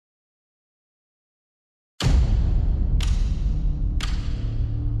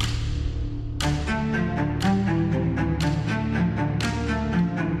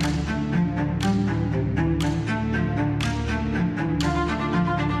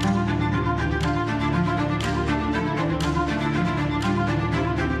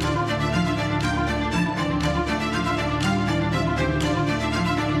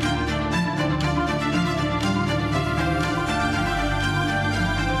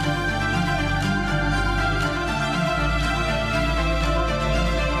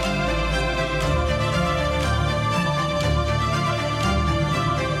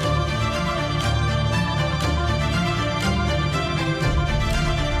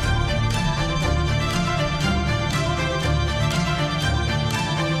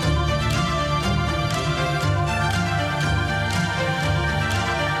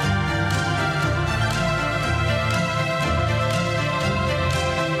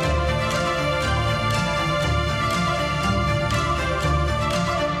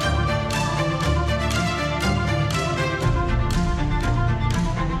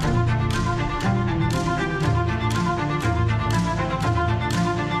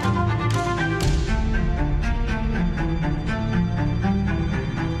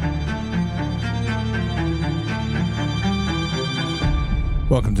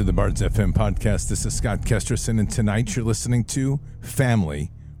Welcome to the Bards FM podcast. This is Scott Kesterson, and tonight you're listening to Family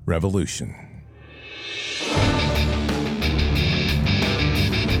Revolution.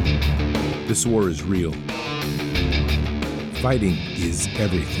 This war is real. Fighting is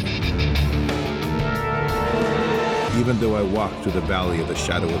everything. Even though I walk through the valley of the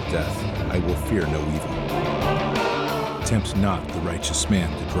shadow of death, I will fear no evil. Tempt not the righteous man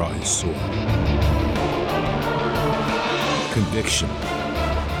to draw his sword. Conviction,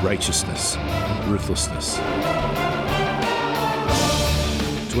 righteousness, ruthlessness.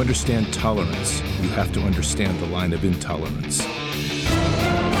 To understand tolerance, you have to understand the line of intolerance.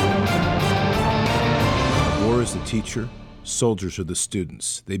 War is the teacher, soldiers are the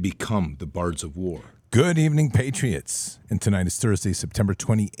students. They become the bards of war. Good evening, Patriots. And tonight is Thursday, September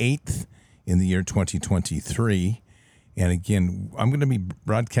 28th in the year 2023. And again, I'm going to be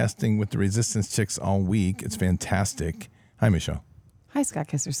broadcasting with the Resistance Chicks all week. It's fantastic. Hi, Michelle. Hi, Scott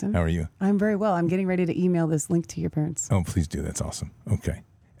Kesterson. How are you? I'm very well. I'm getting ready to email this link to your parents. Oh, please do. That's awesome. Okay.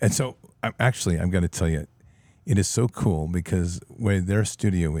 And so, I'm going to tell you, it is so cool because where their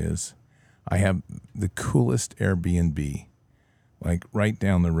studio is, I have the coolest Airbnb, like right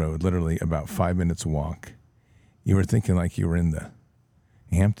down the road, literally about 5 minutes walk. You were thinking like you were in the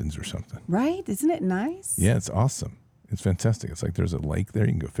Hamptons or something. Right? Isn't it nice? Yeah, it's awesome. It's fantastic. It's like there's a lake there.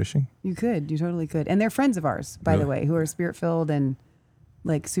 You can go fishing. You could. You totally could. And they're friends of ours, by the way, who are spirit-filled and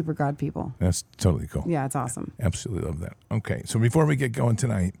like super God people. That's totally cool. Yeah, it's awesome. Absolutely love that. Okay, so before we get going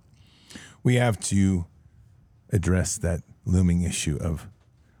tonight, we have to address that looming issue of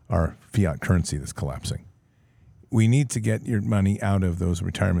our fiat currency that's collapsing. We need to get your money out of those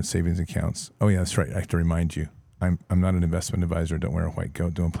retirement savings accounts. Oh, yeah, that's right. I have to remind you. I'm not an investment advisor. Don't wear a white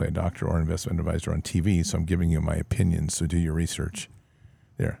coat. Don't play a doctor or an investment advisor on TV. So I'm giving you my opinions. So do your research.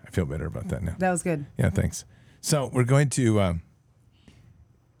 There, I feel better about that now. That was good. Yeah, thanks. So you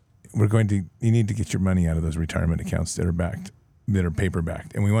need to get your money out of those retirement accounts that are paper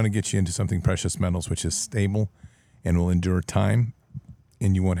backed. And we want to get you into something precious metals, which is stable and will endure time,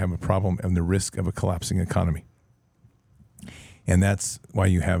 and you won't have a problem and the risk of a collapsing economy. And that's why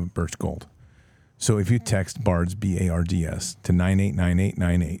you have Birch Gold. So if you text BARDS, B-A-R-D-S, to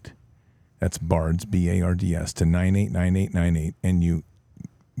 989898, that's BARDS, B-A-R-D-S, to 989898, and you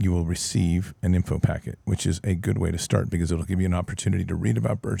will receive an info packet, which is a good way to start because it'll give you an opportunity to read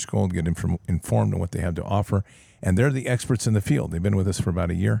about Birch Gold, get informed on what they have to offer. And they're the experts in the field. They've been with us for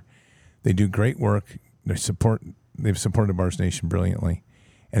about a year. They do great work. They've supported Bards Nation brilliantly.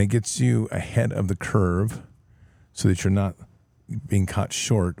 And it gets you ahead of the curve so that you're not being caught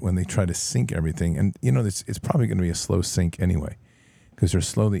short when they try to sink everything. And, you know, it's probably going to be a slow sink anyway because they're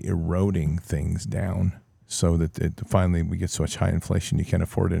slowly eroding things down so that finally we get such high inflation you can't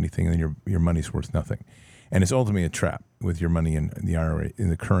afford anything and then your money's worth nothing. And it's ultimately a trap with your money in the IRA, in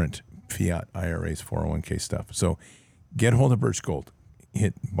the current fiat IRAs, 401k stuff. So get hold of Birch Gold.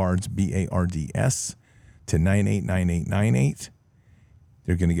 Hit BARDS, B-A-R-D-S, to 989898.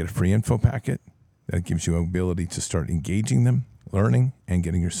 They're going to get a free info packet that gives you an ability to start engaging them, learning, and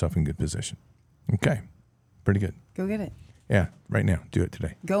getting yourself in good position. Okay. Pretty good. Go get it. Yeah, right now. Do it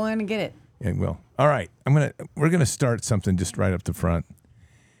today. Go in and get it. Yeah, well. All right. We're going to start something just right up the front.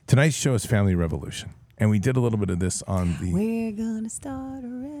 Tonight's show is Family Revolution. And we did a little bit of this on the... We're going to start a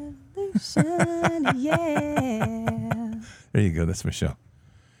revolution, yeah. There you go. That's Michelle.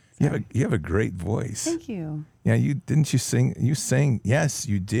 You have a great voice. Thank you. Yeah, didn't you sing? You sang. Yes,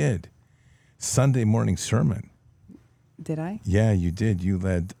 you did. Sunday morning sermon. Did I? Yeah, you did. You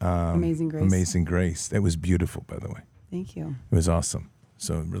led Amazing Grace. Amazing Grace. That was beautiful, by the way. Thank you. It was awesome.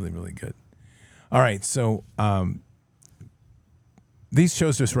 So really, really good. All right. So these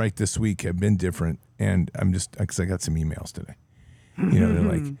shows just right this week have been different. And because I got some emails today. You know, they're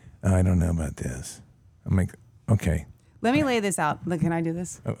like, I don't know about this. I'm like, okay. Let me lay this out. Look, can I do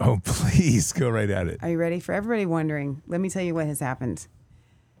this? Oh, please go right at it. Are you ready? For everybody wondering, let me tell you what has happened.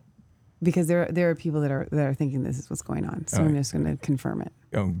 Because there are people that are thinking this is what's going on. So I'm just going to confirm it.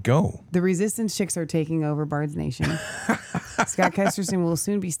 Oh, go. The Resistance Chicks are taking over Bards Nation. Scott Kesterson will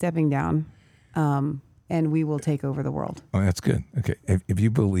soon be stepping down, and we will take over the world. Oh, that's good. Okay. If you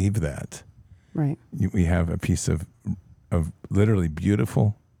believe that, right? We have a piece of literally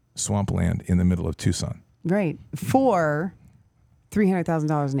beautiful swampland in the middle of Tucson. Right. For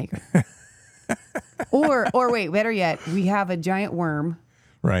 $300,000 an acre. or wait, better yet, we have a giant worm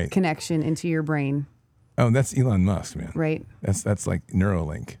connection into your brain. Oh, that's Elon Musk, man. Right. That's like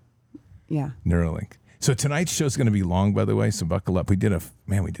Neuralink. Yeah. Neuralink. So tonight's show's going to be long, by the way, so buckle up. We did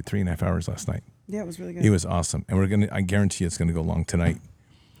 3.5 hours last night. Yeah, it was really good. It was awesome. And I guarantee it's going to go long tonight.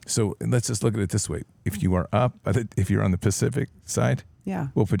 So let's just look at it this way. If you are up, if you're on the Pacific side,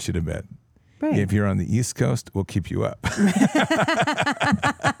 we'll put you to bed. Right. If you're on the East Coast, we'll keep you up.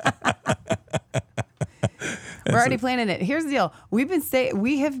 We're already planning it. Here's the deal.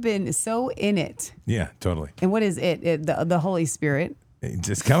 We have been so in it. Yeah, totally. And what is it? The Holy Spirit.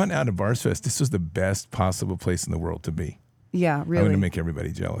 Just coming out of Bards Fest, this was the best possible place in the world to be. Yeah, really. I'm going to make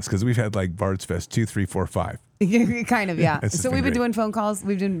everybody jealous because we've had like Bards Fest 2, 3, 4, 5. Kind of, yeah. So we've been great. doing phone calls.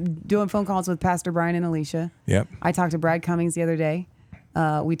 We've been doing phone calls with Pastor Brian and Alicia. Yep. I talked to Brad Cummings the other day.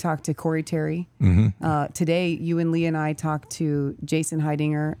 We talked to Corey Terry. Today, you and Lee and I talked to Jason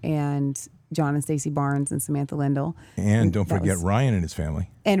Heidinger and John and Stacey Barnes and Samantha Lindell. And don't forget Ryan and his family.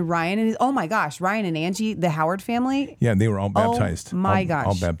 And Ryan and oh my gosh, Ryan and Angie, the Howard family. Yeah, they were all baptized. Oh my gosh.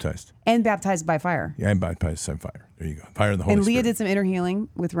 All baptized. And baptized by fire. Yeah, and baptized by fire. There you go. Fire of the Holy And Spirit. Leah did some inner healing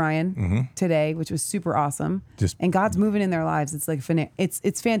with Ryan today, which was super awesome. And God's moving in their lives. It's like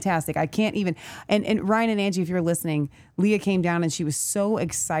it's fantastic. I can't even. And Ryan and Angie, if you're listening, Leah came down and she was so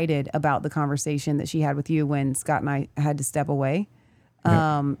excited about the conversation that she had with you when Scott and I had to step away,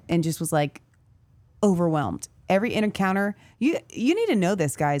 and just was like overwhelmed. Every encounter, you need to know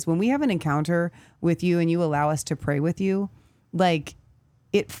this, guys. When we have an encounter with you and you allow us to pray with you, like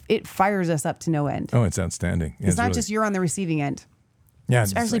it fires us up to no end. Oh, it's outstanding. Yeah, it's not really, just you're on the receiving end. Yeah,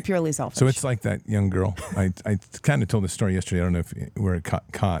 it's actually like, purely selfish. So it's like that young girl. I kind of told the story yesterday. I don't know if we're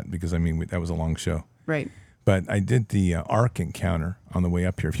caught because I mean that was a long show. Right. But I did the Ark encounter on the way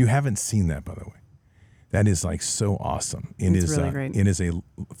up here. If you haven't seen that, by the way, that is like so awesome. It's really great. It is a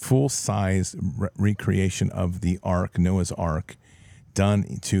full-size recreation of the Ark, Noah's Ark,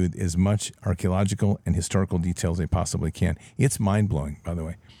 done to as much archaeological and historical detail as they possibly can. It's mind-blowing, by the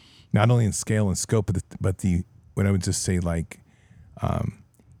way. Not only in scale and scope, but what I would just say, like,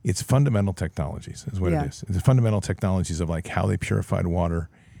 it's fundamental technologies is what it is. It's the fundamental technologies of like how they purified water,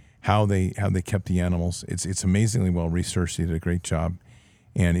 how they kept the animals. It's amazingly well researched. They did a great job,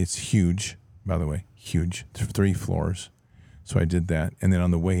 and it's huge. By the way, huge, 3 floors. So I did that, and then on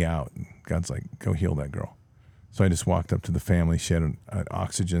the way out, God's like, "Go heal that girl." So I just walked up to the family. She had an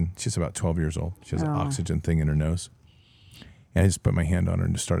oxygen. She's about 12 years old. She has an oxygen thing in her nose. And I just put my hand on her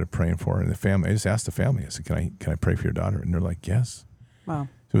and just started praying for her. And the family, I just asked the family, I said, can I pray for your daughter? And they're like, yes. Wow.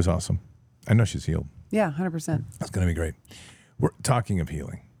 It was awesome. I know she's healed. Yeah, 100%. That's going to be great. We're talking of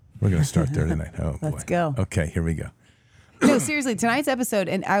healing. We're going to start there tonight. Oh, boy. Let's go. Okay, here we go. No, seriously, tonight's episode,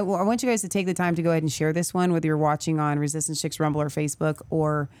 and I want you guys to take the time to go ahead and share this one, whether you're watching on Resistance Chicks Rumble or Facebook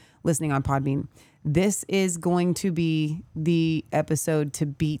or listening on Podbean. This is going to be the episode to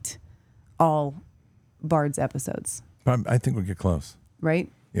beat all Bard's episodes. I think we'll get close.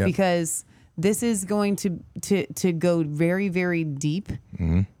 Right? Yeah. Because this is going to go very, very deep,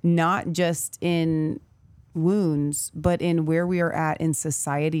 not just in wounds, but in where we are at in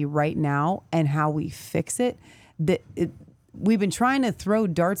society right now and how we fix it. We've been trying to throw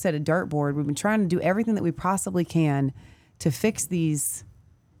darts at a dartboard. We've been trying to do everything that we possibly can to fix these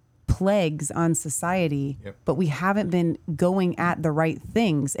plagues on society, but we haven't been going at the right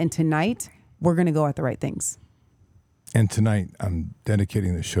things. And tonight, we're going to go at the right things. And tonight, I'm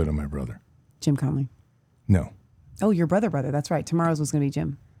dedicating the show to my brother. Jim Conley. No. Oh, your brother. That's right. Tomorrow's was going to be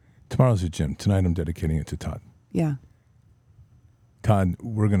Jim. Tomorrow's at Jim. Tonight, I'm dedicating it to Todd. Yeah. Todd,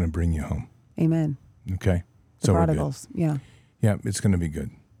 we're going to bring you home. Amen. Okay? The prodigals. Yeah. Yeah, it's going to be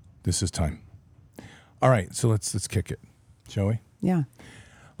good. This is time. All right, so let's kick it, shall we? Yeah.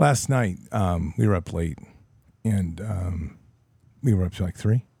 Last night, we were up late, and we were up to like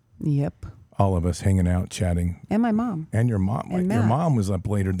 3. Yep. All of us hanging out, chatting. And my mom. And your mom. And your mom was up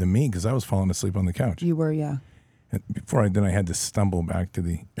later than me because I was falling asleep on the couch. You were, yeah. And then I had to stumble back to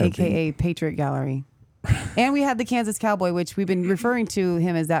the AKA Patriot Gallery. And we had the Kansas Cowboy, which we've been referring to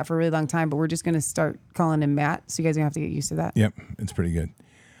him as that for a really long time, but we're just going to start calling him Matt. So you guys are going to have to get used to that. Yep, it's pretty good.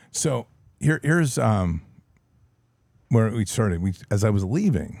 So here's where we started. As I was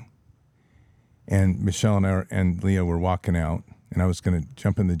leaving, and Michelle and Leah were walking out, and I was going to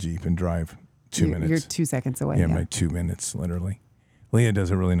jump in the Jeep and drive 2 minutes. You're 2 seconds away. Yeah, my 2 minutes, literally. Leah does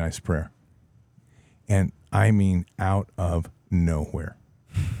a really nice prayer. And I mean out of nowhere.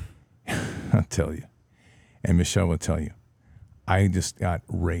 I'll tell you. And Michelle will tell you. I just got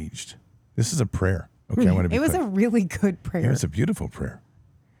raged. This is a prayer. Okay, I want to be It was clear. a really good prayer. It was a beautiful prayer.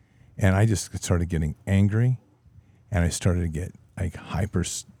 And I just started getting angry, and I started to get like hyper.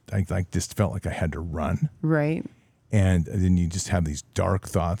 I just felt like I had to run. Right. And then you just have these dark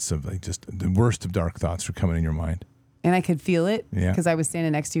thoughts of like just the worst of dark thoughts are coming in your mind. And I could feel it Yeah. because I was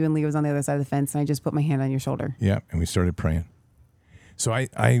standing next to you and Leah was on the other side of the fence, and I just put my hand on your shoulder. Yeah, and we started praying. So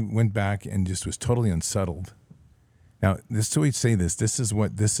I went back and just was totally unsettled Now, so we say this. This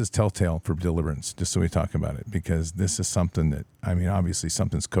is telltale for deliverance. Just so we talk about it, because this is something that, I mean, obviously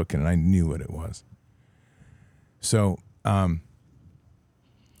something's cooking, and I knew what it was. So I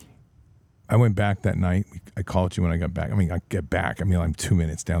went back that night. I called you when I got back. I mean, I'm 2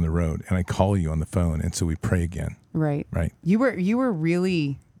 minutes down the road, and I call you on the phone, and so we pray again. Right. Right. You were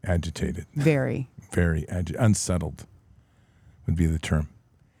really agitated. Very. Very unsettled would be the term.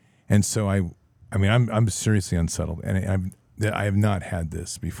 And so I'm seriously unsettled, and I have not had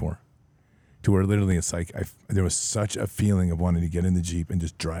this before, to where literally it's like there was such a feeling of wanting to get in the Jeep and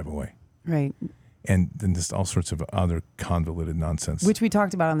just drive away. Right. And then just all sorts of other convoluted nonsense, which we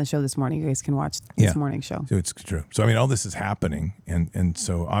talked about on the show this morning. You guys can watch this morning show. So it's true. So I mean, all this is happening, and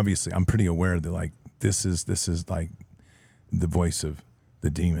so obviously I'm pretty aware that like this is like the voice of the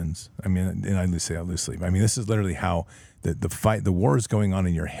demons. I mean, and I say I lose sleep. I mean, this is literally how the war is going on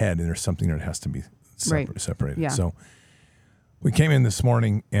in your head, and there's something that has to be separated. Yeah. So we came in this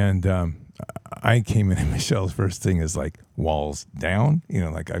morning, and I came in, and Michelle's first thing is like, walls down,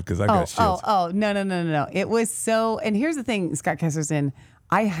 because I've got shields. No. It was so, and here's the thing, Scott Kesserson,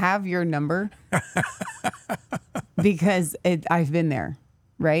 I have your number because I've been there,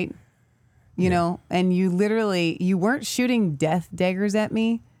 right? You know, and you weren't shooting death daggers at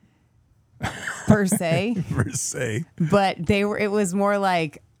me per se. But it was more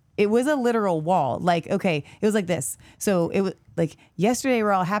like, it was a literal wall. Like, okay, it was like this. So it was like yesterday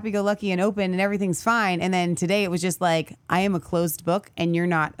we're all happy-go-lucky and open and everything's fine. And then today it was just like, I am a closed book and you're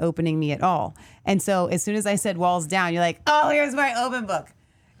not opening me at all. And so as soon as I said walls down, you're like, oh, here's my open book.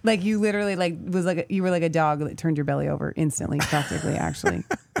 Like you literally you were like a dog that turned your belly over instantly, practically, actually.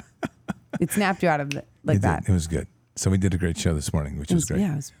 It snapped you out of it that. It was good. So we did a great show this morning, which was great.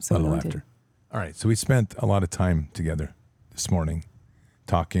 Yeah, it was so a lot of laughter. All right, so we spent a lot of time together this morning,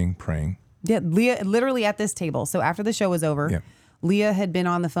 talking, praying. Yeah, Leah literally at this table. So after the show was over, Leah had been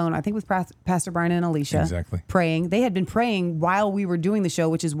on the phone, I think with Pastor Brian and Alicia. Exactly. Praying. They had been praying while we were doing the show,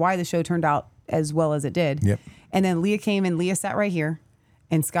 which is why the show turned out as well as it did. Yep. And then Leah came and Leah sat right here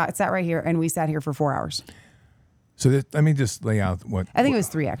and Scott sat right here and we sat here for 4 hours. So let me just lay out what... I think it was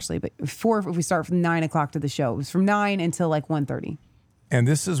 3 actually, but 4 if we start from 9 o'clock to the show. It was from 9 until like 1:30. And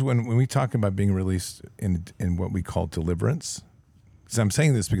this is when we talk about being released in what we call deliverance. So I'm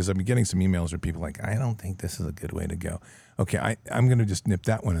saying this because I've been getting some emails where people are like, I don't think this is a good way to go. Okay, I'm going to just nip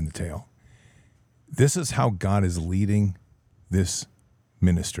that one in the tail. This is how God is leading this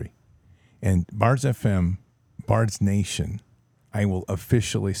ministry. And Bards FM, Bards Nation, I will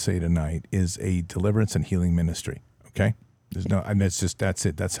officially say tonight, is a deliverance and healing ministry. Okay? That's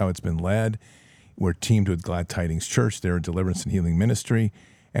it. That's how it's been led. We're teamed with Glad Tidings Church. They're a deliverance and healing ministry.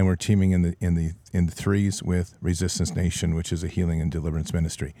 And we're teaming in the threes with Resistance Nation, which is a healing and deliverance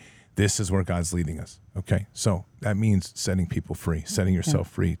ministry. This is where God's leading us. Okay, so that means setting people free, setting yourself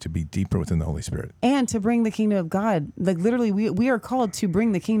free to be deeper within the Holy Spirit, and to bring the kingdom of God. Like literally, we are called to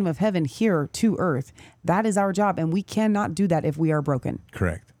bring the kingdom of heaven here to earth. That is our job, and we cannot do that if we are broken.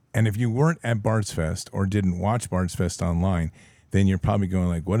 Correct. And if you weren't at Bards Fest or didn't watch Bards Fest online, then you're probably going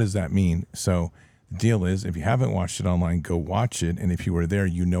like, "What does that mean?" So the deal is, if you haven't watched it online, go watch it. And if you were there,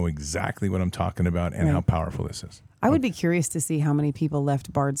 you know exactly what I'm talking about and how powerful this is. I would be curious to see how many people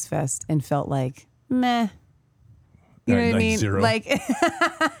left Bards Fest and felt like, meh. You know what I mean? Zero. Like,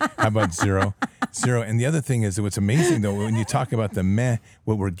 how about zero? Zero. And the other thing is, what's amazing though, when you talk about the meh,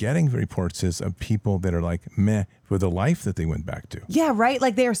 what we're getting reports is of people that are like meh for the life that they went back to. Yeah, right.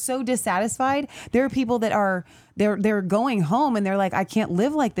 Like they are so dissatisfied. There are people that are they're going home and they're like, I can't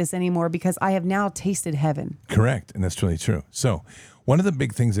live like this anymore because I have now tasted heaven. Correct, and that's really true. So one of the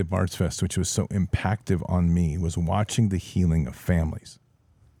big things at Bards Fest, which was so impactful on me, was watching the healing of families.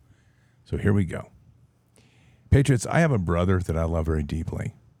 So here we go. Patriots, I have a brother that I love very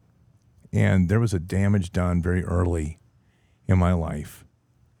deeply. And there was a damage done very early in my life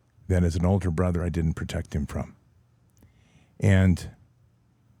that as an older brother, I didn't protect him from. And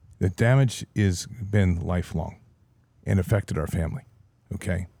the damage has been lifelong and affected our family,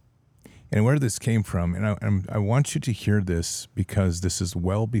 okay? And where this came from, and I want you to hear this because this is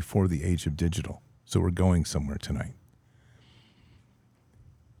well before the age of digital. So we're going somewhere tonight.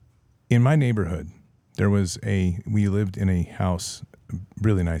 In my neighborhood, we lived in a house, a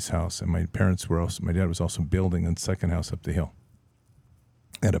really nice house, and my dad was also building a second house up the hill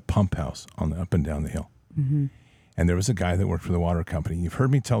at a pump house up and down the hill. Mm-hmm. And there was a guy that worked for the water company. You've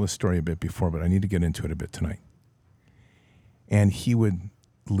heard me tell this story a bit before, but I need to get into it a bit tonight. And he would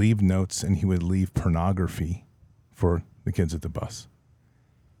leave notes and he would leave pornography for the kids at the bus.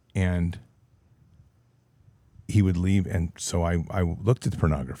 And he would leave, and so I looked at the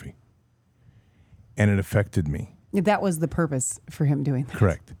pornography. And it affected me. That was the purpose for him doing that.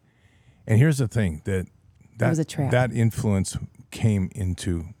 Correct. And here's the thing, that was a trap. That influence came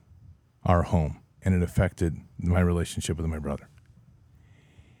into our home, and it affected my relationship with my brother.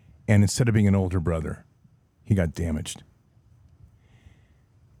 And instead of being an older brother, he got damaged.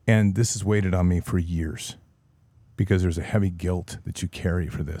 And this has weighted on me for years, because there's a heavy guilt that you carry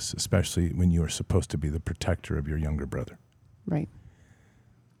for this, especially when you are supposed to be the protector of your younger brother. Right.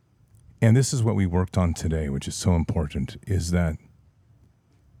 And this is what we worked on today, which is so important, is that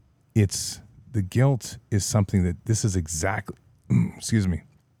the guilt is something that this is exactly, excuse me,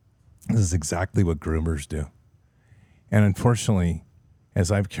 this is exactly what groomers do. And unfortunately,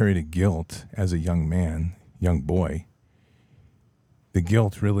 as I've carried a guilt as a young man, young boy, the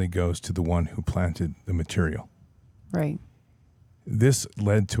guilt really goes to the one who planted the material. Right. This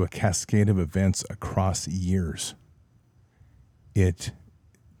led to a cascade of events across years. It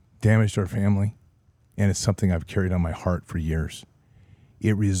damaged our family, and it's something I've carried on my heart for years.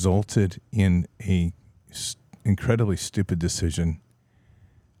 It resulted in a incredibly stupid decision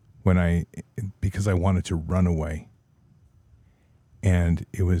because I wanted to run away. And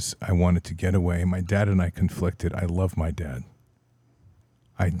I wanted to get away. My dad and I conflicted. I love my dad.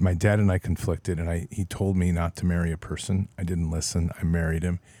 My dad and I conflicted, and he told me not to marry a person. I didn't listen. I married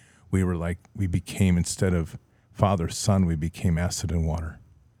him. We became, instead of father, son, we became acid and water.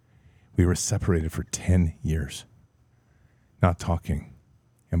 We were separated for 10 years, not talking.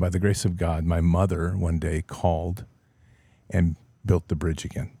 And by the grace of God, my mother one day called and built the bridge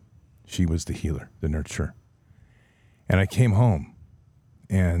again. She was the healer, the nurturer. And I came home,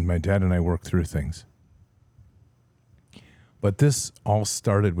 and my dad and I worked through things. But this all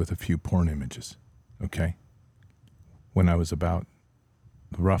started with a few porn images, okay? When I was about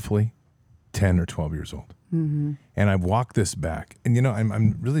roughly 10 or 12 years old. Mm-hmm. And I've walked this back. And,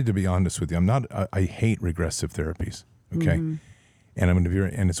 I'm really, to be honest with you, I hate regressive therapies, okay? Mm-hmm. And I'm going to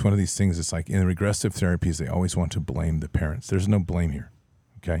be, and it's one of these things, it's like in regressive therapies, they always want to blame the parents. There's no blame here,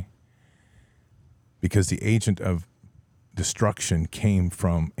 okay? Because the agent of destruction came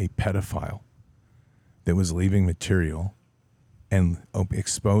from a pedophile that was leaving material and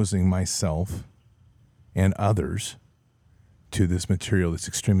exposing myself and others to this material that's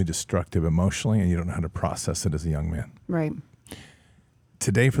extremely destructive emotionally, and you don't know how to process it as a young man. Right.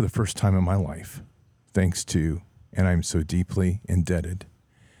 Today, for the first time in my life, thanks to, and I'm so deeply indebted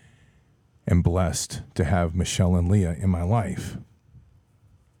and blessed to have Michelle and Leah in my life,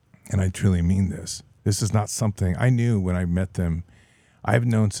 and I truly mean this. This is not something I knew when I met them. I've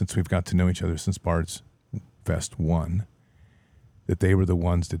known since we've got to know each other, since Bard's Fest 1, that they were the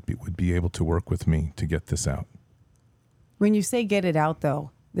ones that would be able to work with me to get this out. When you say get it out,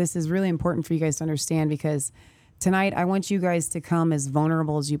 though, this is really important for you guys to understand, because tonight I want you guys to come as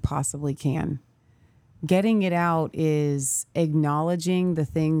vulnerable as you possibly can. Getting it out is acknowledging the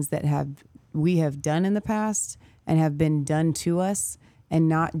things that we have done in the past and have been done to us, and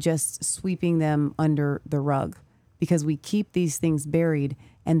not just sweeping them under the rug, because we keep these things buried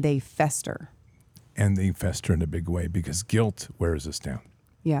and they fester. And they fester in a big way because guilt wears us down.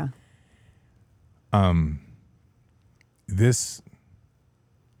 Yeah. This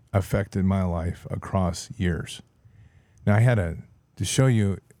affected my life across years. Now, I had to show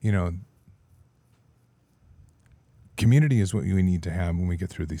you, community is what we need to have when we get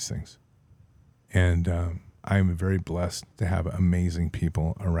through these things. And I'm very blessed to have amazing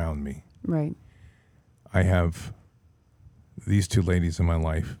people around me. Right. I have these two ladies in my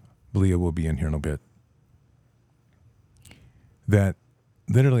life. Leah will be in here in a bit. That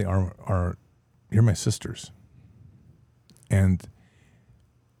literally you're my sisters. And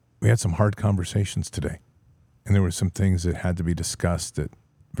we had some hard conversations today. And there were some things that had to be discussed, that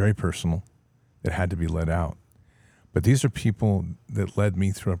very personal, that had to be let out. But these are people that led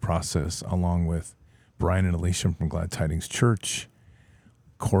me through a process, along with Brian and Alicia from Glad Tidings Church.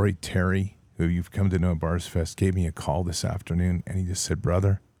 Corey Terry, who you've come to know at Bars Fest, gave me a call this afternoon, and he just said,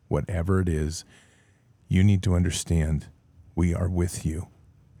 brother, whatever it is, you need to understand we are with you,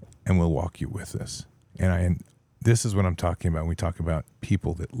 and we'll walk you with this. And this is what I'm talking about when we talk about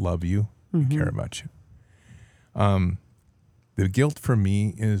people that love you and care about you. The guilt for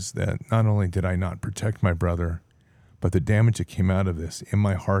me is that not only did I not protect my brother, but the damage that came out of this in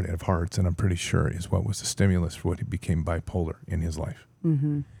my heart of hearts, and I'm pretty sure is what was the stimulus for what he became bipolar in his life.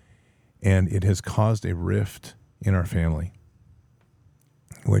 Mm-hmm. And it has caused a rift in our family,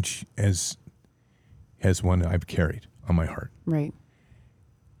 which has one I've carried on my heart. Right.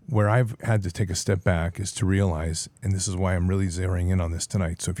 Where I've had to take a step back is to realize, and this is why I'm really zeroing in on this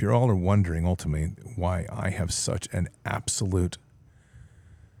tonight. So if you're all are wondering ultimately why I have such an absolute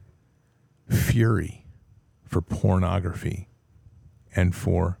fury for pornography and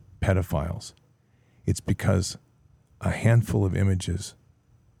for pedophiles. It's because a handful of images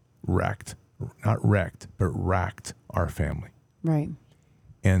racked our family. Right.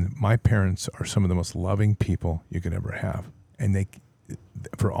 And my parents are some of the most loving people you could ever have. And they,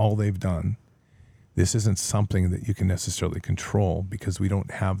 for all they've done, this isn't something that you can necessarily control because we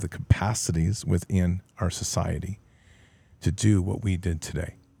don't have the capacities within our society to do what we did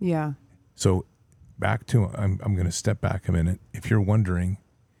today. Yeah. So back to, I'm going to step back a minute. If you're wondering,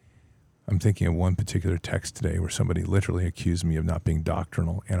 I'm thinking of one particular text today where somebody literally accused me of not being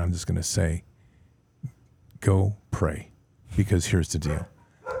doctrinal. And I'm just going to say, go pray, because here's the deal.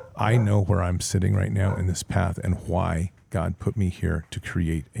 I know where I'm sitting right now in this path and why God put me here to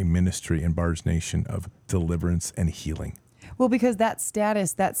create a ministry in Bard's Nation of deliverance and healing. Well, because that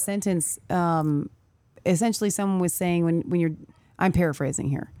status, that sentence, essentially someone was saying when you're, I'm paraphrasing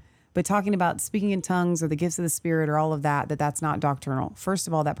here, but talking about speaking in tongues or the gifts of the Spirit or all of that, that's not doctrinal. First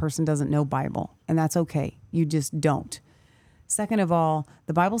of all, that person doesn't know Bible, and that's okay. You just don't. Second of all,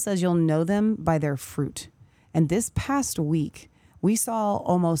 the Bible says you'll know them by their fruit. And this past week, we saw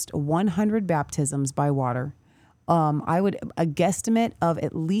almost 100 baptisms by water. I would a guesstimate of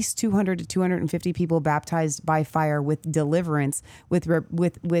at least 200 to 250 people baptized by fire with deliverance, with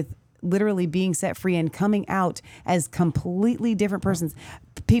literally being set free and coming out as completely different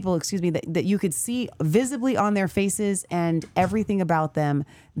people, that you could see visibly on their faces and everything about them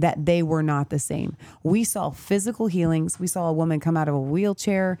that they were not the same. We saw physical healings. We saw a woman come out of a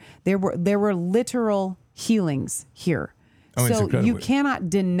wheelchair. There were literal healings here. Oh, so you cannot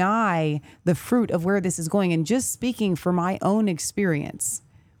deny the fruit of where this is going. And just speaking from my own experience,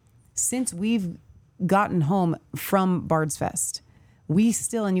 since we've gotten home from Bard's Fest, we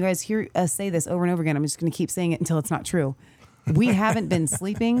still, and you guys hear us say this over and over again, I'm just going to keep saying it until it's not true. We haven't been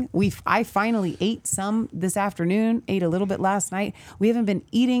sleeping. I finally ate some this afternoon, ate a little bit last night. We haven't been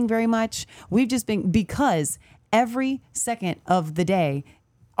eating very much. We've just been, because every second of the day,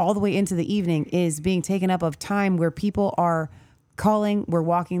 all the way into the evening, is being taken up of time where people are calling. We're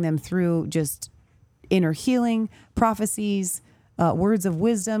walking them through just inner healing, prophecies, words of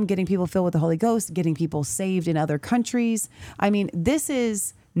wisdom, getting people filled with the Holy Ghost, getting people saved in other countries. I mean, this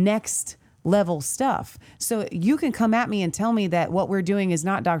is next level stuff. So you can come at me and tell me that what we're doing is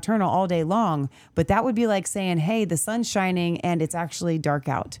not doctrinal all day long, but that would be like saying, hey, the sun's shining and it's actually dark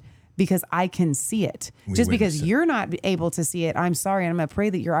out. Because I can see it. Just because you're not able to see it, I'm sorry, and I'm going to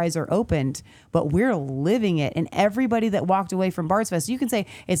pray that your eyes are opened, but we're living it. And everybody that walked away from Bard's Fest, you can say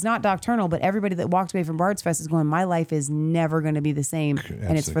it's not doctrinal, but everybody that walked away from Bard's Fest is going, my life is never going to be the same,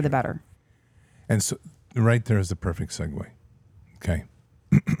 and it's for the better. And so right there is the perfect segue. Okay.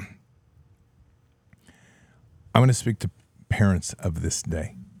 I'm going to speak to parents of this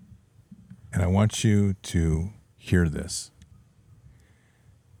day, and I want you to hear this.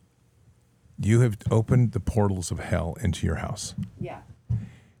 You have opened the portals of hell into your house. Yeah.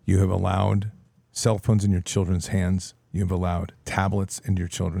 You have allowed cell phones in your children's hands. You have allowed tablets into your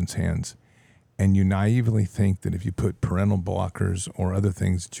children's hands. And you naively think that if you put parental blockers or other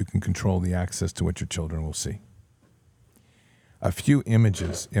things, that you can control the access to what your children will see. A few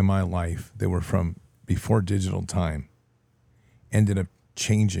images in my life that were from before digital time ended up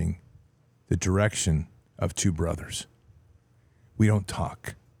changing the direction of two brothers. We don't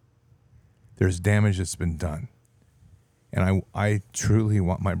talk. There's damage that's been done. And I truly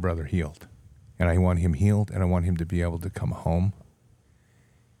want my brother healed. And I want him healed, and I want him to be able to come home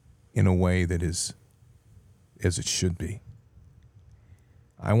in a way that is as it should be.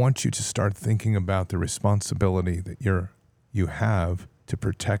 I want you to start thinking about the responsibility that you have to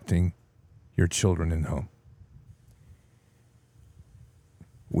protecting your children in home.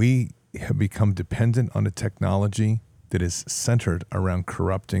 We have become dependent on a technology that is centered around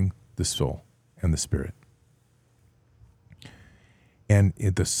corrupting the soul and the spirit. And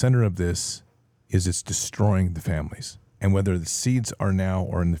at the center of this is it's destroying the families. And whether the seeds are now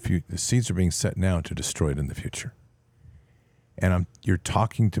or in the future, the seeds are being set now to destroy it in the future. And you're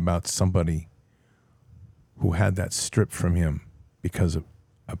talking about somebody who had that stripped from him because of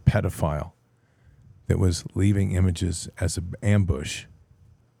a pedophile that was leaving images as an ambush.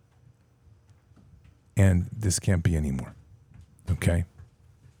 And this can't be anymore. Okay?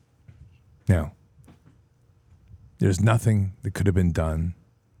 Now, there's nothing that could have been done.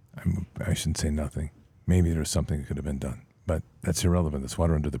 I shouldn't say nothing. Maybe there's something that could have been done, but that's irrelevant. That's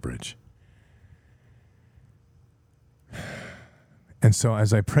water under the bridge. And so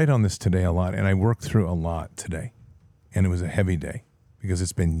as I prayed on this today a lot, and I worked through a lot today, and it was a heavy day because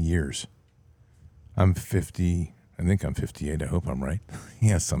it's been years. I'm 50, I think I'm 58. I hope I'm right.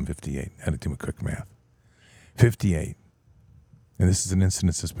 Yes, I'm 58. I had to do a quick math. 58. And this is an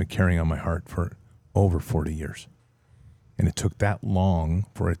incident that's been carrying on my heart for over 40 years. And it took that long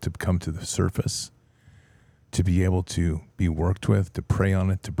for it to come to the surface, to be able to be worked with, to pray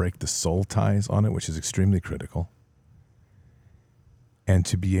on it, to break the soul ties on it, which is extremely critical. And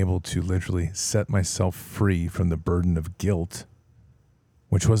to be able to literally set myself free from the burden of guilt,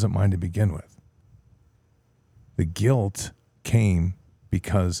 which wasn't mine to begin with. The guilt came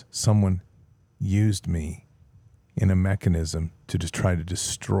because someone used me in a mechanism to just try to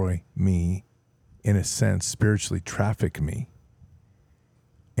destroy me, in a sense, spiritually traffic me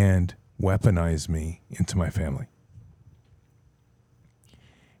and weaponize me into my family.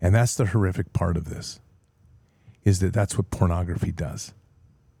 And that's the horrific part of this, is that that's what pornography does.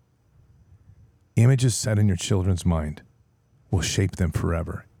 Images set in your children's mind will shape them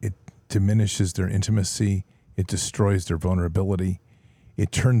forever. It diminishes their intimacy. It destroys their vulnerability.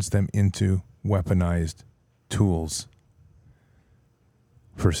 It turns them into weaponized tools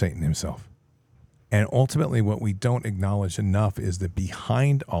for Satan himself. And ultimately, what we don't acknowledge enough is that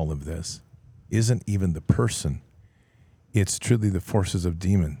behind all of this isn't even the person. It's truly the forces of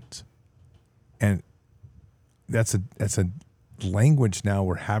demons. And that's a language now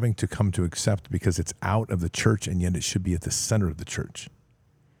we're having to come to accept because it's out of the church, and yet it should be at the center of the church.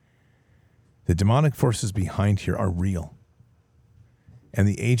 The demonic forces behind here are real. And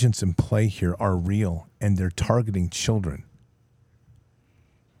the agents in play here are real, and they're targeting children.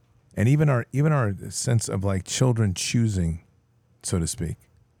 And even our sense of like children choosing, so to speak,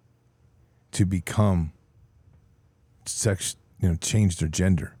 to become change their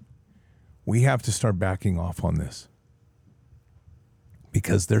gender. We have to start backing off on this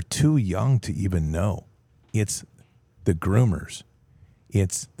because they're too young to even know. It's the groomers.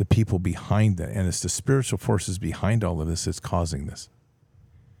 It's the people behind that. And it's the spiritual forces behind all of this that's causing this.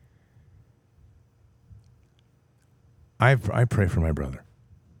 I pray for my brother.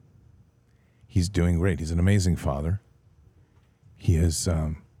 He's doing great. He's an amazing father. He has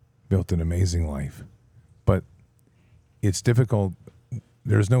built an amazing life. But it's difficult.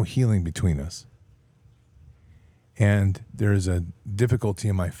 There's no healing between us. And there's a difficulty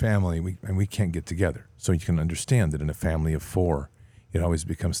in my family, and we can't get together. So you can understand that in a family of 4, it always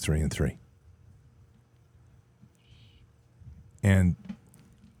becomes 3 and 3. And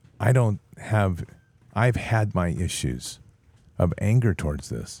I've had my issues of anger towards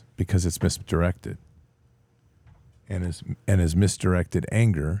this because it's misdirected. And as misdirected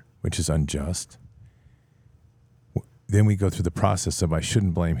anger, which is unjust, then we go through the process of I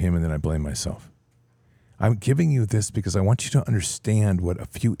shouldn't blame him, and then I blame myself. I'm giving you this because I want you to understand what a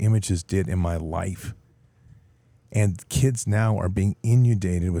few images did in my life. And kids now are being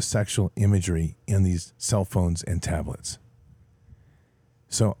inundated with sexual imagery in these cell phones and tablets.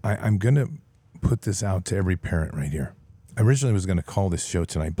 So I'm going to put this out to every parent right here. I originally was going to call this show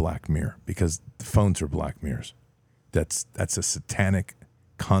tonight Black Mirror because the phones are black mirrors. That's a satanic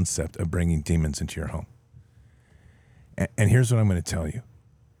concept of bringing demons into your home. And here's what I'm going to tell you.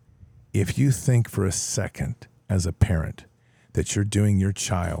 If you think for a second as a parent that you're doing your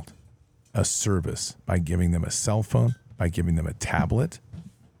child a service by giving them a cell phone, by giving them a tablet,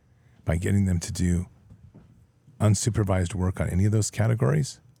 by getting them to do unsupervised work on any of those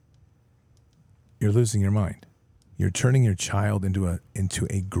categories, you're losing your mind. You're turning your child into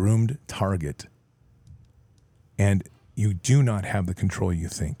a groomed target, and you do not have the control you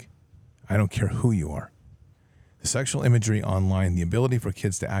think. I don't care who you are. The sexual imagery online, the ability for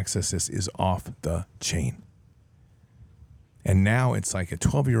kids to access this is off the chain. And now it's like a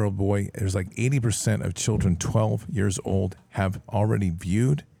 12-year-old boy. There's like 80% of children 12 years old have already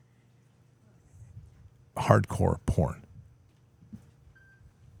viewed hardcore porn.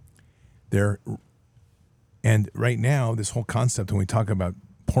 And right now, this whole concept, when we talk about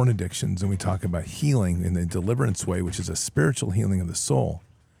porn addictions and we talk about healing in the deliverance way, which is a spiritual healing of the soul,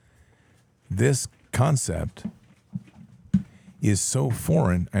 this concept is so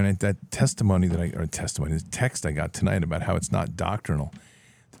foreign. And that this text I got tonight about how it's not doctrinal,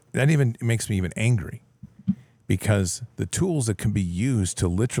 that even makes me even angry because the tools that can be used to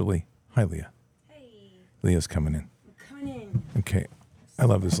literally, hi Leah. Hey. Leah's coming in. I'm coming in. Okay. I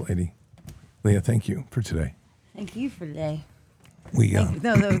love this lady. Leah, thank you for today. Thank you for today.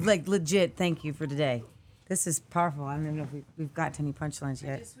 No, like legit. Thank you for today. This is powerful. I don't even know if we've got to any punchlines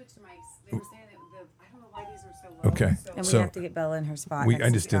yet. I just switched mics. They were saying that I don't know why these are so low. Okay. And we So- have to get Bella in her spot. I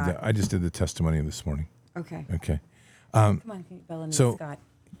just did that. I just did the testimony this morning. Okay. Okay. Come on, get Bella in so- Scott.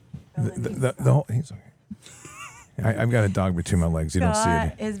 The whole, he's okay. I've got a dog between my legs. You don't see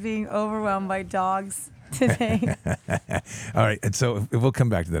Scott it. is being overwhelmed by dogs today. All right. And so we'll come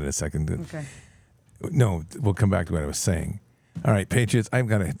back to that in a second. Okay. No, we'll come back to what I was saying. All right, Patriots, I've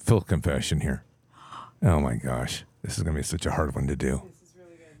got a full confession here. Oh my gosh, this is going to be such a hard one to do.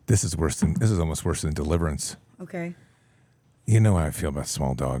 This is really good. This is almost worse than deliverance. Okay. You know how I feel about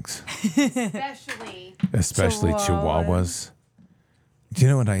small dogs, especially Chihuahuas. Do you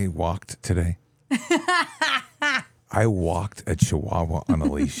know what I walked today? I walked a Chihuahua on a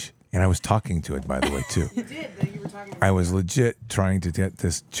leash, and I was talking to it, by the way, too. You did. You were talking about I was legit trying to get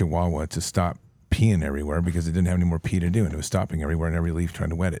this Chihuahua to stop peeing everywhere because it didn't have any more pee to do, and it was stopping everywhere and every leaf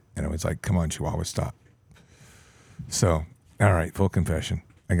trying to wet it. And I was like, "Come on, Chihuahua, stop!" So, all right, full confession.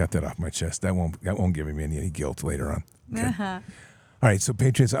 I got that off my chest. That won't give me any guilt later on. Okay. All right, so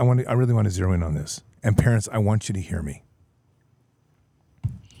Patriots, I really want to zero in on this, and parents, I want you to hear me.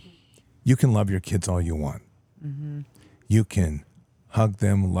 You can love your kids all you want. Mm-hmm. You can hug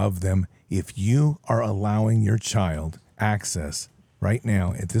them, love them. If you are allowing your child access right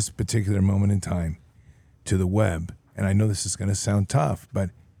now at this particular moment in time to the web, and I know this is going to sound tough, but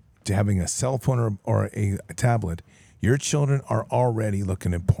to having a cell phone or a tablet, your children are already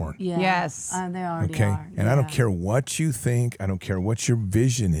looking at porn. Yeah. Yes. They already Okay? are. And I don't care what you think. I don't care what your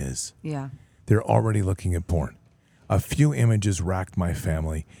vision is. Yeah. They're already looking at porn. A few images racked my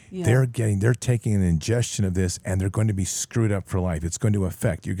family. Yeah. They're taking an ingestion of this, and they're going to be screwed up for life. It's going to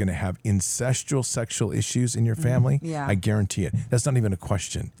affect. You're going to have incestual sexual issues in your family. Yeah. I guarantee it. That's not even a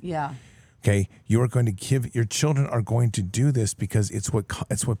question. Yeah. Okay, you are going to give your children are going to do this because it's what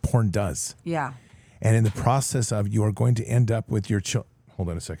porn does. Yeah. And in the process of, you are going to end up with your children. Hold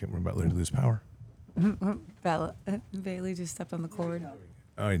on a second. We're about to lose power. Bailey just stepped on the cord.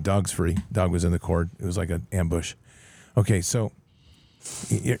 All right, dog's free. Dog was in the cord. It was like an ambush. Okay, so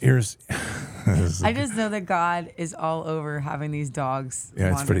here's. I just know that God is all over having these dogs.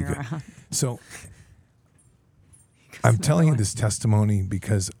 Yeah, it's pretty wandering good. around. So I'm telling you this testimony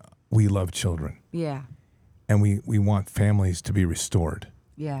because we love children Yeah. and we want families to be restored.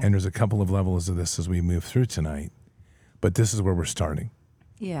 Yeah. And there's a couple of levels of this as we move through tonight, but this is where we're starting.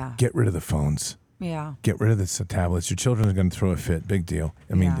 Yeah. Get rid of the phones. Yeah. Get rid of the tablets. Your children are going to throw a fit. Big deal.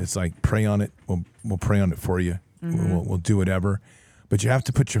 I mean, Yeah. it's like pray on it. We'll pray on it for you. We'll do whatever. But you have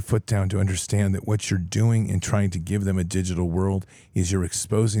to put your foot down to understand that what you're doing in trying to give them a digital world is you're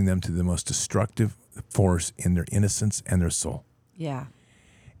exposing them to the most destructive force in their innocence and their soul. Yeah.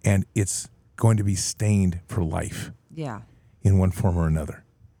 And it's going to be stained for life Yeah. in one form or another.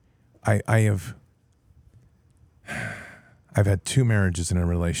 I've had 2 marriages in a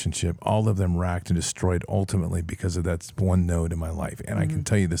relationship, all of them racked and destroyed ultimately because of that one node in my life. And I can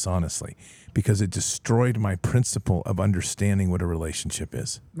tell you this honestly, because it destroyed my principle of understanding what a relationship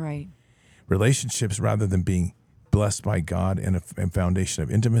is. Right. Relationships, rather than being blessed by God and a foundation of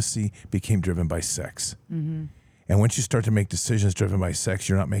intimacy, became driven by sex. Mm-hmm. And once you start to make decisions driven by sex,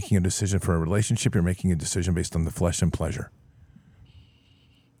 you're not making a decision for a relationship, you're making a decision based on the flesh and pleasure.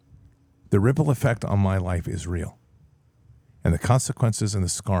 The ripple effect on my life is real. And the consequences and the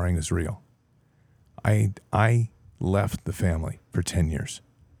scarring is real. I left the family for 10 years.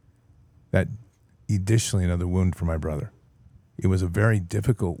 That additionally another wound for my brother. It was a very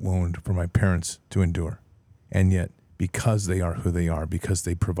difficult wound for my parents to endure. And yet, because they are who they are, because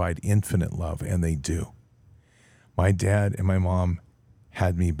they provide infinite love, and they do. My dad and my mom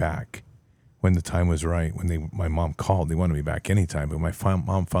had me back when the time was right. When my mom called, they wanted me back anytime. But my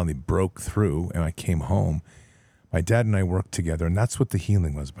mom finally broke through, and I came home. My dad and I worked together, and that's what the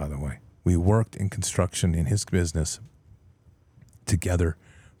healing was, by the way. We worked in construction in his business together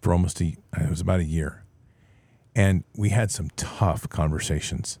for it was about a year. And we had some tough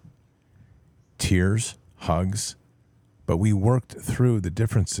conversations, tears, hugs, but we worked through the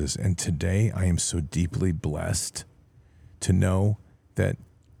differences. And today I am so deeply blessed to know that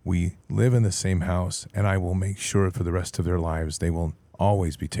we live in the same house, and I will make sure for the rest of their lives they will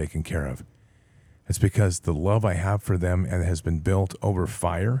always be taken care of. It's because the love I have for them and has been built over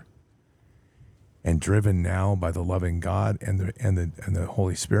fire and driven now by the loving God and the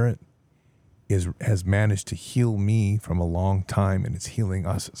Holy Spirit has managed to heal me from a long time, and it's healing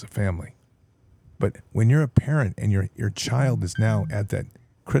us as a family. But when you're a parent and your child is now at that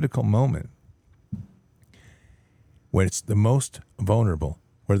critical moment where it's the most vulnerable,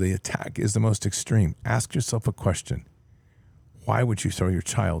 where the attack is the most extreme, ask yourself a question. Why would you throw your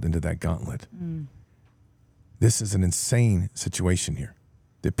child into that gauntlet? This is an insane situation here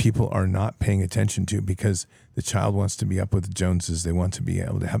that people are not paying attention to because the child wants to be up with the Joneses. They want to be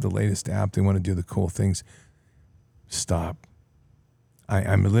able to have the latest app. They want to do the cool things. Stop.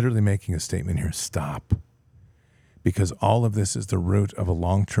 I'm literally making a statement here. Stop. Because all of this is the root of a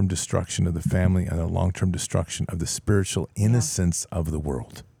long-term destruction of the family and a long-term destruction of the spiritual innocence of the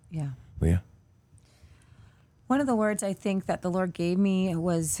world. Yeah. Leah? One of the words I think that the Lord gave me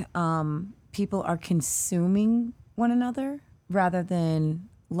was people are consuming one another rather than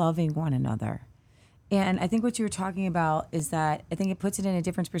loving one another. And I think what you were talking about is that I think it puts it in a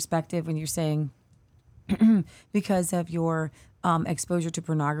different perspective when you're saying because of your exposure to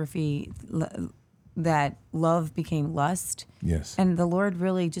pornography, that love became lust. Yes. And the Lord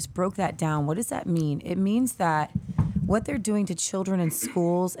really just broke that down. What does that mean? It means that what they're doing to children in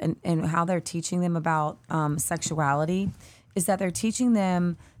schools and how they're teaching them about sexuality is that they're teaching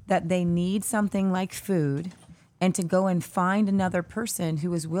them that they need something like food and to go and find another person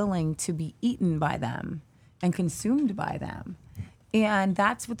who is willing to be eaten by them and consumed by them. And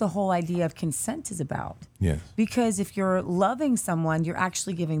that's what the whole idea of consent is about. Yes. Because if you're loving someone, you're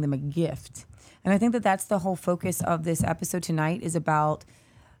actually giving them a gift. And I think that that's the whole focus of this episode tonight is about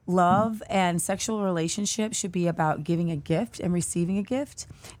love, and sexual relationships should be about giving a gift and receiving a gift.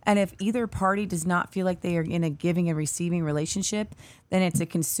 And if either party does not feel like they are in a giving and receiving relationship, then it's a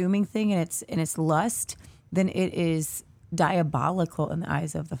consuming thing and it's lust, then it is diabolical in the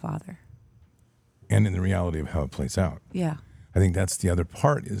eyes of the Father. And in the reality of how it plays out. Yeah. I think that's the other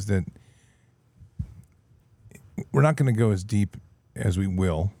part, is that we're not going to go as deep as we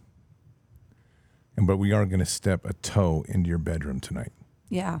will, but we are going to step a toe into your bedroom tonight.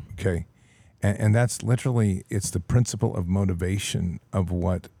 Yeah. Okay. And that's literally, it's the principle of motivation of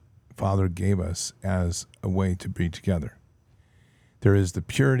what Father gave us as a way to be together. There is the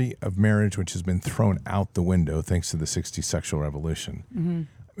purity of marriage, which has been thrown out the window thanks to the 60s sexual revolution. Mm-hmm.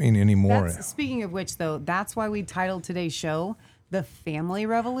 I mean, anymore. Speaking of which, though, that's why we titled today's show The Family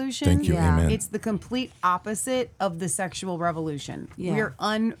Revolution. Thank you. Yeah. Amen. It's the complete opposite of the sexual revolution. Yeah. We're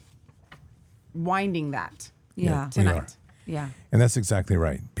unwinding that Yeah. we are. tonight. Yeah. And that's exactly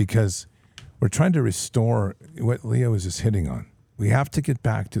right, because we're trying to restore what Leo was just hitting on. We have to get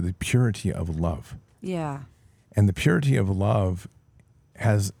back to the purity of love. Yeah. And the purity of love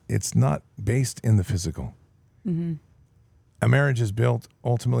it's not based in the physical. Mm-hmm. A marriage is built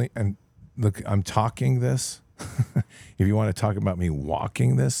ultimately, and look, I'm talking this. If you want to talk about me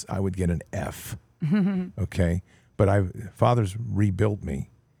walking this, I would get an F. Okay? But Father's rebuilt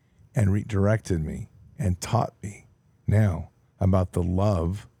me and redirected me and taught me now about the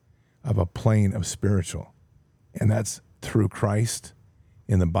love of a plane of spiritual. And that's through Christ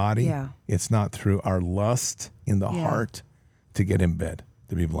in the body. Yeah. It's not through our lust in the Yeah. heart to get in bed,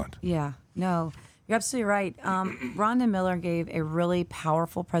 to be blunt. Yeah, no, you're absolutely right. Rhonda Miller gave a really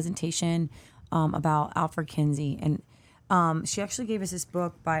powerful presentation about Alfred Kinsey. And she actually gave us this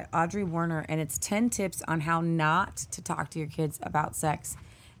book by Audrey Warner, and it's 10 tips on how not to talk to your kids about sex.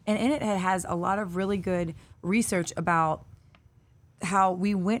 And in it has a lot of really good research about how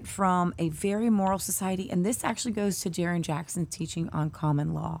we went from a very moral society, and this actually goes to Jaron Jackson's teaching on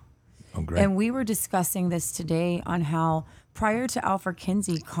common law. Oh, great. And we were discussing this today on how prior to Alfred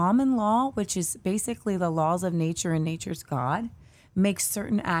Kinsey, common law, which is basically the laws of nature and nature's God, makes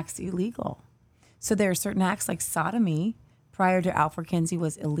certain acts illegal. So there are certain acts like sodomy prior to Alfred Kinsey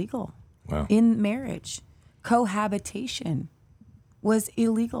was illegal Wow. in marriage. Cohabitation was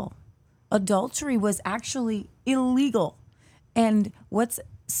illegal. Adultery was actually illegal. And what's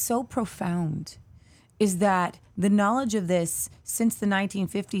so profound is that the knowledge of this since the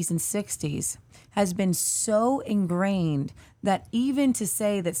 1950s and 60s has been so ingrained that even to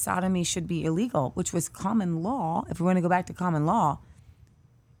say that sodomy should be illegal, which was common law, if we want to go back to common law,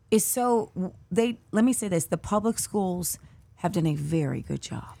 is so, let me say this, the public schools have done a very good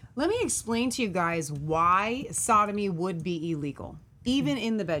job. Let me explain to you guys why sodomy would be illegal, even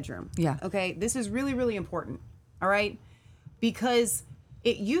in the bedroom. Yeah. Okay. This is really, really important. All right. Because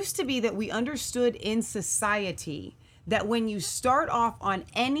it used to be that we understood in society that when you start off on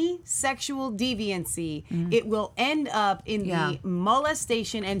any sexual deviancy, it will end up in Yeah. the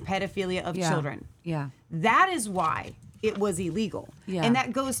molestation and pedophilia of children. Yeah. That is why it was illegal. Yeah. And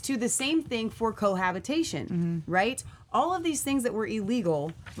that goes to the same thing for cohabitation, right? All of these things that were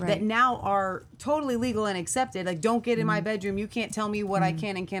illegal that Right. now are totally legal and accepted, like don't get in my bedroom, you can't tell me what I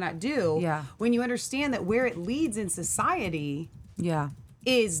can and cannot do. Yeah. When you understand that where it leads in society Yeah.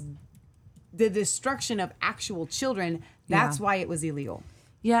 is the destruction of actual children, that's Yeah. why it was illegal.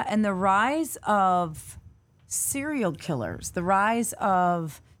 Yeah, and the rise of serial killers, the rise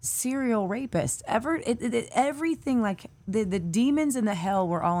of serial rapists, everything, like the demons in the hell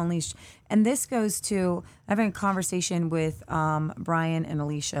were all unleashed. And this goes to having a conversation with Brian and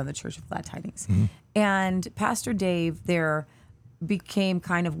Alicia of the Church of Glad Tidings. And Pastor Dave there became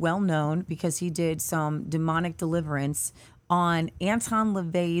kind of well known because he did some demonic deliverance on Anton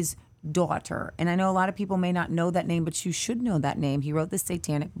LaVey's daughter. And I know a lot of people may not know that name, but you should know that name. He wrote the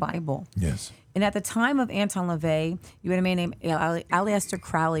Satanic Bible. Yes. And at the time of Anton LaVey, you had a man named Aleister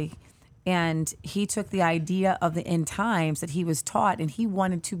Crowley, and he took the idea of the end times that he was taught, and he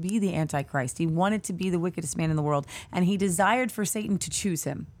wanted to be the Antichrist. He wanted to be the wickedest man in the world, and he desired for Satan to choose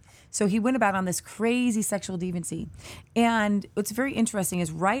him. So he went about on this crazy sexual deviancy. And what's very interesting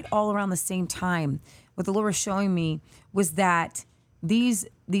is right all around the same time, what the Lord was showing me was that these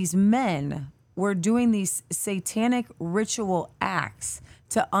men were doing these satanic ritual acts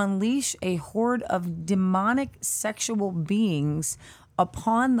to unleash a horde of demonic sexual beings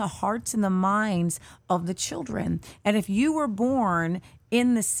upon the hearts and the minds of the children. And if you were born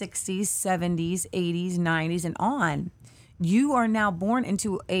in the 60s, 70s, 80s, 90s, and on, you are now born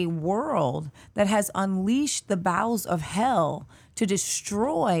into a world that has unleashed the bowels of hell to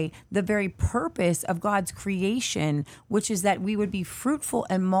destroy the very purpose of God's creation, which is that we would be fruitful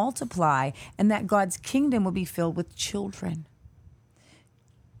and multiply, and that God's kingdom would be filled with children.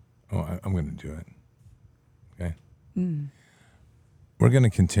 Oh, I'm going to do it. Okay. We're going to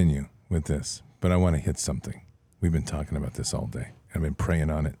continue with this, but I want to hit something. We've been talking about this all day. I've been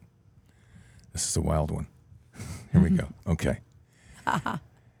praying on it. This is a wild one. Here we go. Okay.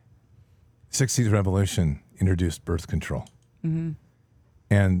 60s revolution introduced birth control.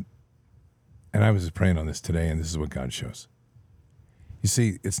 And I was just praying on this today, and this is what God shows. You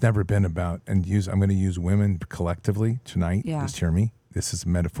see, it's never been about, I'm going to use women collectively tonight. Yeah. Just hear me. This is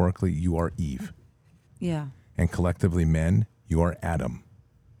metaphorically, you are Eve. Yeah. And collectively, men, you are Adam.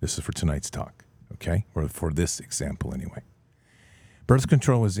 This is for tonight's talk, okay? Or for this example, anyway. Birth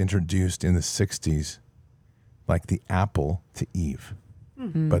control was introduced in the 60s like the apple to Eve.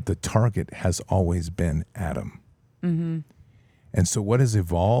 But the target has always been Adam. And so what has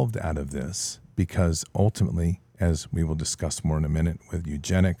evolved out of this, because ultimately, as we will discuss more in a minute with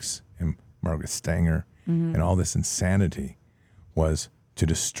eugenics and Margaret Stanger and all this insanity, was to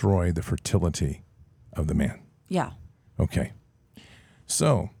destroy the fertility of the man. Yeah. Okay.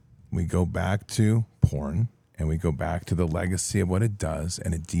 So we go back to porn, and we go back to the legacy of what it does,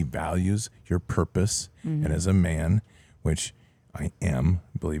 and it devalues your purpose. And as a man, which I am,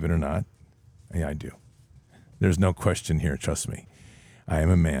 believe it or not, yeah, I do. There's no question here, trust me. I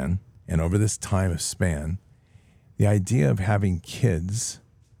am a man, and over this time of span, the idea of having kids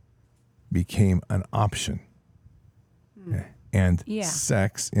became an option. And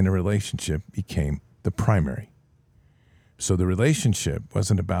sex in a relationship became the primary. So the relationship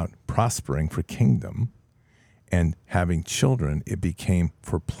wasn't about prospering for kingdom and having children. It became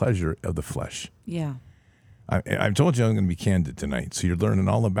for pleasure of the flesh. Yeah. I've told you I'm going to be candid tonight. So you're learning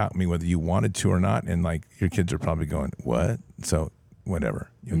all about me, whether you wanted to or not. And like your kids are probably going, what? So whatever,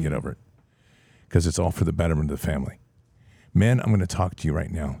 you'll get over it. Because it's all for the betterment of the family. Men, I'm going to talk to you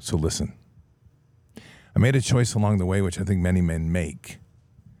right now. So listen. I made a choice along the way, which I think many men make,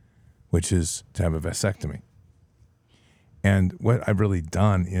 which is to have a vasectomy. And what I've really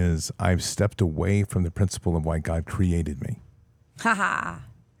done is I've stepped away from the principle of why God created me.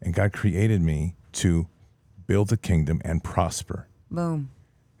 And God created me to build a kingdom and prosper. Boom.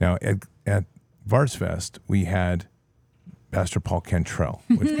 Now, at Varsfest, we had Pastor Paul Cantrell,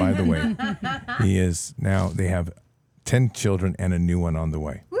 which, by the way, they have 10 children and a new one on the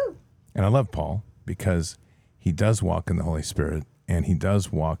way. Woo. And I love Paul because he does walk in the Holy Spirit, and he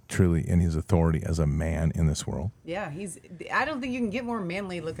does walk truly in his authority as a man in this world. Yeah, I don't think you can get more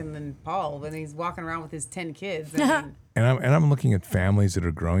manly looking than Paul when he's walking around with his 10 kids. I mean, And I'm looking at families that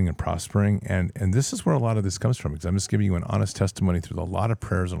are growing and prospering, and this is where a lot of this comes from, because I'm just giving you an honest testimony through a lot of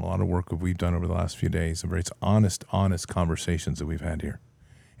prayers and a lot of work that we've done over the last few days, and very honest conversations that we've had here.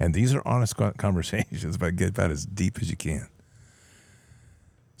 And these are honest conversations, but get about as deep as you can.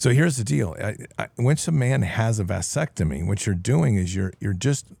 So here's the deal. Once a man has a vasectomy, what you're doing is you're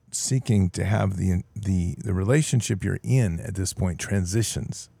just seeking to have the relationship you're in at this point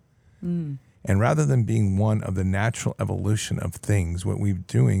transitions. And rather than being one of the natural evolution of things, what we're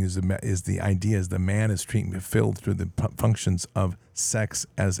doing is the idea is the man is being fulfilled through the functions of sex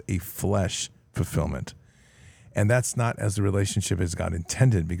as a flesh fulfillment. And that's not as the relationship as God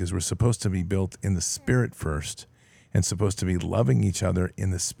intended, because we're supposed to be built in the spirit first and supposed to be loving each other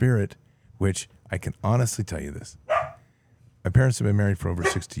in the spirit, which I can honestly tell you this. My parents have been married for over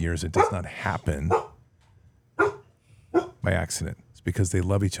 60 years. It does not happen by accident. It's because they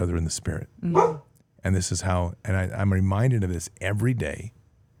love each other in the spirit. And this is how, and I'm reminded of this every day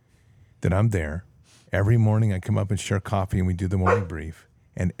that I'm there. Every morning I come up and share coffee and we do the morning brief.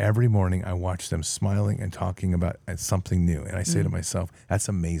 And every morning I watch them smiling and talking about something new. And I say to myself, that's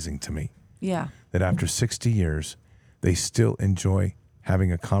amazing to me. Yeah. That after 60 years, they still enjoy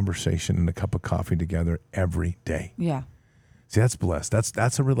having a conversation and a cup of coffee together every day. Yeah. See, that's blessed.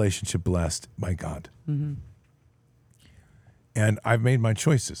 That's a relationship blessed by God. Mm-hmm. And I've made my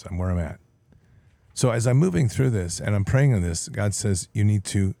choices. I'm where I'm at. So as I'm moving through this and I'm praying on this, God says, you need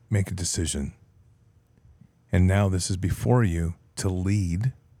to make a decision. And now this is before you to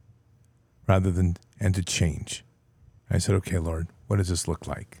lead rather than, and to change. I said, okay, Lord, what does this look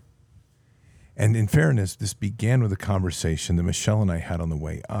like? And in fairness, this began with a conversation that Michelle and I had on the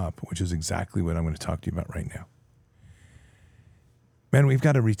way up, which is exactly what I'm going to talk to you about right now. Man, we've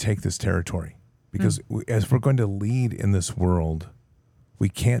got to retake this territory because as we're going to lead in this world, we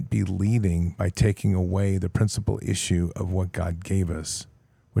can't be leading by taking away the principal issue of what God gave us,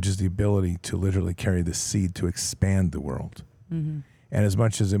 which is the ability to literally carry the seed to expand the world. Mm-hmm. And as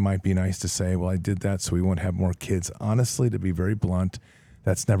much as it might be nice to say, well, I did that so we won't have more kids, honestly, to be very blunt,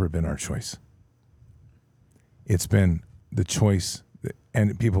 that's never been our choice. It's been the choice,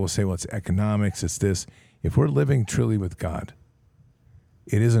 and people will say, well, it's economics, it's this. If we're living truly with God,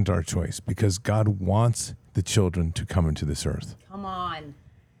 it isn't our choice because God wants the children to come into this earth. Come on.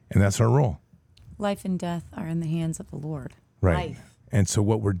 And that's our role. Life and death are in the hands of the Lord. Right. Life. And so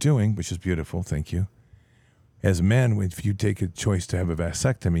what we're doing, which is beautiful, thank you. As men, if you take a choice to have a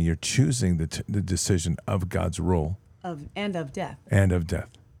vasectomy, you're choosing the decision of God's role. Of death. And of death.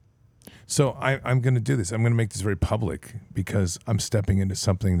 So I'm going to do this. I'm going to make this very public because I'm stepping into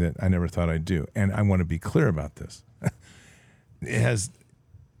something that I never thought I'd do. And I want to be clear about this.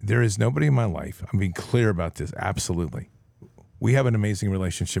 There is nobody in my life. I'm being clear about this. Absolutely. We have an amazing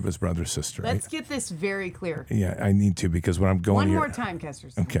relationship as brother, sister. Let's get this very clear. Yeah, I need to because when I'm going One here. more time,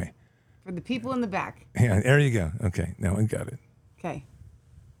 Kesters. Okay. For the people in the back. Yeah, there you go. Okay, now I got it. Okay.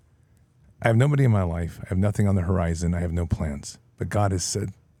 I have nobody in my life. I have nothing on the horizon. I have no plans. But God has said,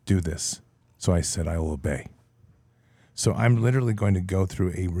 do this. So I said, I will obey. So I'm literally going to go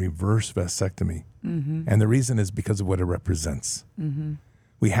through a reverse vasectomy. Mm-hmm. And the reason is because of what it represents. Mm-hmm.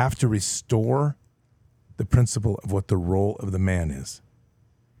 We have to restore the principle of what the role of the man is.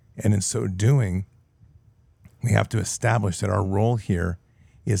 And in so doing, we have to establish that our role here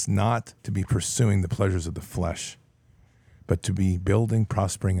is not to be pursuing the pleasures of the flesh, but to be building,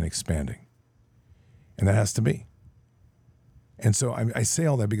 prospering, and expanding. And that has to be. And so I say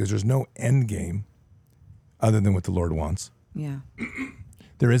all that because there's no end game other than what the Lord wants. Yeah.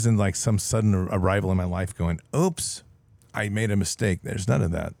 There isn't like some sudden arrival in my life going, oops, I made a mistake. There's none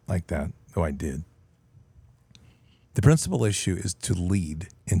of that like that, though I did. The principal issue is to lead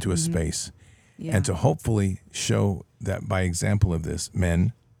into a space and to hopefully show that by example of this,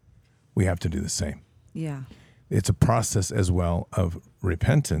 men, we have to do the same. Yeah. It's a process as well of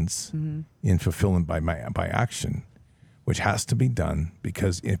repentance in fulfillment by action, which has to be done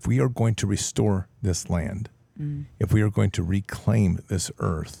because if we are going to restore this land, if we are going to reclaim this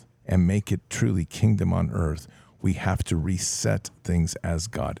earth and make it truly kingdom on earth, we have to reset things as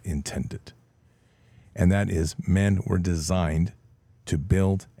God intended. And that is, men were designed to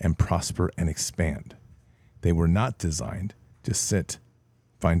build and prosper and expand. They were not designed to sit,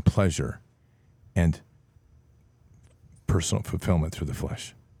 find pleasure, and personal fulfillment through the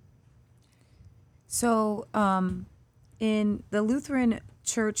flesh. So, in the Lutheran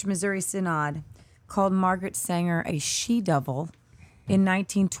Church Missouri Synod called Margaret Sanger a she-devil in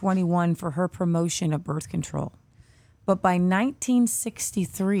 1921 for her promotion of birth control. But by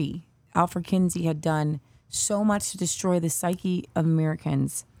 1963, Alfred Kinsey had done so much to destroy the psyche of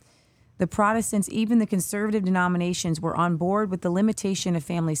Americans. The Protestants, even the conservative denominations, were on board with the limitation of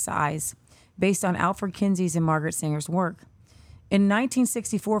family size based on Alfred Kinsey's and Margaret Sanger's work. In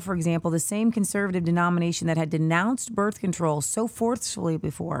 1964, for example, the same conservative denomination that had denounced birth control so forcefully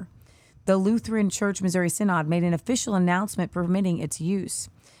before, the Lutheran Church Missouri Synod made an official announcement permitting its use.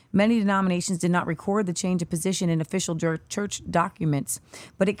 Many denominations did not record the change of position in official church documents,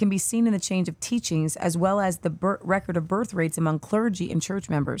 but it can be seen in the change of teachings as well as the record of birth rates among clergy and church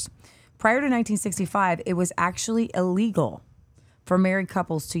members. Prior to 1965, it was actually illegal for married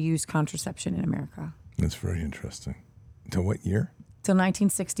couples to use contraception in America. That's very interesting. Until what year? Till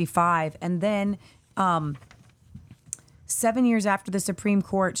 1965. And then 7 years after the Supreme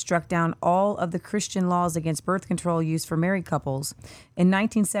Court struck down all of the Christian laws against birth control use for married couples, in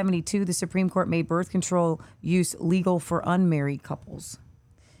 1972, the Supreme Court made birth control use legal for unmarried couples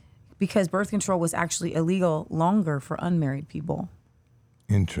because birth control was actually illegal longer for unmarried people.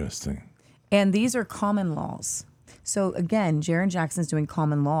 Interesting. And these are common laws. So again, Jaron Jackson's doing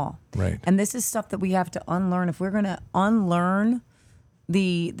common law. Right. And this is stuff that we have to unlearn. If we're going to unlearn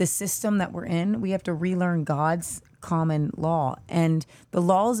the system that we're in, we have to relearn God's common law. And the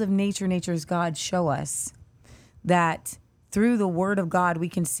laws of nature, nature's God, show us that through the Word of God, we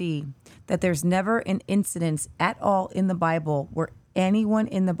can see that there's never an incident at all in the Bible where anyone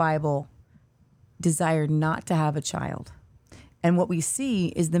in the Bible desired not to have a child. And what we see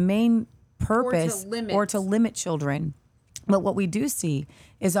is the main purpose or to limit children. But what we do see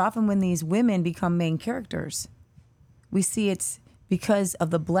is often when these women become main characters, we see it's because of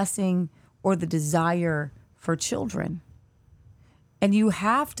the blessing or the desire for children. And you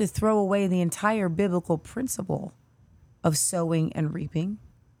have to throw away the entire biblical principle of sowing and reaping,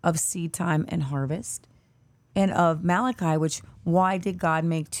 of seed time and harvest, and of Malachi, which why did God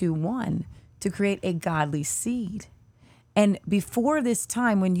make 2:1? To create a godly seed. And before this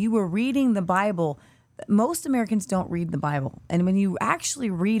time, when you were reading the Bible, most Americans don't read the Bible. And when you actually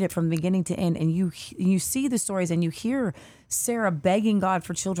read it from beginning to end and you see the stories and you hear Sarah begging God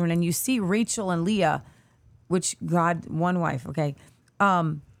for children and you see Rachel and Leah, which God, one wife, okay,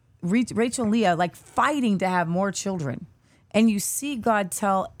 Rachel and Leah like fighting to have more children. And you see God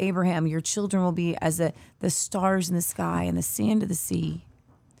tell Abraham, your children will be as the stars in the sky and the sand of the sea.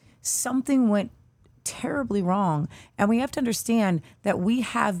 Something went terribly wrong. And we have to understand that we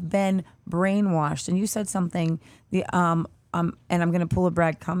have been brainwashed. And you said something, and I'm going to pull a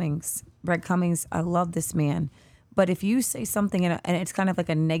Brad Cummings. Brad Cummings, I love this man. But if you say something and it's kind of like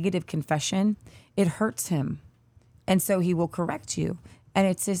a negative confession, it hurts him. And so he will correct you. And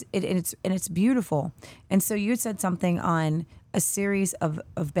it's beautiful. And so you said something on a series of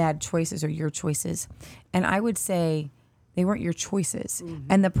bad choices or your choices. And I would say they weren't your choices. Mm-hmm.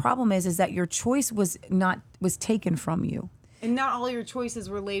 And the problem is that your choice was taken from you. And not all your choices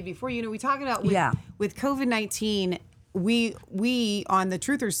were laid before you. You know, we talk about with COVID-19, we on the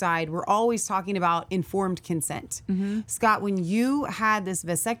truther side, we're always talking about informed consent. Mm-hmm. Scott, when you had this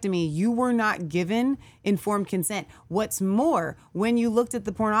vasectomy, you were not given informed consent. What's more, when you looked at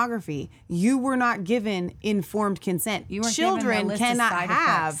the pornography, you were not given informed consent. You weren't Children given cannot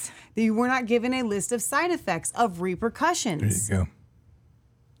have. effects. You were not given a list of side effects, of repercussions. There you go.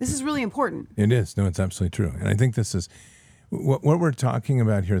 This is really important. It is. No, it's absolutely true. And I think this is what we're talking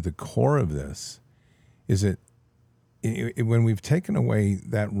about here. The core of this is that when we've taken away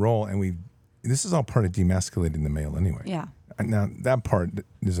that role, and this is all part of demasculating the male anyway. Yeah. Now that part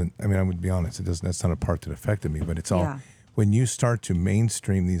isn't. I mean, I would be honest. It doesn't. That's not a part that affected me. But it's all when you start to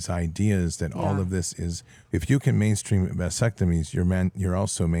mainstream these ideas that all of this is. If you can mainstream vasectomies, you're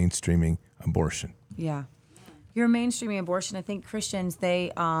also mainstreaming abortion. Yeah. You're mainstreaming abortion. I think Christians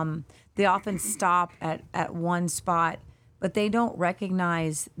they often stop at one spot, but they don't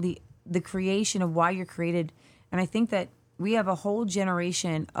recognize the creation of why you're created. And I think that we have a whole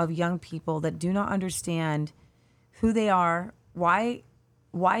generation of young people that do not understand who they are, why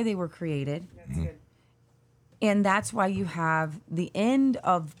they were created. That's good. And that's why you have the end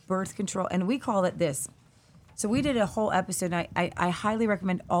of birth control. And we call it this. So we did a whole episode, and I highly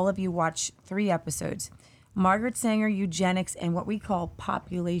recommend all of you watch 3 episodes. Margaret Sanger, eugenics, and what we call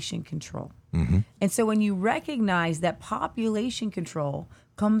population control. Mm-hmm. And so when you recognize that population control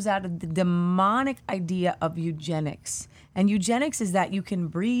comes out of the demonic idea of eugenics. And eugenics is that you can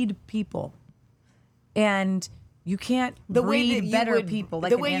breed people. And you can't breed better people like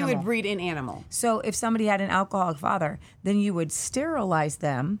the an way animal. You would breed an animal. So if somebody had an alcoholic father, then you would sterilize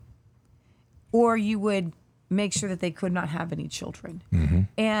them, or you would make sure that they could not have any children. Mm-hmm.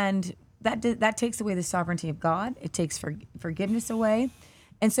 And that takes away the sovereignty of God. It takes forgiveness away.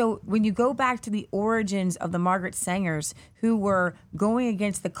 And so when you go back to the origins of the Margaret Sangers, who were going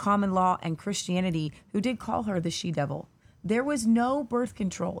against the common law and Christianity, who did call her the she-devil, there was no birth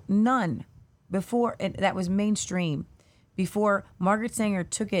control, none, before that was mainstream, before Margaret Sanger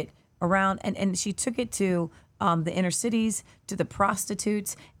took it around, and she took it to the inner cities, to the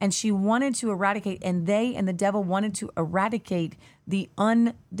prostitutes, and she wanted to eradicate, and the devil wanted to eradicate the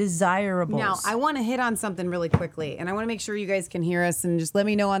undesirables. Now, I want to hit on something really quickly, and I want to make sure you guys can hear us, and just let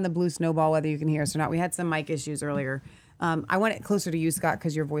me know on the Blue Snowball whether you can hear us or not. We had some mic issues earlier. I want it closer to you, Scott,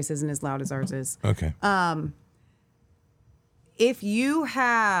 because your voice isn't as loud as ours is. Okay. If you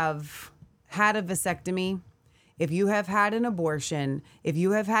have had a vasectomy, if you have had an abortion, if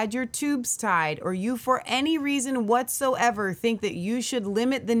you have had your tubes tied, or you for any reason whatsoever think that you should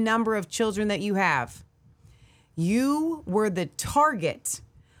limit the number of children that you have, you were the target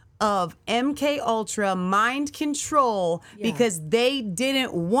of MK Ultra mind control because they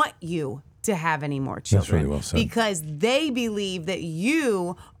didn't want you to have any more children. That's really well said. Because they believe that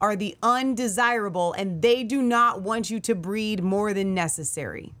you are the undesirable and they do not want you to breed more than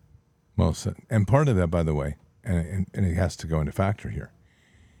necessary. Well said. And part of that, by the way, and it has to go into factor here,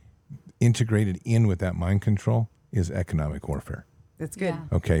 integrated in with that mind control is economic warfare. That's good. Yeah.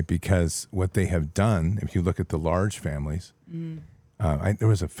 Okay, because what they have done, if you look at the large families, there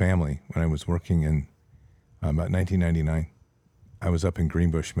was a family when I was working in about 1999. I was up in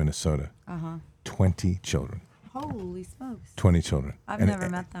Greenbush, Minnesota. 20 children. Holy smokes. 20 children. I've And- never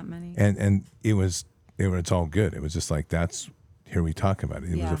met that many. And it's all good. It was just like, here we talk about it.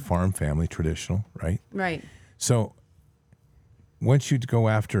 It was Yeah. a farm family, traditional, right? Right. So once you go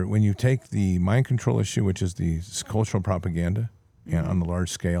after, when you take the mind control issue, which is the cultural propaganda and on the large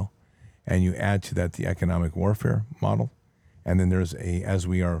scale, and you add to that the economic warfare model, and then there's as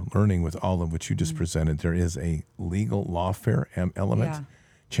we are learning with all of what you just presented, there is a legal lawfare element Yeah.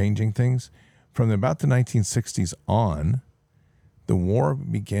 changing things. From about the 1960s on, the war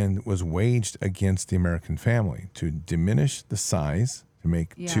was waged against the American family to diminish the size, to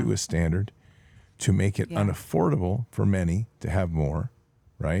make Yeah. two a standard, to make it Yeah. unaffordable for many to have more,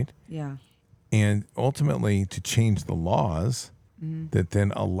 right? Yeah. And ultimately to change the laws that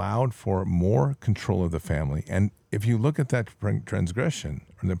then allowed for more control of the family. And if you look at that transgression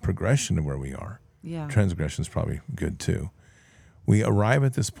or the progression of where we are, Yeah. transgression is probably good too. We arrive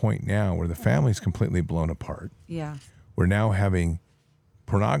at this point now where the family is completely blown apart. Yeah. We're now having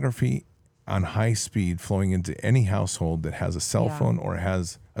pornography on high speed flowing into any household that has a cell Yeah. phone or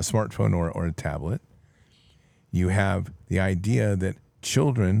has a smartphone or a tablet. You have the idea that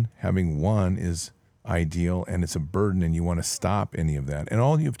children having one is ideal and it's a burden and you want to stop any of that. And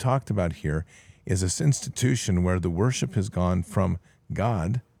all you've talked about here is this institution where the worship has gone from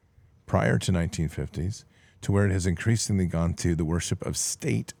God prior to 1950s to where it has increasingly gone to the worship of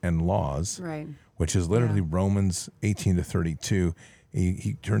state and laws, Right. which is literally Romans 18 to 32.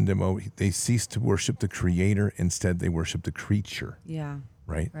 He turned them over. They ceased to worship the creator. Instead, they worship the creature, Yeah.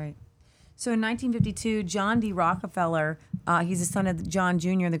 right? Right. So in 1952, John D. Rockefeller, he's the son of John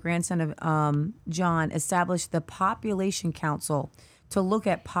Jr., the grandson of John, established the Population Council to look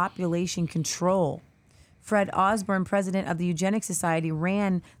at population control. Fred Osborne, president of the Eugenics Society,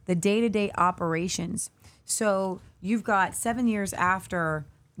 ran the day-to-day operations. So you've got 7 years after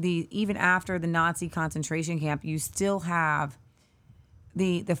even after the Nazi concentration camp, you still have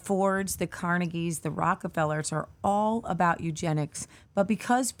the Fords, the Carnegies, the Rockefellers are all about eugenics. But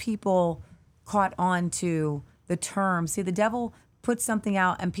because people caught on to the term, see, the devil puts something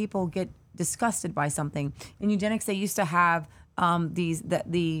out and people get disgusted by something. In eugenics, they used to have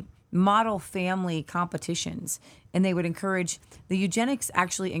the model family competitions, and they would encourage, the eugenics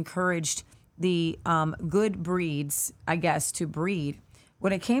actually encouraged the good breeds, I guess, to breed.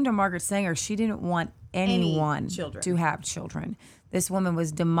 When it came to Margaret Sanger, she didn't want anyone children. to have children. This woman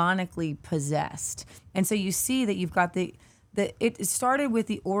was demonically possessed. And so you see that you've got it started with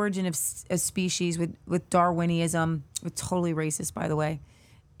the origin of species with Darwinism, with totally racist, by the way.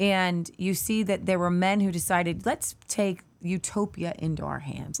 And you see that there were men who decided, let's take utopia into our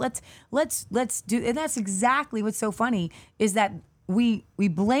hands. Let's do, and that's exactly what's so funny is that we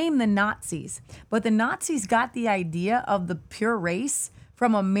blame the Nazis, but the Nazis got the idea of the pure race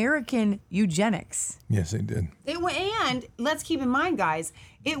from American eugenics. Yes, they did. And let's keep in mind, guys,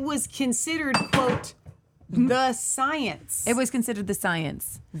 it was considered, quote, the science. It was considered the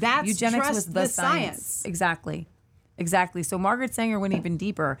science. That's eugenics trust was the the science. science. Exactly. So Margaret Sanger went even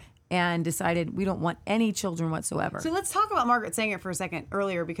deeper and decided we don't want any children whatsoever. So let's talk about Margaret Sanger for a second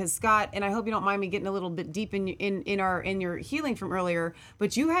earlier, because Scott, and I hope you don't mind me getting a little bit deep in your healing from earlier,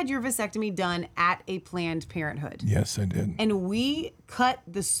 but you had your vasectomy done at a Planned Parenthood. Yes, I did. And we cut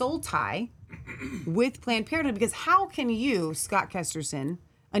the soul tie with Planned Parenthood, because how can you, Scott Kesterson,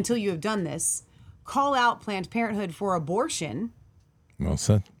 until you have done this, call out Planned Parenthood for abortion, Well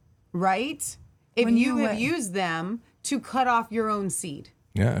said. right? If When you you have went- used them to cut off your own seed.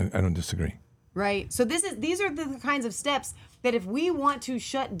 Yeah, I don't disagree. Right. So these are the kinds of steps that if we want to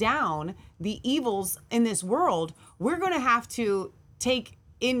shut down the evils in this world, we're going to have to take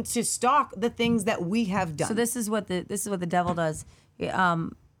into stock the things that we have done. So this is what the devil does.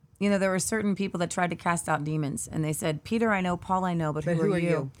 There were certain people that tried to cast out demons, and they said, "Peter, I know, Paul, I know, but who are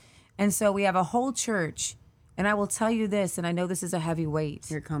you?" And so we have a whole church, and I will tell you this, and I know this is a heavy weight,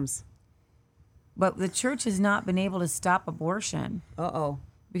 Here it comes. but the church has not been able to stop abortion Uh-oh.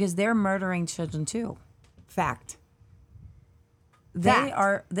 because they're murdering children too. Fact. They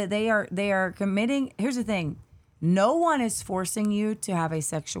are committing. Here's the thing: no one is forcing you to have a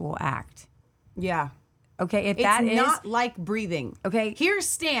sexual act. Yeah. Okay, if It's that is not like breathing. Okay. Here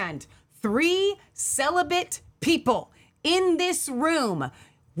stand 3 celibate people in this room.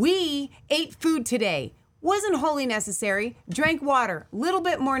 We ate food today. wasn't wholly necessary. Drank water, little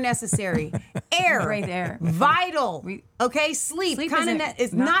bit more necessary. Air, Right there. vital. Okay, sleep kind of isn't-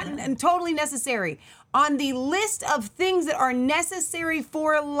 is not totally necessary. On the list of things that are necessary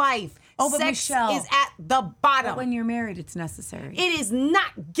for life, Oh, but sex Michelle, is at the bottom. When you're married, it's necessary. It is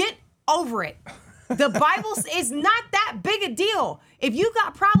not. Get over it. The Bible is not that big a deal. If you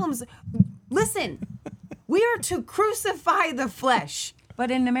got problems, listen. We are to crucify the flesh. But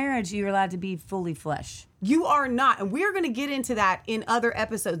in the marriage, you're allowed to be fully flesh. You are not, and we're going to get into that in other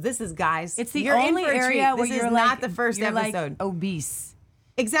episodes. This is, guys. It's the you're in only for a treat. area where this you're is like, not the first you're episode. like obese.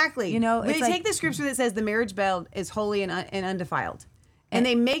 Exactly. You know, they it's take like- the scripture that says the marriage bed is holy and undefiled. And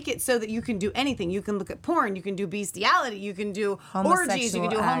they make it so that you can do anything. You can look at porn. You can do bestiality. You can do orgies. You can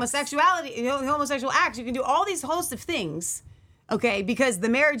do homosexuality, homosexual acts. You can do all these hosts of things. Okay, because the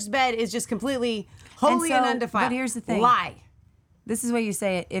marriage bed is just completely holy and undefiled. But here's the thing. Lie. This is what you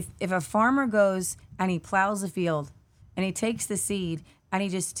say it. If a farmer goes and he plows a field and he takes the seed and he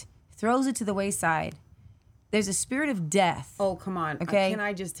just throws it to the wayside, there's a spirit of death. Oh, come on. Okay. Can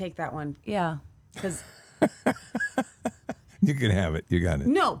I just take that one? Yeah. Because You can have it. You got it.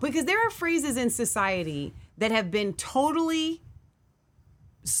 no, because there are phrases in society that have been totally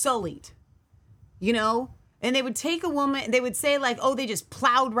sullied, you know? And they would take a woman, they would say like, oh, they just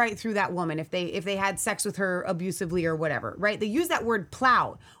plowed right through that woman if they had sex with her abusively or whatever, right? They use that word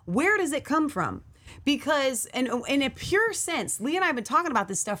plow. Where does it come from? Because in a pure sense, Lee and I have been talking about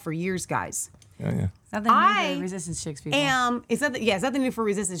this stuff for years, guys. Yeah, yeah. Nothing I new to resistance chicks, people. It's nothing new for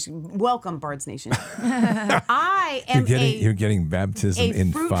resistance. Welcome, Bards Nation. I am You're getting baptism a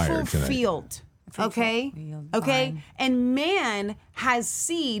in fruitful fire tonight. field. Okay? field, Okay? fine. And man has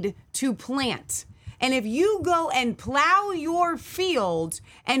seed to plant. And if you go and plow your field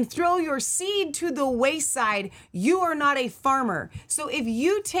and throw your seed to the wayside, you are not a farmer. So if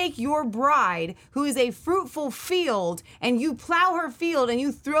you take your bride, who is a fruitful field, and you plow her field and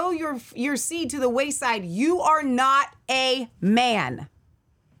you throw your seed to the wayside, you are not a man.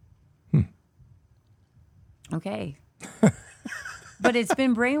 Okay. But it's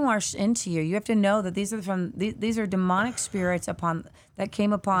been brainwashed into you. You have to know that these are demonic spirits that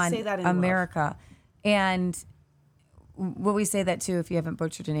came upon Say that in love. America. And well, we say that too if you haven't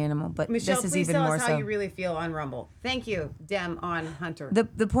butchered an animal, but Michelle, this is please even tell more us how so. you really feel on Rumble. Thank you, Dem on Hunter.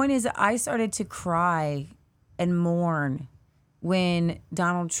 The point is that I started to cry and mourn when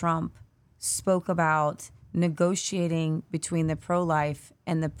Donald Trump spoke about negotiating between the pro-life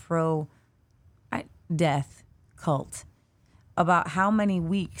and the pro-death cult about how many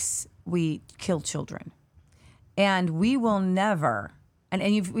weeks we kill children. And we will never, and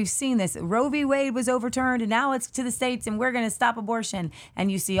we've seen this, Roe v. Wade was overturned and now it's to the states and we're going to stop abortion.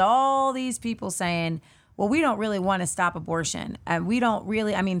 And you see all these people saying, well, we don't really want to stop abortion. We don't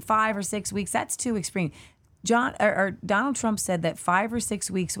really, 5 or 6 weeks, that's too extreme. Donald Trump said that 5 or 6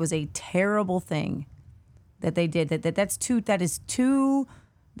 weeks was a terrible thing that they did. That baby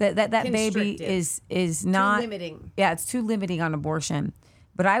Constrictive. is not limiting. Yeah, it's too limiting on abortion.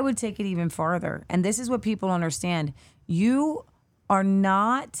 But I would take it even farther. And this is what people don't understand. You are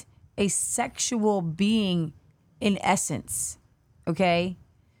not a sexual being in essence. Okay?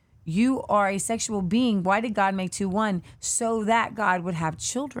 You are a sexual being. Why did God make 2 1? So that God would have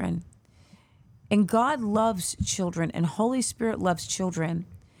children. And God loves children, and Holy Spirit loves children.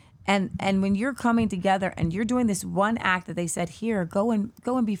 And when you're coming together and you're doing this one act that they said, here, go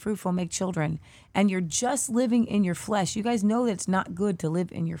and be fruitful, make children, and you're just living in your flesh. You guys know that it's not good to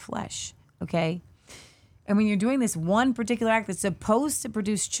live in your flesh, okay? And when you're doing this one particular act that's supposed to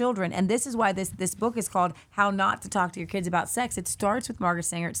produce children, and this is why this book is called How Not to Talk to Your Kids About Sex. It starts with Margaret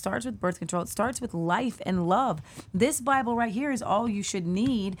Sanger. It starts with birth control. It starts with life and love. This Bible right here is all you should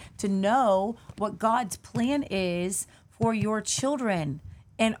need to know what God's plan is for your children.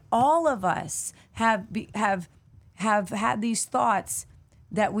 And all of us have had these thoughts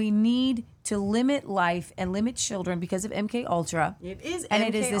that we need to limit life and limit children because of MK Ultra. It is and MK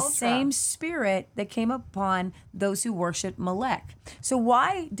it is the Ultra. same spirit that came upon those who worship Molech. So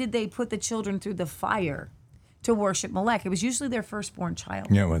why did they put the children through the fire to worship Molech? It was usually their firstborn child.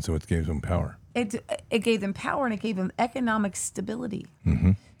 Yeah, well, so it gave them power. It gave them power and it gave them economic stability.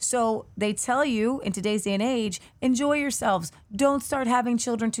 So they tell you in today's day and age, enjoy yourselves. Don't start having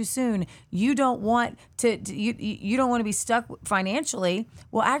children too soon. You don't want you don't want to be stuck financially.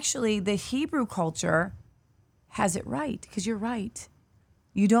 Well, actually, the Hebrew culture has it right, because you're right.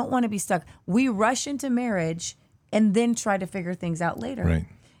 You don't want to be stuck. We rush into marriage and then try to figure things out later. Right.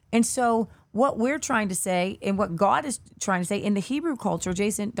 And so what we're trying to say and what God is trying to say in the Hebrew culture,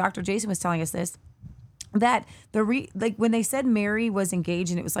 Dr. Jason was telling us this, that like when they said Mary was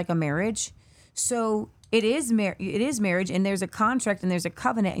engaged and it was like a marriage, so it is marriage, and there's a contract and there's a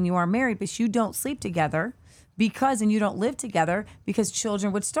covenant, and you are married, but you don't sleep together and you don't live together because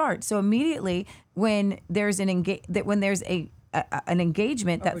children would start. So immediately when there's an engagement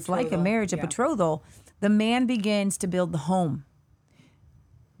that's like a betrothal, marriage, a yeah. betrothal, the man begins to build the home.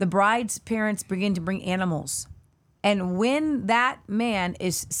 The bride's parents begin to bring animals. And when that man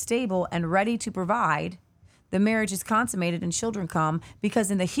is stable and ready to provide, the marriage is consummated and children come.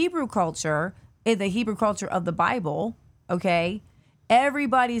 Because in the Hebrew culture of the Bible, okay,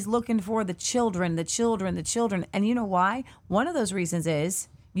 everybody's looking for the children. And you know why? One of those reasons is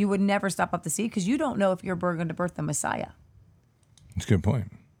you would never stop up the seed because you don't know if you're going to birth the Messiah. That's a good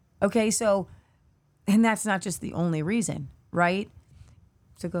point. Okay, so, and that's not just the only reason, right?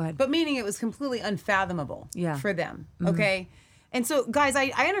 So go ahead. But meaning it was completely unfathomable Yeah. for them. Okay. And so, guys, I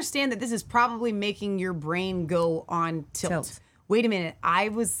understand that this is probably making your brain go on tilt. Wait a minute. I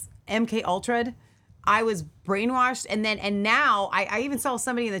was MK Ultra'd. I was brainwashed. And now I even saw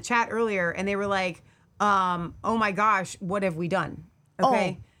somebody in the chat earlier and they were like, oh my gosh, what have we done?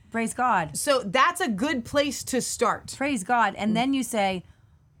 Okay. Oh, praise God. So that's a good place to start. Praise God. And then you say,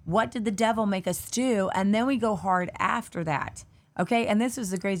 what did the devil make us do? And then we go hard after that. Okay. And this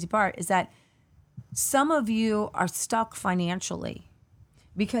is the crazy part is that some of you are stuck financially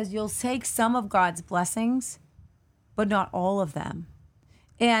because you'll take some of God's blessings, but not all of them.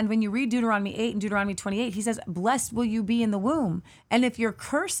 And when you read Deuteronomy 8 and Deuteronomy 28, he says, blessed will you be in the womb. And if you're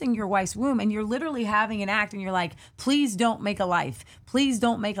cursing your wife's womb and you're literally having an act and you're like, please don't make a life. Please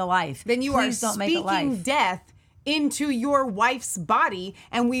don't make a life. Then you Please are don't make a speaking life. death into your wife's body,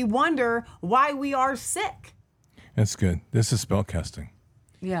 and we wonder why we are sick. That's good. This is spellcasting.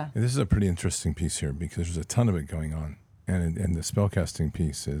 Yeah. And this is a pretty interesting piece here because there's a ton of it going on, and the spellcasting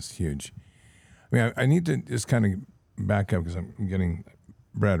piece is huge. I mean, I need to just kind of back up because I'm getting.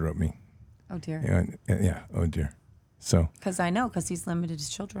 Brad wrote me. Oh, dear. Yeah. Oh dear. So. Because he's limited his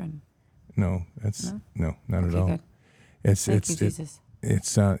children. No, that's no, not at all. Good. It's Thank you, Jesus.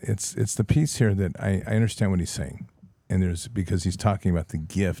 It's the piece here that I understand what he's saying, and there's because he's talking about the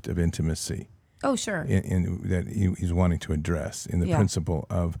gift of intimacy. Oh, sure. In that he's wanting to address in the principle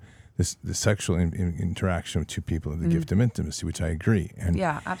of the sexual interaction of two people, the gift of intimacy, which I agree. And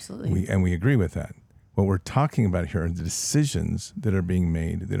yeah, absolutely. We agree with that. What we're talking about here are the decisions that are being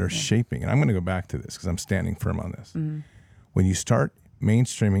made that are shaping. And I'm going to go back to this because I'm standing firm on this. Mm-hmm. When you start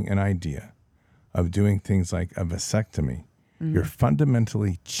mainstreaming an idea of doing things like a vasectomy, you're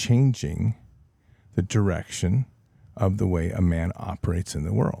fundamentally changing the direction of the way a man operates in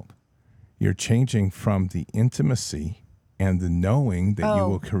the world. You're changing from the intimacy and the knowing that you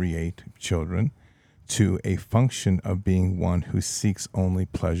will create children to a function of being one who seeks only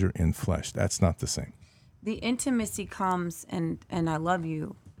pleasure in flesh. That's not the same. The intimacy comes, and I love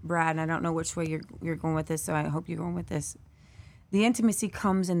you, Brad, and I don't know which way you're going with this, so I hope you're going with this. The intimacy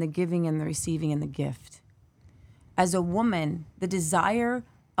comes in the giving and the receiving and the gift. As a woman, the desire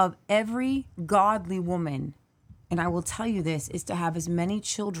of every godly woman, and I will tell you this, is to have as many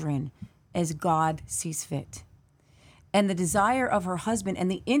children as God sees fit. And the desire of her husband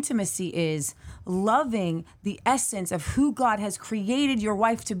and the intimacy is loving the essence of who God has created your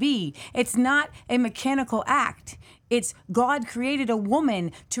wife to be. It's not a mechanical act. It's God created a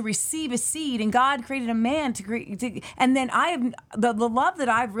woman to receive a seed, and God created a man to create. And then the love that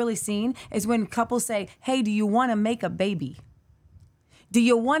I've really seen is when couples say, hey, do you want to make a baby? Do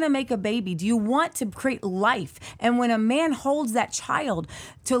you want to make a baby? Do you want to create life? And when a man holds that child,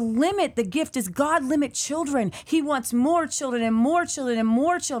 to limit the gift is God limit children. He wants more children and more children and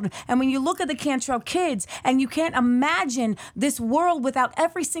more children. And when you look at the Cantrell kids, and you can't imagine this world without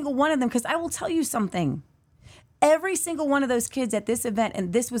every single one of them, because I will tell you something. Every single one of those kids at this event,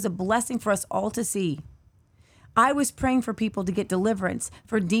 and this was a blessing for us all to see. I was praying for people to get deliverance,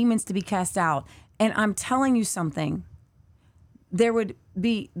 for demons to be cast out. And I'm telling you something. There would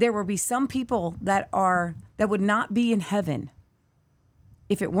be some people that would not be in heaven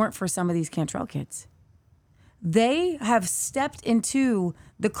if it weren't for some of these Cantrell kids. They have stepped into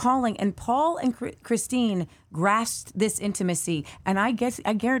the calling, and Paul and Christine grasped this intimacy. And I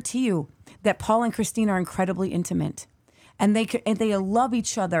guarantee you that Paul and Christine are incredibly intimate. And they love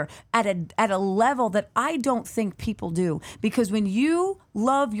each other at a level that I don't think people do. Because when you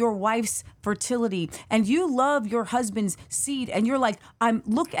love your wife's fertility and you love your husband's seed, and you're like,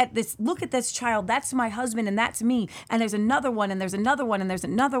 look at this child, that's my husband and that's me, and there's another one and there's another one and there's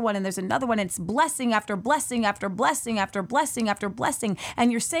another one and there's another one, and it's blessing after blessing after blessing after blessing after blessing, and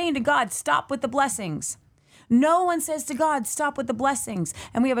you're saying to God, stop with the blessings. No one says to God, stop with the blessings.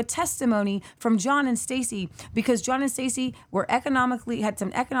 And we have a testimony from John and Stacy, because John and Stacy had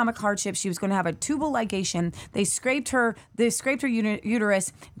some economic hardship. She was going to have a tubal ligation. They scraped her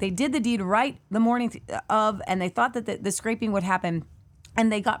uterus. They did the deed right the morning of, and they thought that the scraping would happen,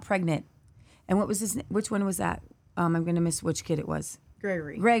 and they got pregnant. And which one was that? I'm going to miss which kid it was.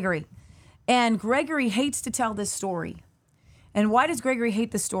 Gregory. And Gregory hates to tell this story. And why does Gregory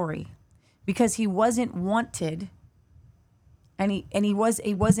hate the story? Because he wasn't wanted. And he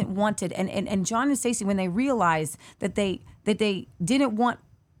wasn't wanted. And John and Stacy, when they realized that they didn't want,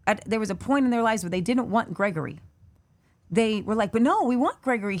 there was a point in their lives where they didn't want Gregory. They were like, but no, we want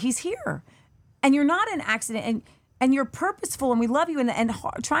Gregory. He's here. And you're not an accident. And you're purposeful, and we love you. And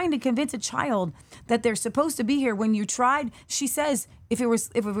trying to convince a child that they're supposed to be here when you tried. She says if it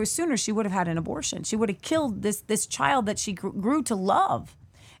was sooner, she would have had an abortion. She would have killed this child that she grew to love.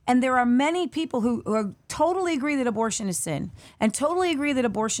 And there are many people who totally agree that abortion is sin, and totally agree that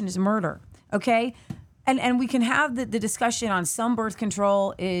abortion is murder. Okay, and we can have the discussion on some birth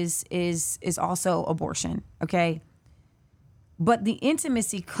control is also abortion. Okay, but the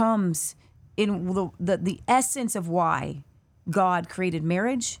intimacy comes in the essence of why God created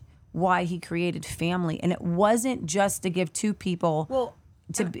marriage, why he created family. And it wasn't just to give two people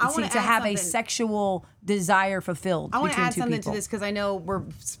to have a sexual desire fulfilled. I want to add something people. to this, because I know we're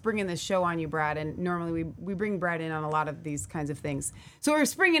springing this show on you, Brad, and normally we bring Brad in on a lot of these kinds of things. So we're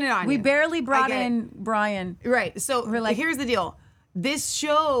springing it on you. We barely brought in Brian. Right. So here's the deal. This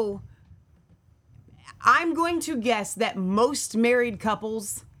show, I'm going to guess that most married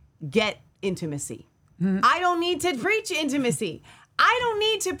couples get intimacy. I don't need to preach intimacy. I don't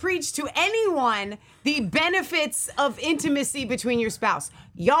need to preach to anyone the benefits of intimacy between your spouse.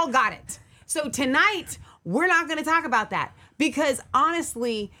 Y'all got it. So tonight, we're not going to talk about that, because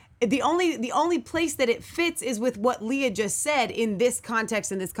honestly, the only place that it fits is with what Leah just said in this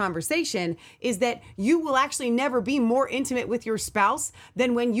context, in this conversation, is that you will actually never be more intimate with your spouse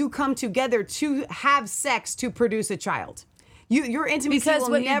than when you come together to have sex to produce a child. Your intimacy because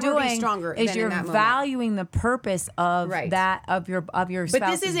will what never you're doing be stronger is than you're in that moment. valuing the purpose of that of your spouse's But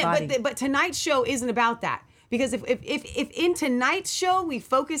this isn't. body. But tonight's show isn't about that, because if in tonight's show we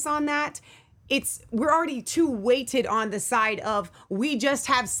focus on that, we're already too weighted on the side of we just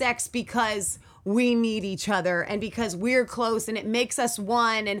have sex because we need each other and because we're close and it makes us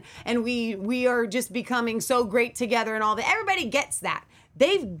one and we are just becoming so great together and all that. Everybody gets that.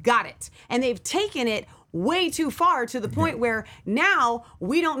 They've got it, and they've taken it way too far, to the point where now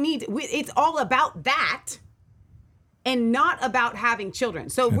we don't need, it's all about that and not about having children.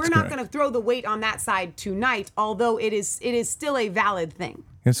 So we're not going to throw the weight on that side tonight, although it is still a valid thing.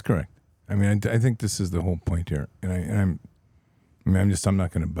 That's correct. I mean, I think this is the whole point here, and I'm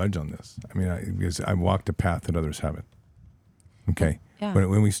not going to budge on this. I mean, because I walked a path that others haven't. Okay. Yeah.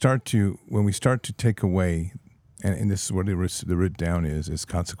 When we start to take away, and this is where the root down is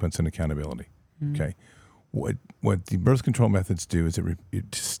consequence and accountability. Mm-hmm. Okay. What the birth control methods do is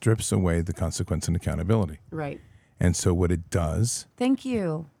it strips away the consequence and accountability. Right. And so what it does. Thank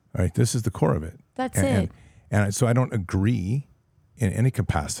you. All right. This is the core of it. That's it. And so I don't agree in any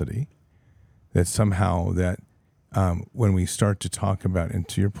capacity that somehow that when we start to talk about, and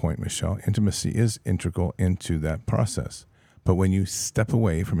to your point, Michelle, intimacy is integral into that process. But when you step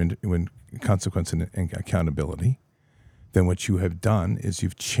away from when consequence and accountability, then what you have done is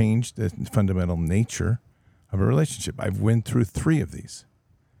you've changed the fundamental nature of a relationship. I've went through 3 of these,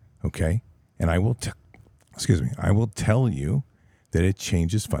 okay? And I will tell you that it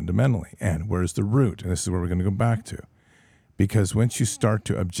changes fundamentally. And where's the root? And this is where we're going to go back to. Because once you start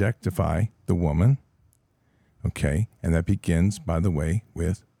to objectify the woman, okay, and that begins, by the way,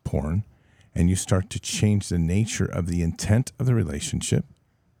 with porn, and you start to change the nature of the intent of the relationship,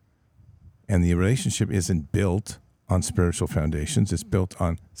 and the relationship isn't built on spiritual foundations, it's built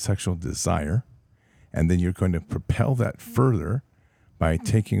on sexual desire, and then you're going to propel that further by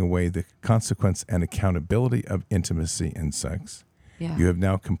taking away the consequence and accountability of intimacy and sex. Yeah. You have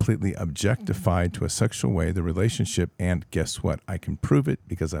now completely objectified to a sexual way the relationship, and guess what? I can prove it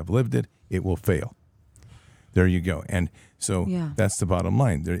because I've lived it. It will fail. There you go. And so that's the bottom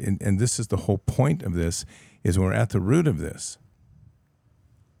line. And this is the whole point of this, is when we're at the root of this.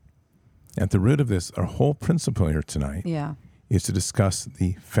 At the root of this, our whole principle here tonight is to discuss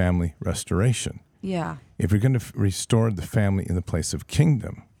the family restoration. Yeah. If you're going to restore the family in the place of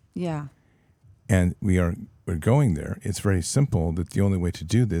kingdom, and we're going there, it's very simple that the only way to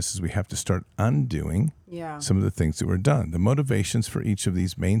do this is we have to start undoing some of the things that were done. The motivations for each of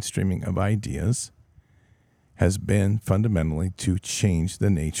these mainstreaming of ideas has been fundamentally to change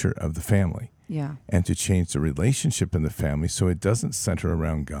the nature of the family. Yeah. and to change the relationship in the family so it doesn't center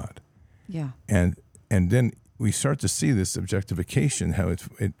around God. Yeah. And then we start to see this objectification, how it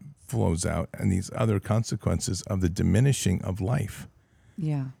flows out, and these other consequences of the diminishing of life.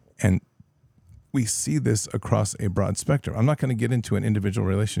 Yeah. And we see this across a broad spectrum. I'm not going to get into an individual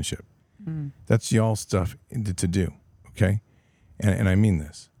relationship. That's y'all stuff to do, okay? And I mean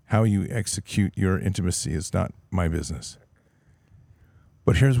this. How you execute your intimacy is not my business.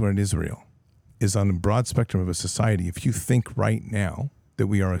 But here's what it is real, is on a broad spectrum of a society, if you think right now that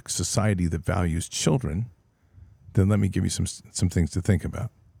we are a society that values children, then let me give you some things to think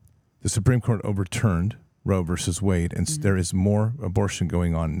about. The Supreme Court overturned Roe versus Wade, and there is more abortion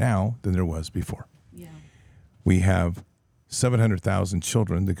going on now than there was before. Yeah. We have 700,000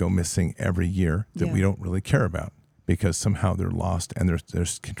 children that go missing every year that Yeah. we don't really care about because somehow they're lost and they're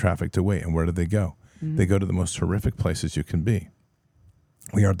trafficked away. And where do they go? They go to the most horrific places you can be.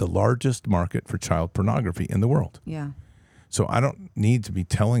 We are the largest market for child pornography in the world. Yeah. So I don't need to be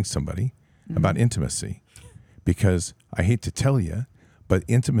telling somebody about intimacy, because I hate to tell you, but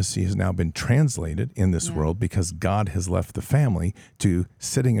intimacy has now been translated in this world because God has left the family to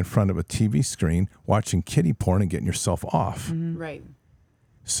sitting in front of a TV screen, watching kiddie porn and getting yourself off. Right.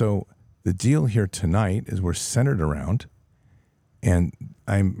 So the deal here tonight is we're centered around, and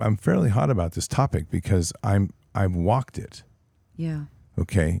I'm fairly hot about this topic because I've walked it, Yeah.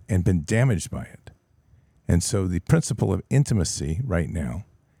 okay, and been damaged by it. And so the principle of intimacy right now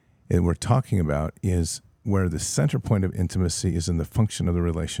that we're talking about is where the center point of intimacy is in the function of the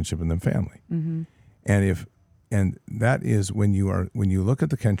relationship in the family. And that is when you look at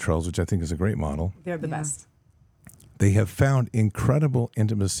the Cantrells, which I think is a great model, They're the Yeah. best. they have found incredible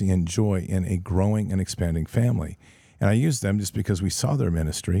intimacy and joy in a growing and expanding family. And I use them just because we saw their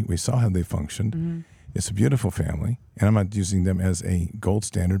ministry, we saw how they functioned. It's a beautiful family, and I'm not using them as a gold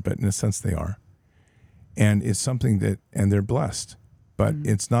standard, but in a sense they are. And it's something and they're blessed. But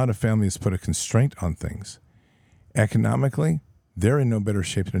it's not a family that's put a constraint on things. Economically, they're in no better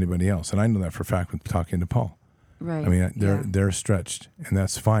shape than anybody else. And I know that for a fact with talking to Paul. Right. I mean, Yeah. they're stretched, and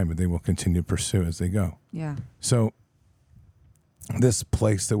that's fine, but they will continue to pursue as they go. Yeah. So this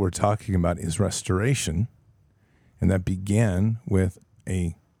place that we're talking about is restoration, and that began with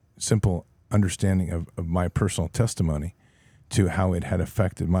a simple understanding of my personal testimony to how it had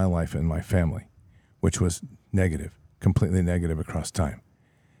affected my life and my family, which was negative, completely negative across time.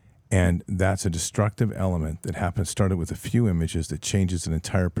 And that's a destructive element that started with a few images that changes an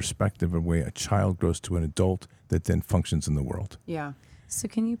entire perspective of the way a child grows to an adult that then functions in the world. Yeah. So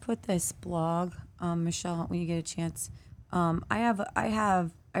can you put this blog, Michelle, when you get a chance?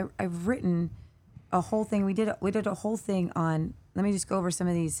 I've written a whole thing. We did a whole thing on. Let me just go over some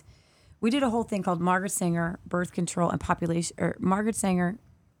of these. We did a whole thing called Margaret Sanger, Birth Control and Population. Or Margaret Sanger.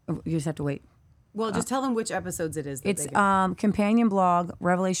 You just have to wait. Well, just tell them which episodes it is. That It's they get. companion blog,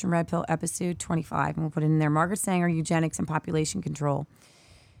 Revelation Red Pill, episode 25, and we'll put it in there. Margaret Sanger, Eugenics and Population Control.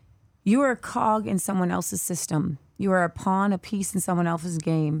 You are a cog in someone else's system. You are a pawn, a piece in someone else's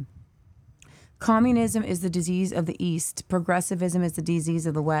game. Communism is the disease of the East. Progressivism is the disease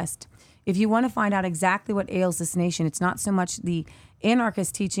of the West. If you want to find out exactly what ails this nation, it's not so much the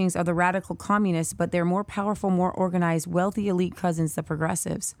anarchist teachings of the radical communists, but their more powerful, more organized, wealthy elite cousins, the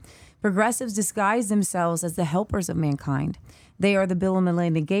progressives. Progressives disguise themselves as the helpers of mankind. They are the Bill and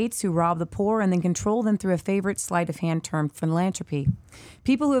Melinda Gates who rob the poor and then control them through a favorite sleight of hand term, philanthropy.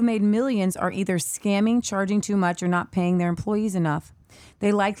 People who have made millions are either scamming, charging too much, or not paying their employees enough.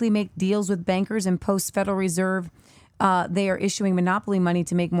 They likely make deals with bankers and post-Federal Reserve. They are issuing monopoly money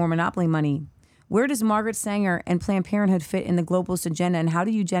to make more monopoly money. Where does Margaret Sanger and Planned Parenthood fit in the globalist agenda, and how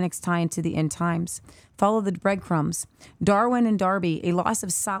do eugenics tie into the end times? Follow the breadcrumbs. Darwin and Darby, a loss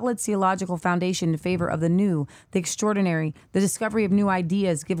of solid theological foundation in favor of the new, the extraordinary, the discovery of new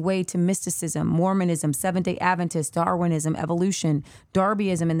ideas give way to mysticism, Mormonism, Seventh-day Adventist, Darwinism, evolution,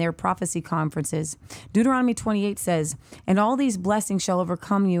 Darbyism, and their prophecy conferences. Deuteronomy 28 says, "And all these blessings shall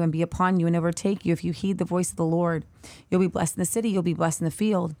overcome you and be upon you and overtake you if you heed the voice of the Lord. You'll be blessed in the city, you'll be blessed in the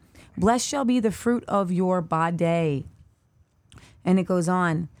field. Blessed shall be the fruit of your body." And it goes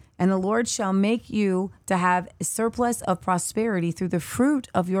on. "And the Lord shall make you to have a surplus of prosperity through the fruit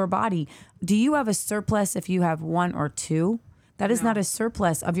of your body." Do you have a surplus if you have one or two? That is not a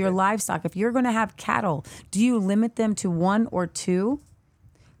surplus of your livestock. If you're going to have cattle, do you limit them to one or two?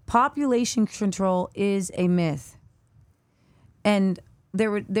 Population control is a myth. And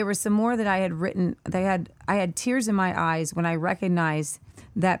there were some more that I had written. I had tears in my eyes when I recognized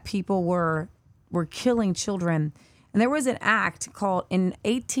that people were killing children. And there was an act called in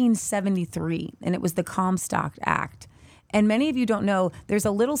 1873, and it was the Comstock Act. And many of you don't know, there's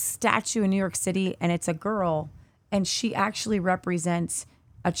a little statue in New York City, and it's a girl, and she actually represents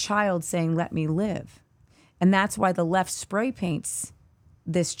a child saying, "Let me live." And that's why the left spray paints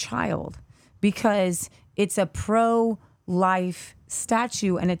this child, because it's a pro-life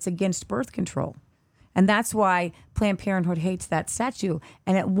statue and it's against birth control. And that's why Planned Parenthood hates that statue.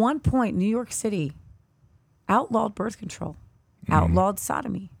 And at one point, New York City outlawed birth control, outlawed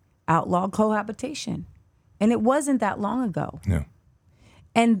sodomy, outlawed cohabitation. And it wasn't that long ago. No.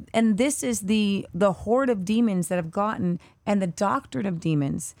 And this is the horde of demons that have gotten, and the doctrine of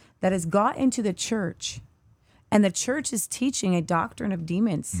demons that has got into the church. And the church is teaching a doctrine of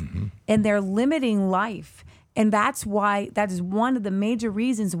demons, and they're limiting life. And that is one of the major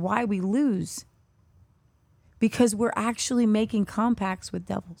reasons why we lose. Because we're actually making compacts with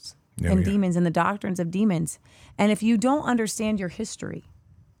devils and demons and the doctrines of demons. And if you don't understand your history,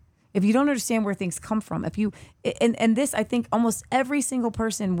 if you don't understand where things come from, and this, I think almost every single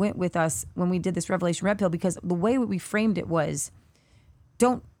person went with us when we did this Revelation Red Pill, because the way we framed it was,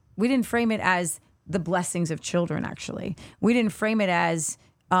 we didn't frame it as the blessings of children, actually. We didn't frame it as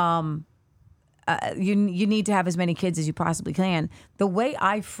you need to have as many kids as you possibly can. The way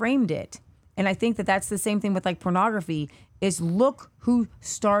I framed it, and I think that that's the same thing with like pornography, is look who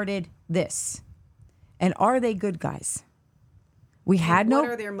started this. And are they good guys? We had What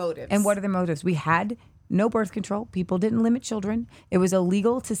are their motives? And what are their motives? We had no birth control. People didn't limit children. It was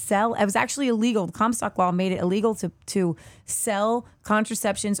illegal to sell. It was actually illegal. The Comstock law made it illegal to sell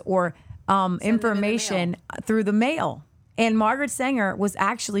contraceptions or information through the mail. And Margaret Sanger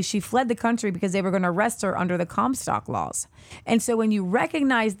she fled the country because they were going to arrest her under the Comstock laws. And so when you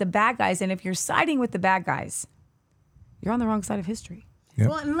recognize the bad guys, and if you're siding with the bad guys, you're on the wrong side of history. Yep.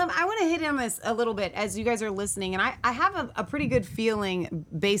 Well, and I want to hit on this a little bit as you guys are listening. And I have a pretty good feeling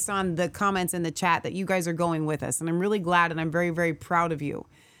based on the comments in the chat that you guys are going with us. And I'm really glad, and I'm very, very proud of you.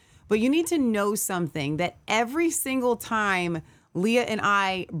 But you need to know something, that every single time Leah and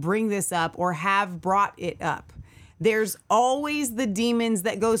I bring this up or have brought it up, there's always the demons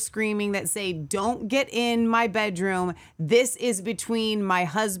that go screaming that say, "Don't get in my bedroom. This is between my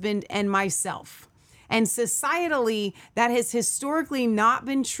husband and myself." And societally, that has historically not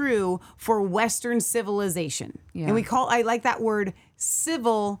been true for Western civilization. Yeah. And I like that word,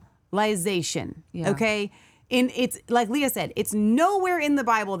 civilization. Yeah. Okay? It's like Leah said, it's nowhere in the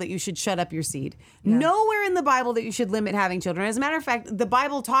Bible that you should shut up your seed. Yeah. Nowhere in the Bible that you should limit having children. As a matter of fact, the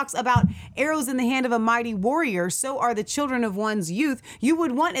Bible talks about arrows in the hand of a mighty warrior. So are the children of one's youth. You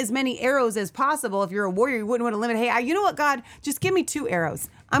would want as many arrows as possible. If you're a warrior, you wouldn't want to limit. Hey, you know what, God? Just give me 2 arrows.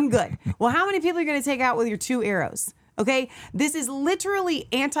 I'm good. Well, how many people are you going to take out with your 2 arrows? Okay, this is literally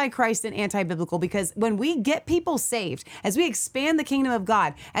anti-Christ and anti-biblical, because when we get people saved, as we expand the kingdom of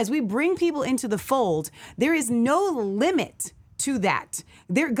God, as we bring people into the fold, there is no limit to that.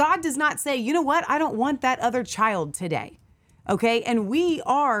 God does not say, you know what, I don't want that other child today. Okay, and we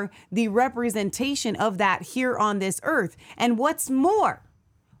are the representation of that here on this earth. And what's more,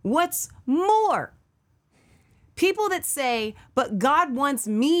 people that say, but God wants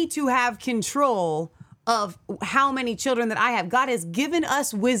me to have control of how many children that I have. God has given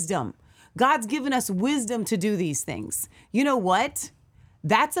us wisdom. God's given us wisdom to do these things. You know what?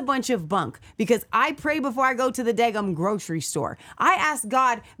 That's a bunch of bunk, because I pray before I go to the daggum grocery store. I ask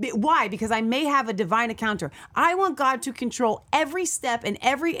God, why? Because I may have a divine encounter. I want God to control every step in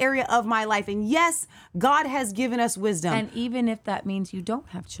every area of my life. And yes, God has given us wisdom. And even if that means you don't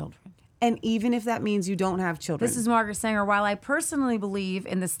have children. And even if that means you don't have children. This is Margaret Sanger. While I personally believe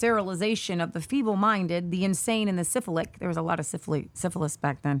in the sterilization of the feeble-minded, the insane, and the syphilic, there was a lot of syphilis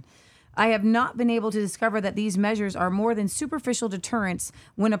back then, I have not been able to discover that these measures are more than superficial deterrents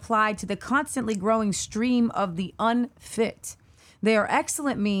when applied to the constantly growing stream of the unfit. They are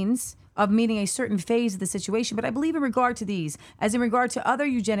excellent means of meeting a certain phase of the situation, but I believe in regard to these, as in regard to other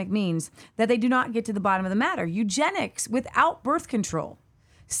eugenic means, that they do not get to the bottom of the matter. Eugenics without birth control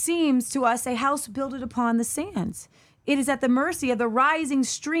seems to us a house builded upon the sands. It is at the mercy of the rising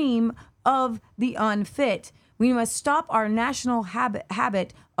stream of the unfit. We must stop our national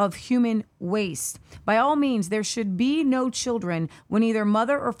habit of human waste. By all means, there should be no children when either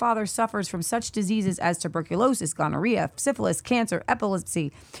mother or father suffers from such diseases as tuberculosis, gonorrhea, syphilis, cancer,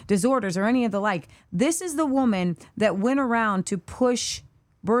 epilepsy, disorders, or any of the like. This is the woman that went around to push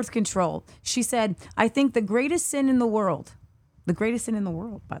birth control. She said, I think the greatest sin in the world,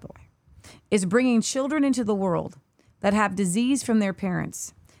 by the way, is bringing children into the world that have disease from their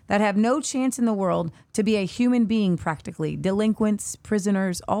parents, that have no chance in the world to be a human being practically, delinquents,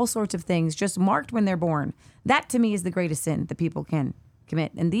 prisoners, all sorts of things, just marked when they're born. That to me is the greatest sin that people can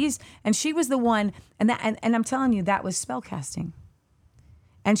commit. And she was the one, and I'm telling you, that was spell casting.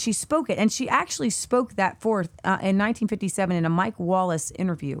 And she spoke it. And she actually spoke that forth in 1957 in a Mike Wallace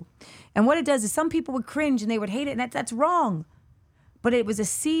interview. And what it does is some people would cringe and they would hate it. And that's wrong. But it was a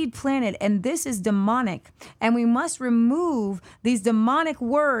seed planted. And this is demonic. And we must remove these demonic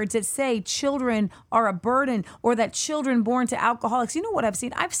words that say children are a burden or that children born to alcoholics. You know what I've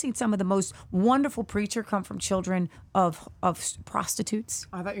seen? I've seen some of the most wonderful preacher come from children of prostitutes.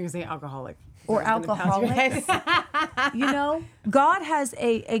 I thought you were going to say alcoholic. Or alcoholics. You know, God has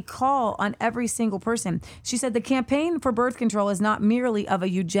a call on every single person. She said the campaign for birth control is not merely of a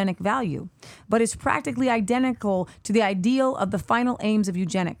eugenic value, but is practically identical to the ideal of the final aims of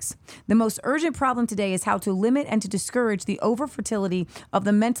eugenics. The most urgent problem today is how to limit and to discourage the overfertility of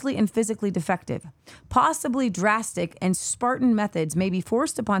the mentally and physically defective. Possibly drastic and Spartan methods may be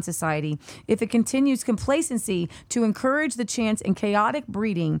forced upon society if it continues complacency to encourage the chance and chaotic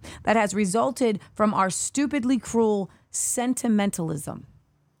breeding that has resulted from our stupidly cruel sentimentalism.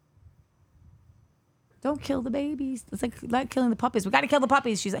 Don't kill the babies. It's like killing the puppies. We got to kill the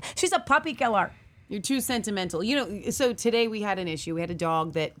puppies. She's a puppy killer. You're too sentimental. You know, so today we had an issue. We had a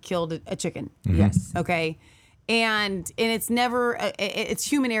dog that killed a chicken. Yes. Okay. And it's never, it's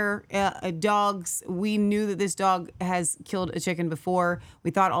human error. Dogs, we knew that this dog has killed a chicken before.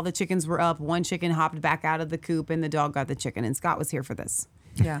 We thought all the chickens were up. One chicken hopped back out of the coop and the dog got the chicken. And Scott was here for this.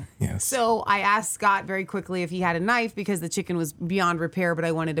 Yeah. Yes. So I asked Scott very quickly if he had a knife because the chicken was beyond repair, but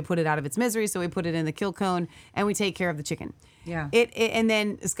I wanted to put it out of its misery. So we put it in the kill cone and we take care of the chicken. Yeah. And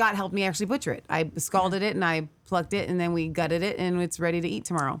then Scott helped me actually butcher it. I scalded it and I plucked it and then we gutted it and it's ready to eat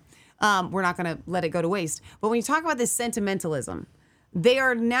tomorrow. We're not going to let it go to waste. But when you talk about this sentimentalism, they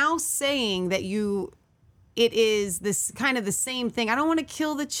are now saying that it is this kind of the same thing. I don't want to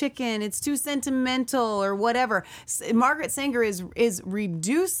kill the chicken. It's too sentimental or whatever. Margaret Sanger is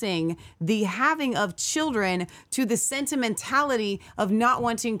reducing the having of children to the sentimentality of not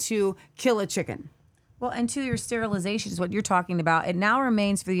wanting to kill a chicken. Well, and to your sterilization is what you're talking about. It now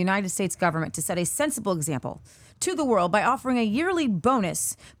remains for the United States government to set a sensible example to the world by offering a yearly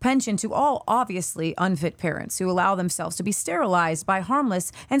bonus pension to all obviously unfit parents who allow themselves to be sterilized by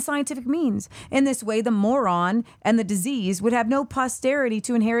harmless and scientific means. In this way, the moron and the disease would have no posterity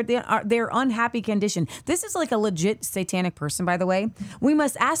to inherit their unhappy condition. This is like a legit satanic person, by the way. We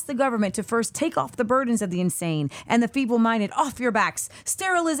must ask the government to first take off the burdens of the insane and the feeble-minded off your backs.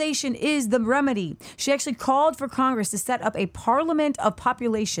 Sterilization is the remedy. She actually called for Congress to set up a parliament of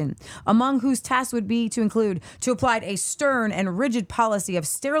population, among whose tasks would be to include to apply a stern and rigid policy of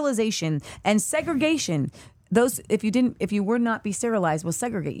sterilization and segregation. Those, if you would not be sterilized, will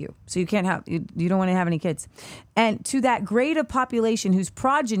segregate you. So you can't have, you don't want to have any kids. And to that grade of population whose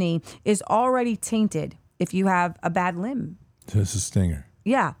progeny is already tainted if you have a bad limb. So it's a stinger.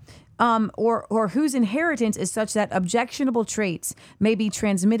 Yeah. Or whose inheritance is such that objectionable traits may be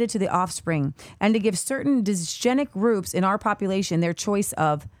transmitted to the offspring, and to give certain dysgenic groups in our population their choice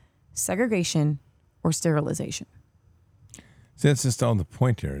of segregation or sterilization. See, that's just all the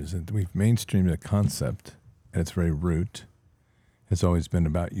point here, is that we've mainstreamed a concept at its very root. It's always been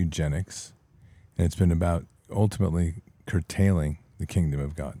about eugenics, and it's been about ultimately curtailing the kingdom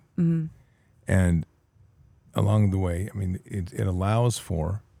of God. Mm-hmm. And along the way, I mean, it allows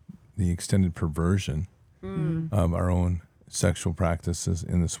for the extended perversion of our own sexual practices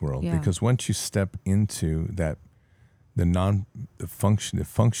in this world. Yeah. Because once you step into that, the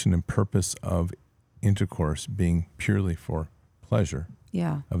function and purpose of intercourse being purely for pleasure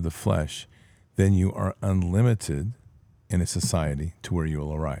of the flesh, then you are unlimited in a society to where you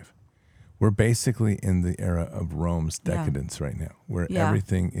will arrive. We're basically in the era of Rome's decadence right now, where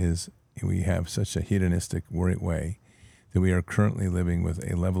everything is, we have such a hedonistic way that we are currently living with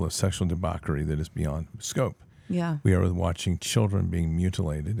a level of sexual debauchery that is beyond scope. Yeah. We are watching children being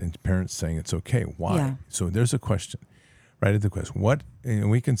mutilated and parents saying it's okay. Why? Yeah. So there's a question, right at the question. What, and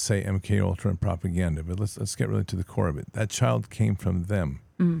we can say MK Ultra and propaganda, but let's get really to the core of it. That child came from them.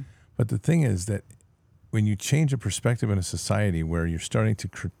 Mm. But the thing is that when you change a perspective in a society where you're starting to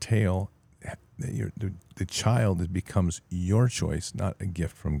curtail the child, it becomes your choice, not a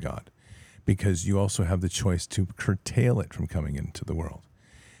gift from God, because you also have the choice to curtail it from coming into the world.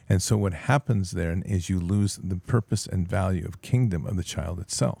 And so what happens then is you lose the purpose and value of kingdom of the child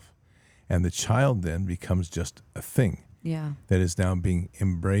itself. And the child then becomes just a thing that is now being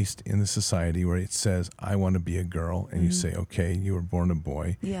embraced in the society where it says, I want to be a girl. And you say, okay, you were born a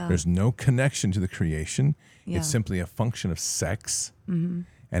boy. Yeah. There's no connection to the creation. It's simply a function of sex and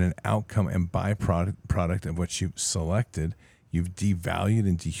an outcome and byproduct of what you've selected. You've devalued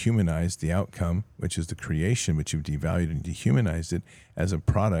and dehumanized the outcome, which is the creation, but you've devalued and dehumanized it as a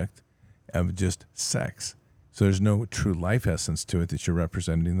product of just sex. So there's no true life essence to it that you're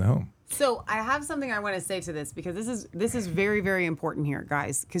representing in the home. So I have something I want to say to this, because this is very, very important here,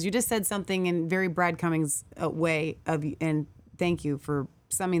 guys. Because you just said something in very Brad Cummings way of, and thank you for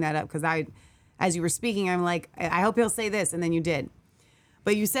summing that up. Because as you were speaking, I'm like, I hope he'll say this, and then you did.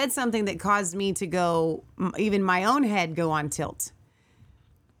 But you said something that caused me to go, even my own head go on tilt.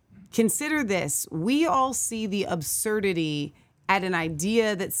 Consider this. We all see the absurdity at an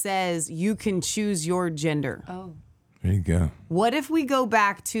idea that says you can choose your gender. Oh. There you go. What if we go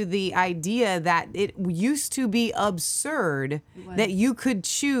back to the idea that it used to be absurd that you could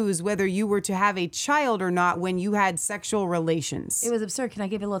choose whether you were to have a child or not when you had sexual relations? It was absurd. Can I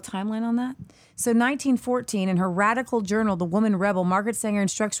give you a little timeline on that? So 1914, in her radical journal, The Woman Rebel, Margaret Sanger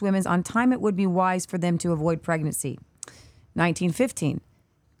instructs women on time it would be wise for them to avoid pregnancy. 1915,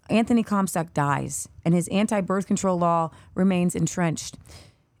 Anthony Comstock dies, and his anti-birth control law remains entrenched.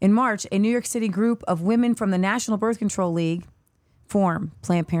 In March, a New York City group of women from the National Birth Control League form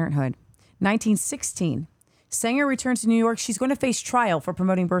Planned Parenthood. 1916, Sanger returns to New York. She's going to face trial for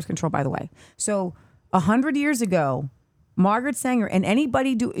promoting birth control, by the way. So 100 years ago, Margaret Sanger and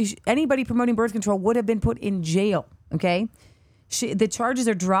anybody promoting birth control would have been put in jail, okay? The charges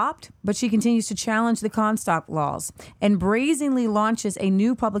are dropped, but she continues to challenge the Comstock laws and brazenly launches a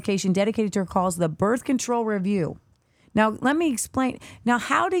new publication dedicated to her cause, the Birth Control Review. Now, let me explain. Now,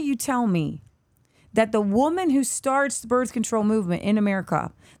 how do you tell me that the woman who starts the birth control movement in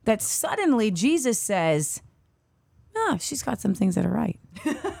America, that suddenly Jesus says, no, she's got some things that are right.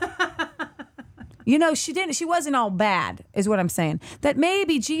 She wasn't all bad, is what I'm saying. That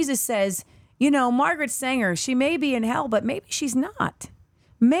maybe Jesus says, Margaret Sanger, she may be in hell, but maybe she's not.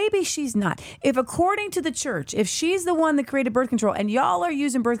 Maybe she's not. If according to the church, if she's the one that created birth control and y'all are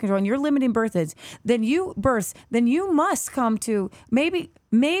using birth control and you're limiting births, then you must come to maybe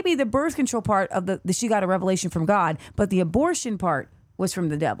the birth control part of the she got a revelation from God, but the abortion part was from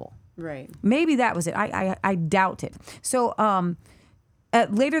the devil. Right. Maybe that was it. I doubt it. So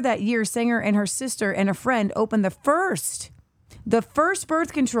later that year, Sanger and her sister and a friend opened the first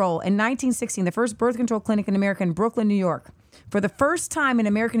birth control in 1916, the first birth control clinic in America in Brooklyn, New York. For the first time in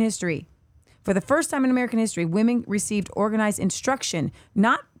American history, women received organized instruction,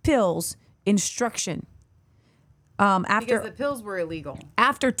 not pills, instruction. Because the pills were illegal.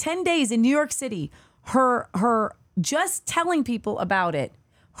 After 10 days in New York City, her just telling people about it,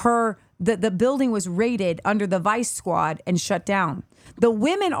 the building was raided under the Vice Squad and shut down. The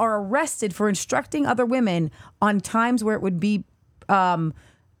women are arrested for instructing other women on times where it would be, and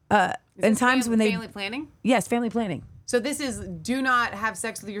times when family planning? Yes, family planning. So this is do not have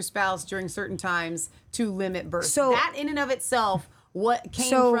sex with your spouse during certain times to limit birth. So that in and of itself, what came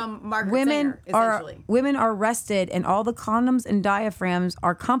from Margaret Sanger, essentially. Women are arrested and all the condoms and diaphragms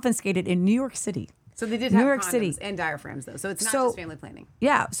are confiscated in New York City. So they did have condoms and diaphragms, though. So it's not just family planning.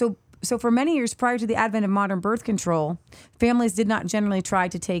 Yeah. So for many years prior to the advent of modern birth control, families did not generally try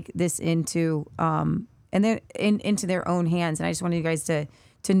to take this into their own hands. And I just wanted you guys to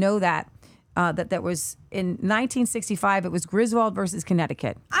know that. That was in 1965. It was Griswold versus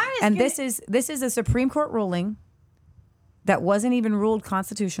Connecticut, this is a Supreme Court ruling that wasn't even ruled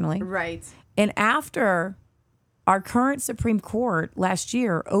constitutionally. Right. And after our current Supreme Court last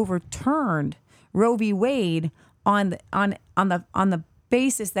year overturned Roe v. Wade on the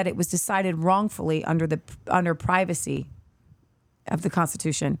basis that it was decided wrongfully under privacy of the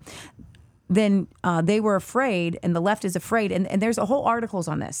Constitution, then they were afraid, and the left is afraid, and there's a whole articles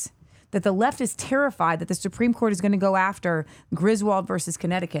on this, that the left is terrified that the Supreme Court is going to go after Griswold versus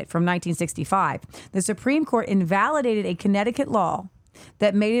Connecticut from 1965. The Supreme Court invalidated a Connecticut law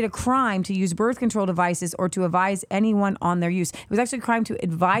that made it a crime to use birth control devices or to advise anyone on their use. It was actually a crime to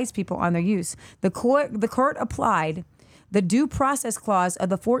advise people on their use. The court applied the Due Process Clause of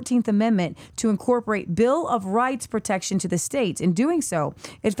the 14th Amendment to incorporate Bill of Rights protection to the states. In doing so,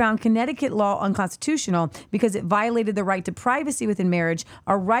 it found Connecticut law unconstitutional because it violated the right to privacy within marriage,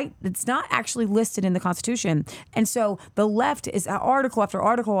 a right that's not actually listed in the Constitution. And so the left is article after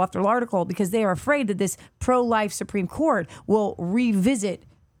article after article because they are afraid that this pro-life Supreme Court will revisit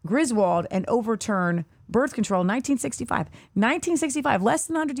Griswold and overturn birth control. 1965, less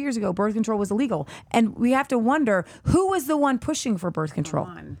than 100 years ago, birth control was illegal. And we have to wonder, who was the one pushing for birth control?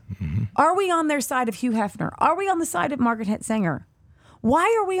 Are we on their side of Hugh Hefner? Are we on the side of Margaret Sanger?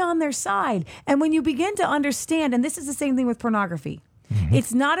 Why are we on their side? And when you begin to understand, and this is the same thing with pornography,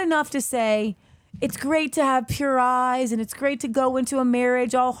 it's not enough to say, it's great to have pure eyes and it's great to go into a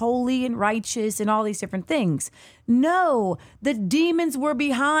marriage all holy and righteous and all these different things. No, the demons were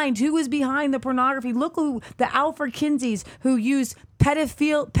behind. Who was behind the pornography? Look who the Alfred Kinseys who used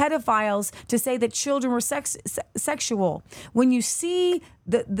pedophiles to say that children were sexual. When you see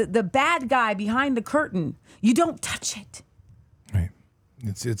the bad guy behind the curtain, you don't touch it. Right.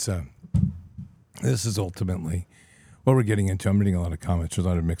 This is ultimately what we're getting into. I'm reading a lot of comments. There's a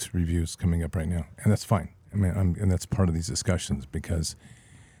lot of mixed reviews coming up right now, and that's fine. I mean, and that's part of these discussions, because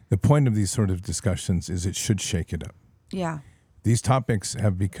the point of these sort of discussions is it should shake it up. Yeah. These topics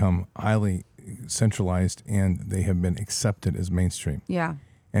have become highly centralized, and they have been accepted as mainstream. Yeah.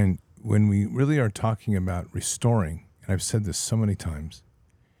 And when we really are talking about restoring, and I've said this so many times,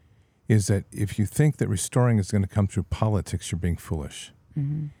 is that if you think that restoring is going to come through politics, you're being foolish.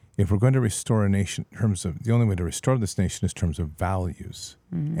 Mm-hmm. If we're going to restore a nation in terms of, the only way to restore this nation is in terms of values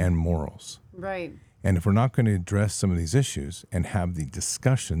and morals. Right. And if we're not going to address some of these issues and have the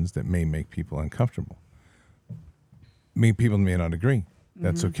discussions that may make people uncomfortable, people may not agree.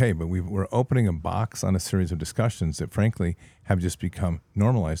 That's okay. But we're opening a box on a series of discussions that, frankly, have just become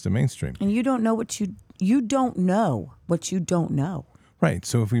normalized and mainstream. And you don't know what you don't know what you don't know. Right.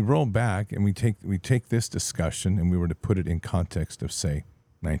 So if we roll back and we take this discussion and we were to put it in context of, say,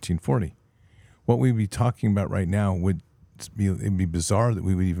 1940, what we'd be talking about right now it'd be bizarre that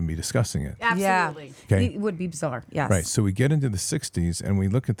we would even be discussing it. Absolutely. Yeah. Okay. It would be bizarre. Yes. Right. So we get into the 60s and we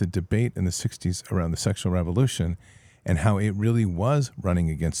look at the debate in the 60s around the sexual revolution and how it really was running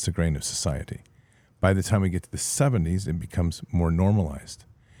against the grain of society. By the time we get to the 70s, it becomes more normalized.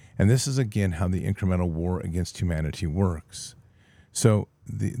 And this is, again, how the incremental war against humanity works. So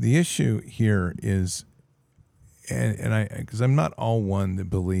the issue here is, because I'm not all one that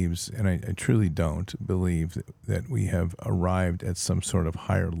believes, and I truly don't believe that we have arrived at some sort of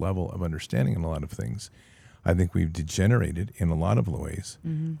higher level of understanding in a lot of things. I think we've degenerated in a lot of ways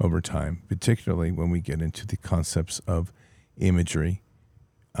over time, particularly when we get into the concepts of imagery,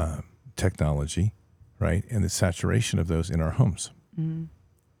 technology, right, and the saturation of those in our homes.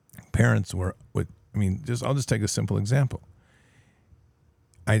 Parents I'll just take a simple example.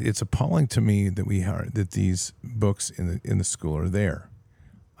 It's appalling to me that these books in the school are there.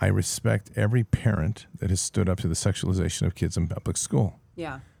 I respect every parent that has stood up to the sexualization of kids in public school.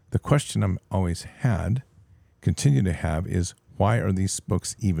 Yeah. The question I'm always continue to have, is why are these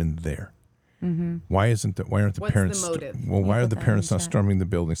books even there? Mm-hmm. Why aren't the What's parents? the motive? Why are the parents not storming the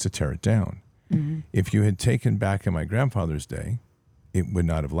buildings to tear it down? Mm-hmm. If you had taken back in my grandfather's day, it would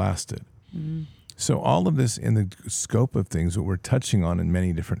not have lasted. Mm-hmm. So all of this in the scope of things that we're touching on in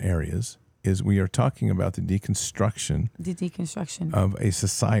many different areas is we are talking about the deconstruction of a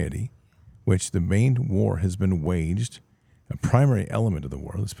society, which the main war has been waged, a primary element of the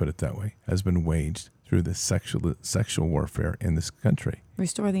war, let's put it that way, has been waged through the sexual warfare in this country.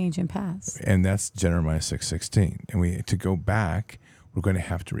 Restore the ancient past. And that's Jeremiah 6:16. And to go back, we're going to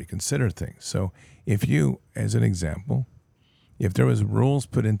have to reconsider things. So if you, as an example, if there was rules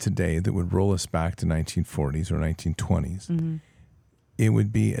put in today that would roll us back to 1940s or 1920s, it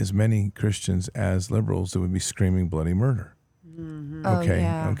would be as many Christians as liberals that would be screaming bloody murder. Mm-hmm. Okay. Oh,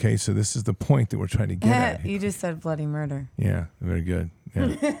 yeah. Okay. So this is the point that we're trying to get at. You just said bloody murder. Yeah. Very good.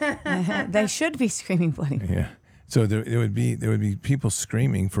 Yeah. They should be screaming bloody murder. Yeah. So there would be people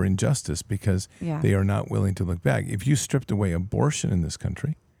screaming for injustice because they are not willing to look back. If you stripped away abortion in this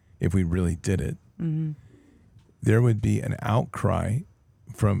country, if we really did it, there would be an outcry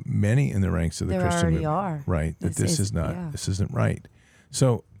from many in the ranks of the Christian movement, are. right? That this isn't right.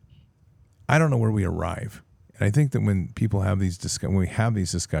 So I don't know where we arrive. And I think that when people have when we have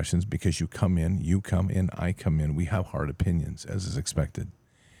these discussions, because you come in, I come in, we have hard opinions, as is expected.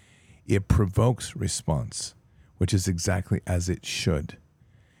 It provokes response, which is exactly as it should.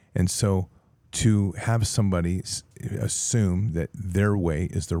 And so to have somebody assume that their way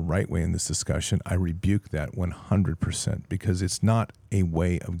is the right way in this discussion, I rebuke that 100%, because it's not a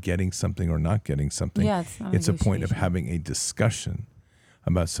way of getting something or not getting something. Yeah, it's a point of having a discussion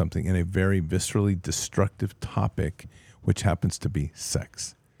about something in a very viscerally destructive topic, which happens to be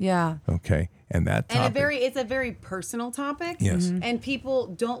sex. Yeah. Okay. And that topic, it's a very personal topic. Yes. And people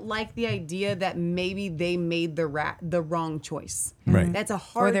don't like the idea that maybe they made the wrong choice. Right. That's a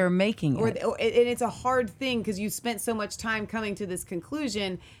hard, Or they're making it. and it's a hard thing because you spent so much time coming to this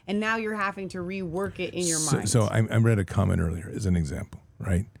conclusion, and now you're having to rework it in your mind. So I read a comment earlier as an example,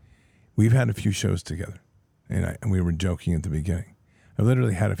 right? We've had a few shows together, and we were joking at the beginning. I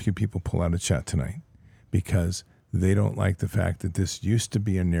literally had a few people pull out a chat tonight because they don't like the fact that this used to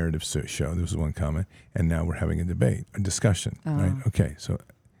be a narrative show. There was one comment, and now we're having a discussion, right? Okay, so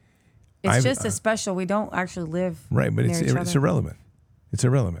It's just a special. We don't actually live right, but near each it's other. irrelevant. It's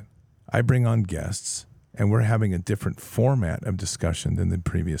irrelevant. I bring on guests, and we're having a different format of discussion than the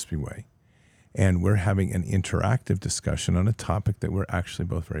previous way. And we're having an interactive discussion on a topic that we're actually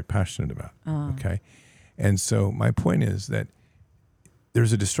both very passionate about. Okay. And so my point is that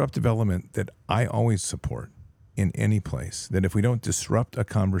there's a disruptive element that I always support in any place, that if we don't disrupt a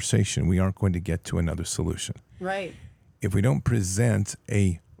conversation, we aren't going to get to another solution. Right. If we don't present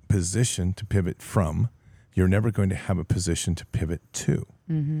a position to pivot from, you're never going to have a position to pivot to.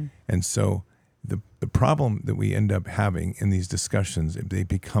 And so the problem that we end up having in these discussions, they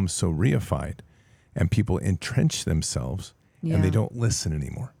become so reified and people entrench themselves and they don't listen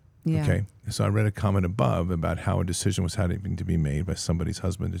anymore. Yeah. Okay. So I read a comment above about how a decision was having to be made by somebody's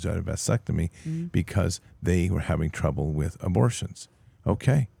husband to do a vasectomy because they were having trouble with abortions.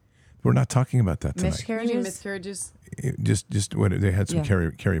 Okay. We're not talking about that tonight. You mean miscarriages? Just what they had some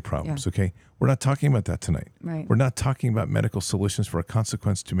Yeah. carry problems. Okay. We're not talking about that tonight. Right. We're not talking about medical solutions for a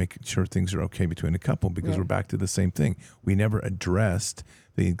consequence to make sure things are okay between a couple because we're back to the same thing. We never addressed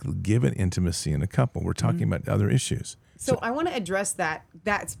the given intimacy in a couple. We're talking about other issues. So I want to address that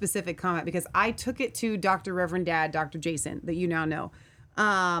specific comment because I took it to Dr. Reverend Dad, Dr. Jason, that you now know.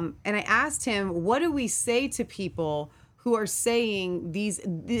 And I asked him, what do we say to people who are saying these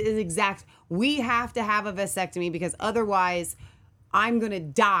exact, we have to have a vasectomy because otherwise I'm going to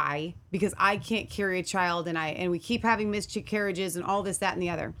die because I can't carry a child and we keep having miscarriages and all this, that, and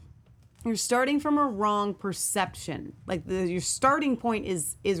the other. You're starting from a wrong perception. Like your starting point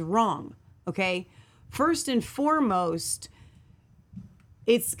is wrong, okay? First and foremost,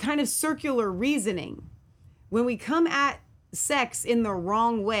 it's kind of circular reasoning. When we come at sex in the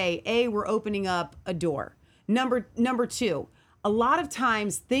wrong way, we're opening up a door. Number two, a lot of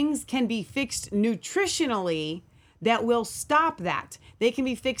times things can be fixed nutritionally that will stop that. They can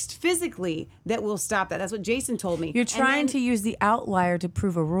be fixed physically that will stop that. That's what Jason told me. You're trying to use the outlier to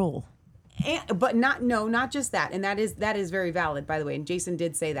prove a rule. But not just that. And that is very valid, by the way. And Jason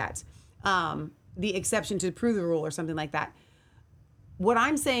did say that. The exception to prove the rule or something like that. What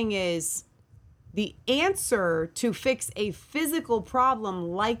I'm saying is the answer to fix a physical problem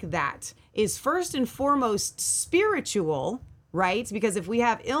like that is first and foremost spiritual, right? Because if we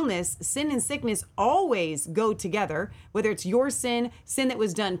have illness, sin and sickness always go together, whether it's your sin that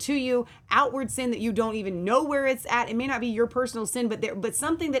was done to you, outward sin that you don't even know where it's at. It may not be your personal sin, but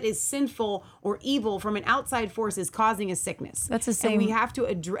something that is sinful or evil from an outside force is causing a sickness. That's the same. And we have to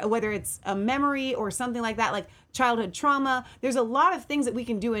address, whether it's a memory or something like that, like childhood trauma. There's a lot of things that we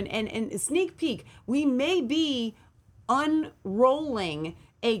can do. And sneak peek, we may be unrolling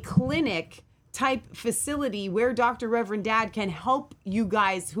a clinic type facility where Dr. Reverend Dad can help you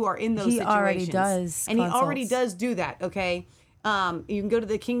guys who are in those situations. He already does And consults. he already does do that, okay? You can go to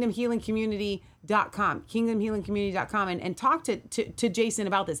the kingdomhealingcommunity.com, kingdomhealingcommunity.com and talk to Jason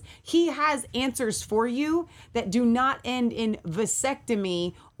about this. He has answers for you that do not end in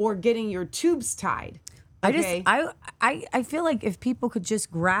vasectomy or getting your tubes tied. Okay? I feel like if people could just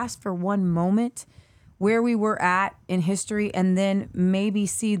grasp for one moment where we were at in history and then maybe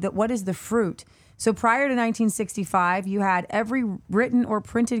see that what is the fruit. So prior to 1965, you had every written or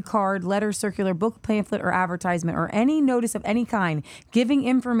printed card, letter, circular, book, pamphlet, or advertisement, or any notice of any kind giving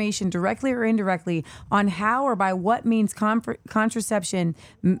information directly or indirectly on how or by what means contraception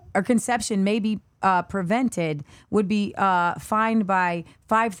or conception may be prevented would be fined by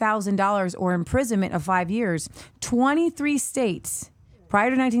 $5,000 or imprisonment of 5 years. 23 states prior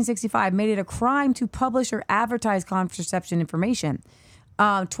to 1965 made it a crime to publish or advertise contraception information.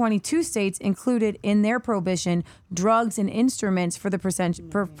 22 states included in their prohibition drugs and instruments for the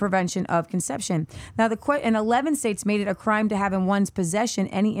prevention of conception. Now, and 11 states made it a crime to have in one's possession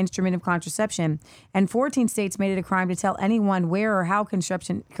any instrument of contraception, and 14 states made it a crime to tell anyone where or how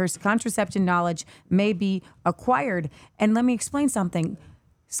contraception knowledge may be acquired. And let me explain something,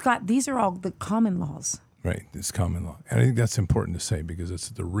 Scott. These are all the common laws. Right, it's common law. And I think that's important to say because it's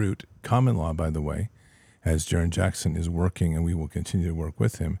the root. Common law, by the way, as Jaron Jackson is working, and we will continue to work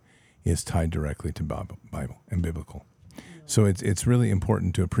with him, is tied directly to Bible and biblical. So it's really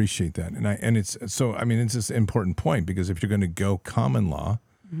important to appreciate that. It's this important point because if you're going to go common law,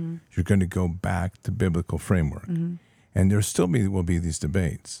 you're going to go back to biblical framework. And there still will be these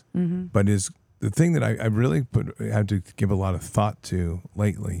debates. But the thing that I really had to give a lot of thought to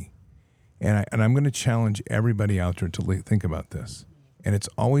lately. And I'm going to challenge everybody out there to think about this. And it's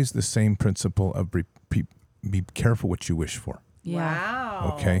always the same principle of be careful what you wish for.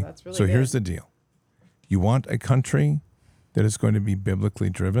 Wow. Okay? That's really so good. here's the deal. You want a country that is going to be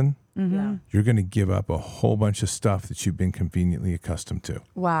biblically driven, Yeah. you're going to give up a whole bunch of stuff that you've been conveniently accustomed to.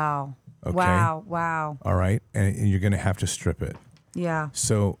 Wow. Okay. Wow. All right. And you're going to have to strip it. Yeah.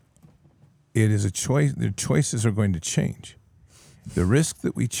 So it is a choice. The choices are going to change. The risk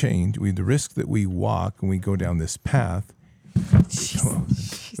that we change, the risk that we walk when we go down this path.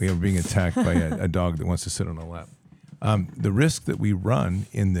 We are being attacked by a dog that wants to sit on a lap. The risk that we run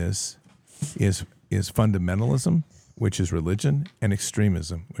in this is fundamentalism, which is religion, and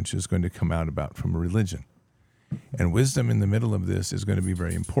extremism, which is going to come out about from religion. And wisdom in the middle of this is going to be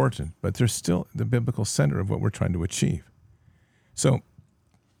very important, but there's still the biblical center of what we're trying to achieve. So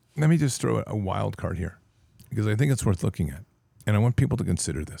let me just throw a wild card here, because I think it's worth looking at. And I want people to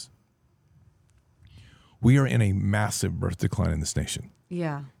consider this. We are in a massive birth decline in this nation.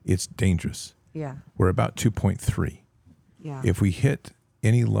 Yeah. It's dangerous. Yeah. We're about 2.3. Yeah. If we hit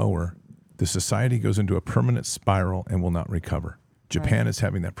any lower, the society goes into a permanent spiral and will not recover. Japan is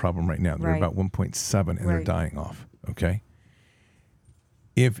having that problem right now. They're Right. about 1.7 and they're Right. dying off. Okay.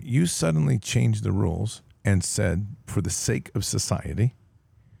 If you suddenly change the rules and said, for the sake of society,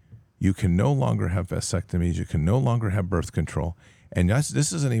 you can no longer have vasectomies, you can no longer have birth control, and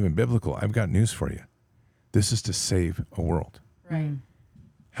this isn't even biblical. I've got news for you. This is to save a world. Right.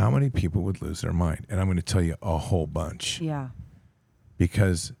 How many people would lose their mind? And I'm going to tell you a whole bunch. Yeah.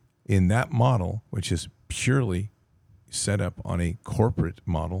 Because in that model, which is purely set up on a corporate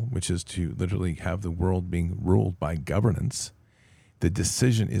model, which is to literally have the world being ruled by governance, the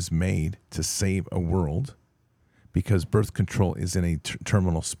decision is made to save a world because birth control is in a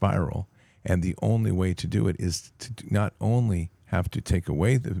terminal spiral. And the only way to do it is to not only have to take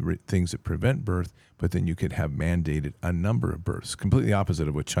away the things that prevent birth, but then you could have mandated a number of births, completely opposite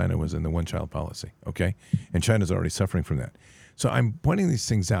of what China was in the one-child policy, okay? And China's already suffering from that. So I'm pointing these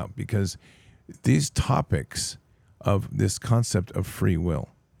things out because these topics of this concept of free will,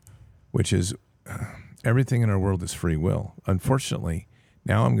 which is everything in our world is free will. Unfortunately,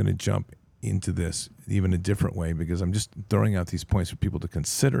 now I'm going to jump into this even a different way because I'm just throwing out these points for people to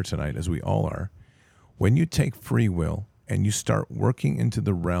consider tonight, as we all are. When you take free will and you start working into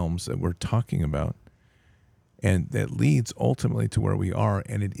the realms that we're talking about, and that leads ultimately to where we are,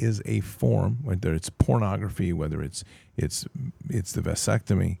 and it is a form, whether it's pornography, whether it's the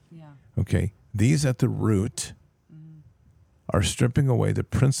vasectomy. Yeah. Okay, these at the root are stripping away the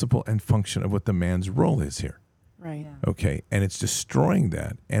principle and function of what the man's role is here. Right. Yeah. Okay, and it's destroying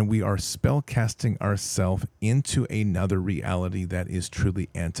that, and we are spell casting ourselves into another reality that is truly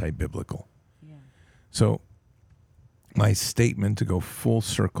anti-biblical. Yeah. So, my statement to go full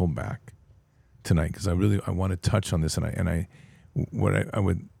circle back tonight, because I want to touch on this, and I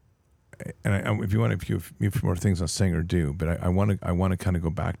would, if you want, if you have more things on saying or do, but I want to kind of go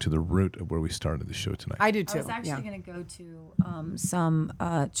back to the root of where we started the show tonight. I do too. I was actually going to go to some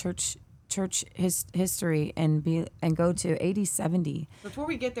church history and go to AD 70. Before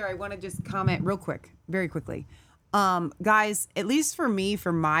we get there, I want to just comment very quickly. Guys, at least for me,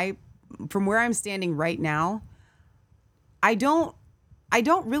 from where I'm standing right now, I don't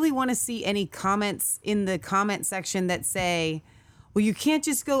really want to see any comments in the comment section that say, well, you can't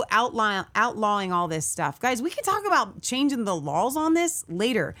just go outlawing all this stuff. Guys, we can talk about changing the laws on this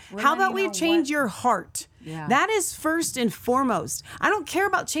later. How about we change your heart? Yeah. That is first and foremost. I don't care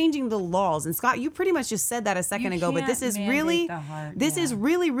about changing the laws. And Scott, you pretty much just said that a second ago, but this is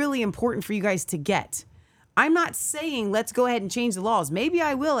really, really important for you guys to get. I'm not saying let's go ahead and change the laws. Maybe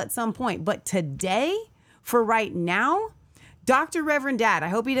I will at some point, but today, for right now, Dr. Reverend Dad, I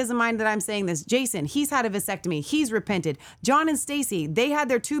hope he doesn't mind that I'm saying this. Jason, he's had a vasectomy. He's repented. John and Stacy, they had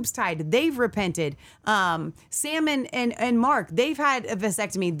their tubes tied. They've repented. Sam and Mark, they've had a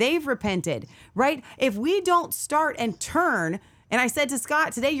vasectomy. They've repented, right? If we don't start and turn, and I said to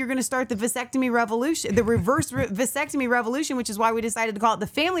Scott, today you're going to start the vasectomy revolution, the reverse vasectomy revolution, which is why we decided to call it the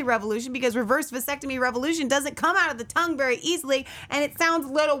family revolution, because reverse vasectomy revolution doesn't come out of the tongue very easily, and it sounds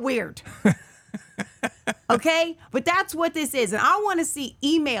a little weird. Okay? But that's what this is. And I want to see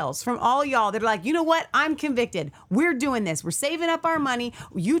emails from all y'all that are like, you know what? I'm convicted. We're doing this. We're saving up our money.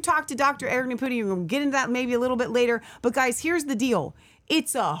 You talk to Dr. Eric Naputi. We'll get into that maybe a little bit later. But guys, here's the deal.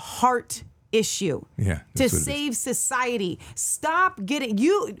 It's a heart issue. Yeah, To save society. Stop getting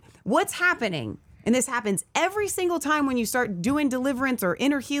what's happening. And this happens every single time when you start doing deliverance or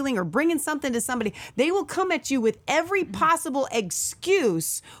inner healing or bringing something to somebody. They will come at you with every possible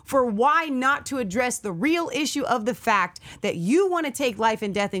excuse for why not to address the real issue of the fact that you want to take life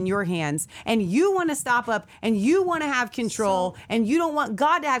and death in your hands, and you want to stop up, and you want to have control, and you don't want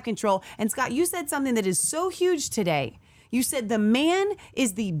God to have control. And Scott, you said something that is so huge today. You said the man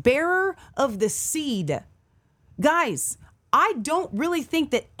is the bearer of the seed. Guys, I don't really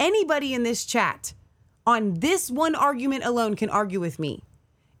think that anybody in this chat on this one argument alone can argue with me.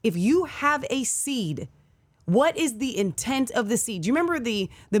 if you have a seed, what is the intent of the seed? Do you remember the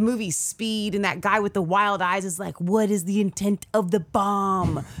movie Speed, and that guy with the wild eyes is like, what is the intent of the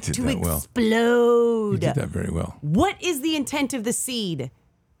bomb? Did To that well. explode. You did that very well. What is the intent of the seed?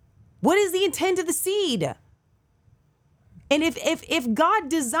 What is the intent of the seed? And if God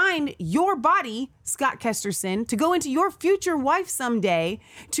designed your body, Scott Kesterson, to go into your future wife someday,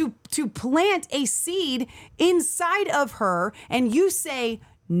 to plant a seed inside of her, and you say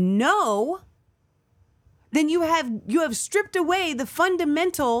no, then you have stripped away the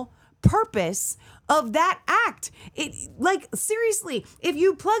fundamental purpose of that act. Like, seriously, if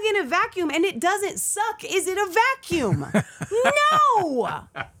you plug in a vacuum and it doesn't suck, is it a vacuum? No.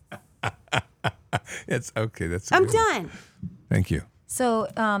 It's okay. That's a I'm good one. done. Thank you. So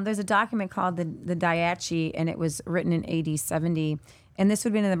there's a document called the Diache, and it was written in AD 70. And this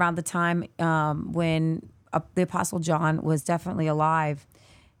would have been around the time when the Apostle John was definitely alive.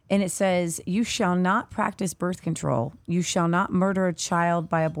 And it says, you shall not practice birth control. You shall not murder a child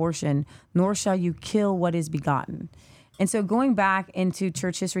by abortion, nor shall you kill what is begotten. And so going back into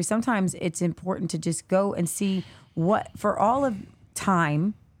church history, sometimes it's important to just go and see what, for all of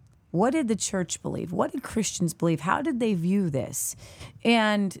time, what did the church believe? What did Christians believe? How did they view this?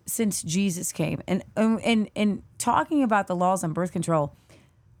 And since Jesus came, and talking about the laws on birth control,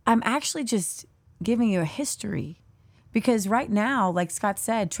 I'm actually just giving you a history, because right now, like Scott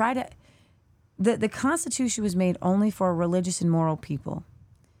said, the Constitution was made only for religious and moral people.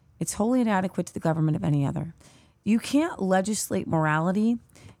 It's wholly inadequate to the government of any other. You can't legislate morality.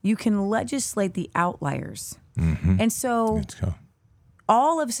 You can legislate the outliers. Mm-hmm. And so Let's go.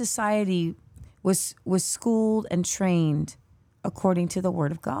 all of society was schooled and trained according to the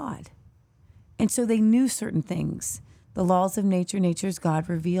word of God. And so they knew certain things. The laws of nature, nature's God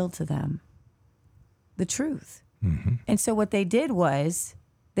revealed to them the truth. Mm-hmm. And so what they did was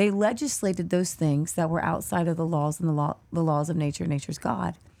they legislated those things that were outside of the laws and the laws of nature, nature's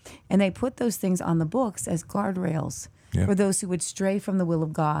God. And they put those things on the books as guardrails Yeah. for those who would stray from the will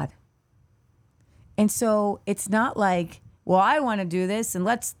of God. And so it's not like, well, I want to do this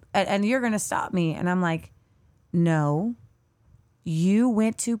and you're going to stop me. And I'm like, no, you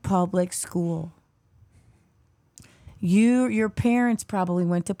went to public school. Your parents probably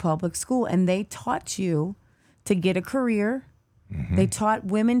went to public school, and they taught you to get a career. Mm-hmm. They taught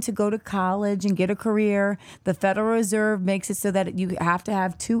women to go to college and get a career. The Federal Reserve makes it so that you have to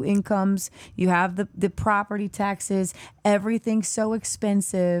have two incomes. You have the property taxes. Everything's so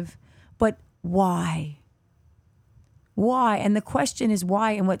expensive. But why? Why? And the question is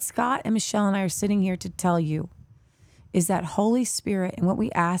why? And what Scott and Michelle and I are sitting here to tell you is that Holy Spirit, and what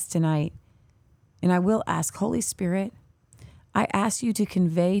we ask tonight, and I will ask, Holy Spirit, I ask you to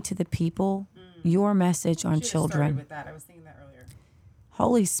convey to the people your message on Should've started children. with that. I was thinking that earlier.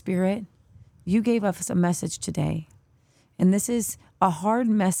 Holy Spirit, you gave us a message today. And this is a hard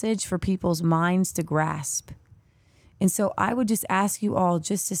message for people's minds to grasp. And so I would just ask you all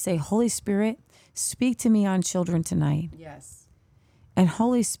just to say, Holy Spirit, speak to me on children tonight. Yes. And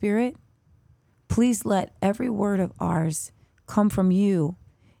Holy Spirit, please let every word of ours come from you.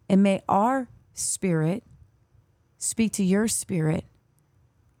 And may our spirit speak to your spirit,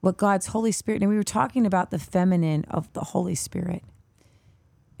 what God's Holy Spirit, and we were talking about the feminine of the Holy Spirit.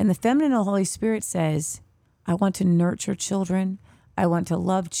 And the feminine of the Holy Spirit says, I want to nurture children. I want to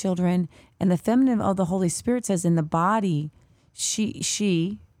love children. And the feminine of the Holy Spirit says in the body,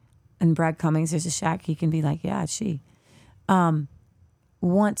 she, and Brad Cummings, there's a shack, he can be like, yeah, she,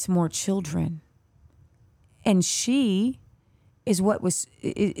 wants more children. And she is what was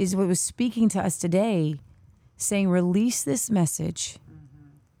speaking to us today, saying, release this message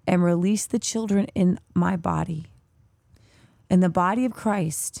and release the children in my body. In the body of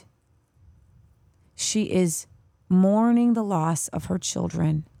Christ, she is mourning the loss of her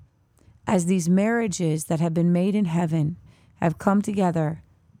children as these marriages that have been made in heaven have come together,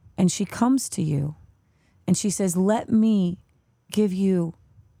 and she comes to you and she says, let me give you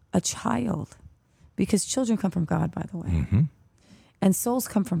a child, because children come from God, by the way. Mm-hmm. And souls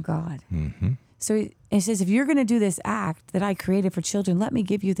come from God. Mm-hmm. So it says, if you're going to do this act that I created for children, let me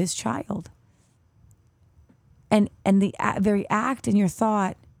give you this child. And the very act in your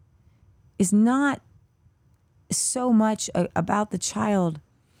thought is not so much about the child.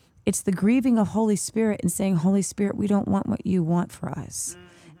 It's the grieving of Holy Spirit and saying, Holy Spirit, we don't want what you want for us.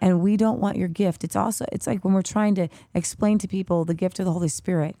 And we don't want your gift. It's like when we're trying to explain to people the gift of the Holy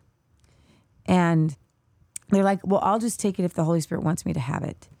Spirit. And they're like, well, I'll just take it if the Holy Spirit wants me to have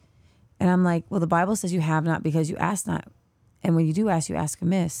it. And I'm like, well, the Bible says you have not because you ask not. And when you do ask, you ask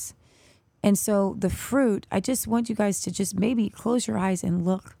amiss. And so the fruit, I just want you guys to just maybe close your eyes and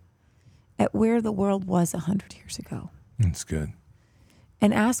look at where the world was 100 years ago. That's good.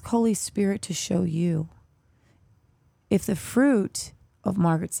 And ask Holy Spirit to show you if the fruit of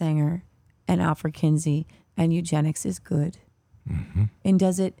Margaret Sanger and Alfred Kinsey and eugenics is good. Mm-hmm. And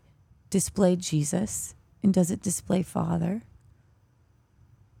does it display Jesus? And does it display Father?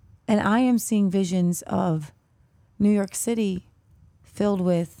 And I am seeing visions of New York City filled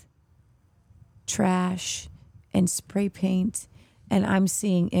with trash and spray paint. And I'm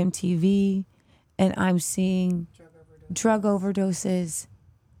seeing MTV. And I'm seeing drug overdoses.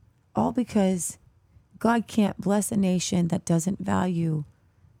 All because God can't bless a nation that doesn't value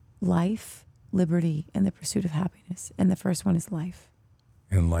life, liberty, and the pursuit of happiness. And the first one is life.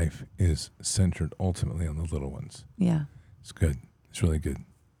 And life is centered ultimately on the little ones. Yeah. It's good. It's really good.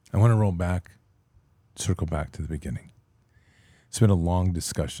 I want to roll back, circle back to the beginning. It's been a long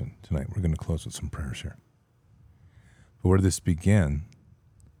discussion tonight. We're going to close with some prayers here. But where this began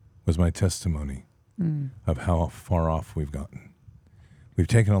was my testimony of how far off we've gotten. We've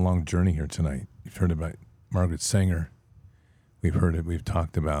taken a long journey here tonight. You've heard about Margaret Sanger. We've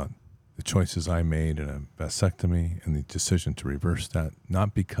talked about the choices I made in a vasectomy and the decision to reverse that,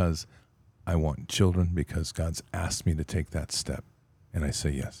 not because I want children, because God's asked me to take that step. And I say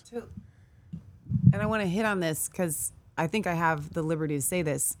yes. And I want to hit on this because I think I have the liberty to say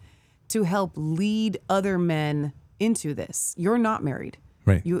this, to help lead other men into this. You're not married.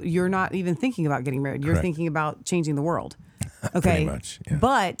 Right. You're not even thinking about getting married. You're Correct. thinking about changing the world. Okay. Pretty much, yeah.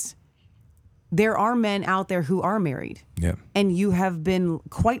 But there are men out there who are married. Yeah. And you have been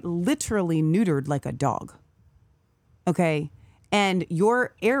quite literally neutered like a dog. Okay. And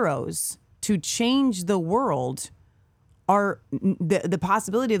your arrows to change the world are the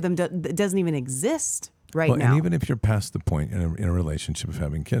possibility of them doesn't even exist right now. And even if you're past the point in a relationship of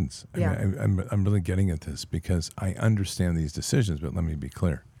having kids, Yeah. I mean, I'm really getting at this because I understand these decisions, but let me be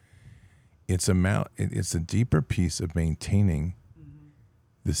clear. It's a deeper piece of maintaining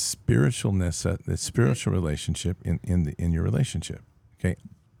the spiritualness, the spiritual relationship in your relationship. Okay,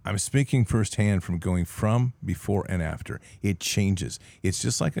 I'm speaking firsthand from going from before and after. It changes. It's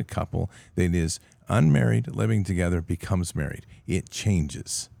just like a couple that is unmarried, living together, becomes married. It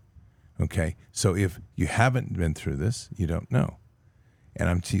changes. Okay, so if you haven't been through this, you don't know. And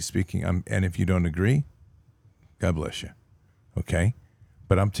and if you don't agree, God bless you. Okay,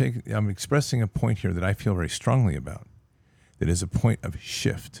 but I'm expressing a point here that I feel very strongly about. That is a point of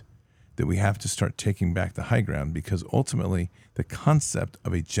shift, that we have to start taking back the high ground, because ultimately the concept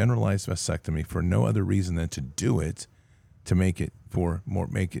of a generalized vasectomy for no other reason than to do it, to make it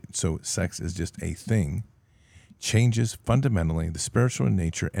so sex is just a thing, changes fundamentally the spiritual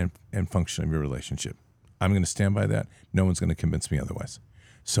nature and function of your relationship. I'm going to stand by that. No one's going to convince me otherwise.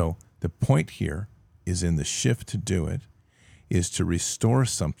 So the point here is in the shift to do it is to restore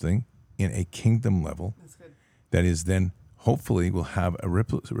something in a kingdom level that is then hopefully will have a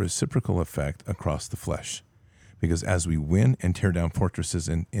reciprocal effect across the flesh. Because as we win and tear down fortresses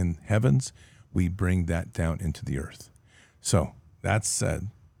in heavens, we bring that down into the earth. So that said,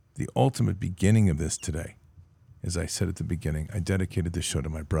 the ultimate beginning of this today, as I said at the beginning, I dedicated this show to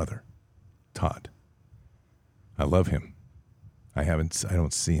my brother, Todd. I love him. I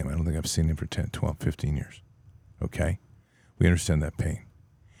don't see him. I don't think I've seen him for 10, 12, 15 years. Okay? We understand that pain.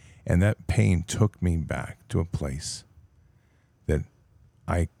 And that pain took me back to a place that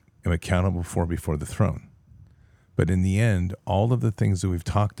I am accountable for before the throne. But in the end, all of the things that we've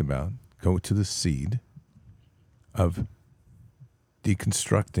talked about go to the seed of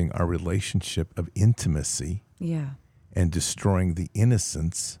deconstructing our relationship of intimacy and destroying the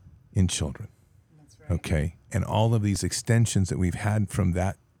innocence in children. That's right. Okay? And all of these extensions that we've had from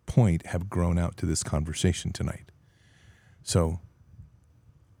that point have grown out to this conversation tonight. So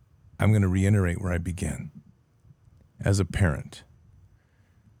I'm going to reiterate where I began. As a parent,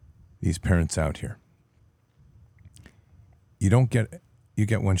 these parents out here, you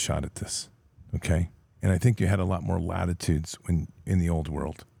get one shot at this, okay? And I think you had a lot more latitudes when in the old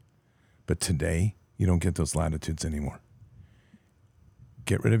world. But today, you don't get those latitudes anymore.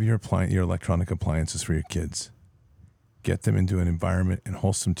 Get rid of your electronic appliances for your kids. Get them into an environment and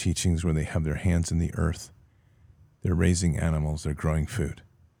wholesome teachings where they have their hands in the earth. They're raising animals. They're growing food.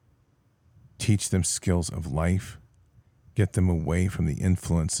 Teach them skills of life. Get them away from the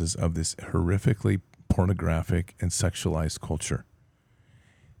influences of this horrifically pornographic and sexualized culture.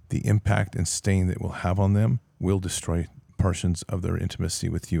 The impact and stain that will have on them will destroy portions of their intimacy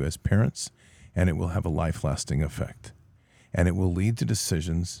with you as parents, and it will have a life-lasting effect. And it will lead to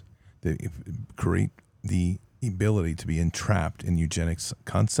decisions that create the ability to be entrapped in eugenics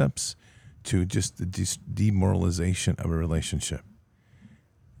concepts, to just the demoralization of a relationship.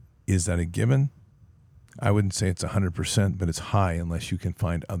 Is that a given? I wouldn't say it's 100%, but it's high unless you can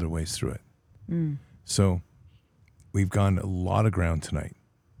find other ways through it. So we've gone a lot of ground tonight.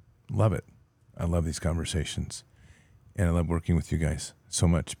 Love it. I love these conversations. And I love working with you guys so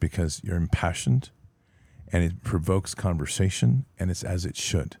much because you're impassioned and it provokes conversation, and it's as it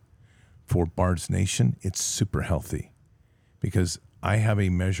should. For Bard's Nation, it's super healthy because I have a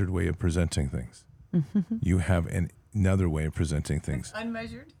measured way of presenting things. You have another way of presenting things.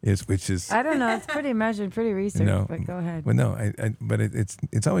 Unmeasured? Which is I don't know. It's pretty measured, pretty researched, no, but go ahead. But no, but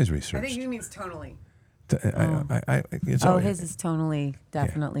it's always researched. I think he means tonally. It's Oh, always, his is tonally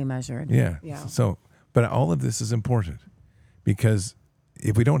definitely measured. yeah. Yeah. So, but all of this is important because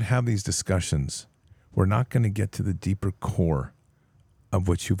if we don't have these discussions, we're not going to get to the deeper core of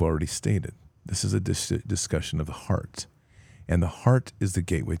what you've already stated. This is a discussion of the heart, and the heart is the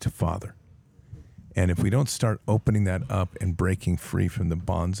gateway to Father. And if we don't start opening that up and breaking free from the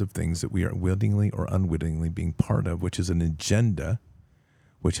bonds of things that we are willingly or unwittingly being part of, which is an agenda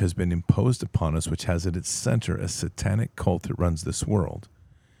which has been imposed upon us, which has at its center a satanic cult that runs this world,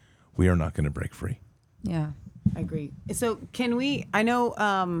 we are not going to break free. Yeah. I agree. So can we, I know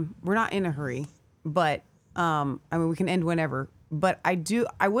we're not in a hurry, but I mean, we can end whenever. But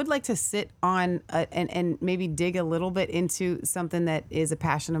I would like to sit on and maybe dig a little bit into something that is a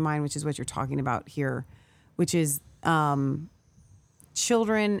passion of mine, which is what you're talking about here, which is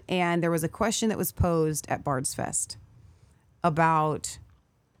children. And there was a question that was posed at Bard's Fest about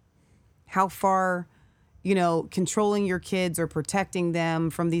how far, controlling your kids or protecting them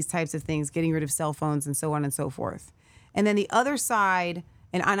from these types of things, getting rid of cell phones and so on and so forth. And then the other side,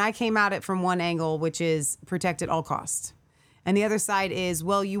 and I came at it from one angle, which is protect at all costs. And the other side is,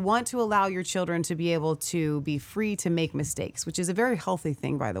 well, you want to allow your children to be able to be free to make mistakes, which is a very healthy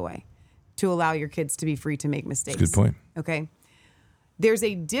thing, by the way, to allow your kids to be free to make mistakes. Good point. Okay. There's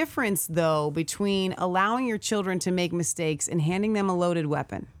a difference, though, between allowing your children to make mistakes and handing them a loaded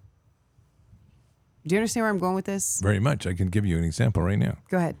weapon. Do you understand where I'm going with this? Very much. I can give you an example right now.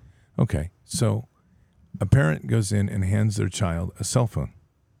 Go ahead. Okay. So a parent goes in and hands their child a cell phone.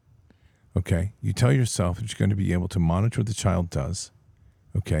 Okay. You tell yourself that you're going to be able to monitor what the child does.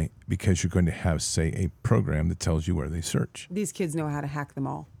 Okay. Because you're going to have, say, a program that tells you where they search. These kids know how to hack them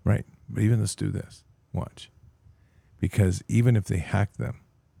all. Right. But even let's do this. Watch. Because even if they hack them,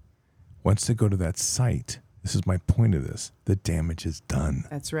 once they go to that site, this is my point of this, the damage is done.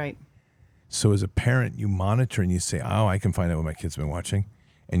 That's right. So as a parent, you monitor and you say, oh, I can find out what my kid's been watching.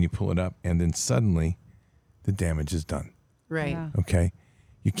 And you pull it up and then suddenly the damage is done. Right. Yeah. Okay.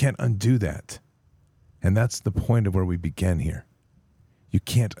 You can't undo that. And that's the point of where we began here. You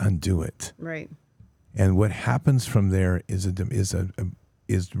can't undo it. Right. And what happens from there is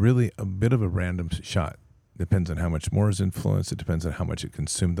really a bit of a random shot. Depends on how much more is influenced. It depends on how much it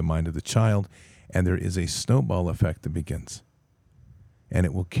consumed the mind of the child. And there is a snowball effect that begins. And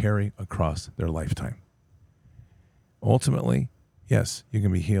it will carry across their lifetime. Ultimately, yes, you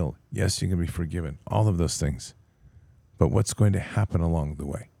can be healed. Yes, you can be forgiven. All of those things. But what's going to happen along the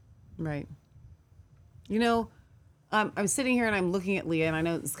way? Right. I'm sitting here and I'm looking at Leah, and I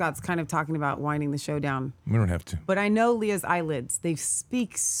know Scott's kind of talking about winding the show down. We don't have to. But I know Leah's eyelids. They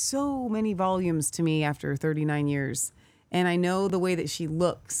speak so many volumes to me after 39 years. And I know the way that she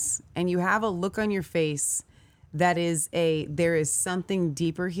looks. And you have a look on your face that is there is something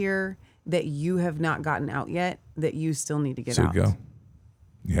deeper here that you have not gotten out yet that you still need to get So out. go.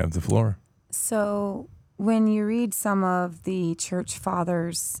 You have the floor. So when you read some of the church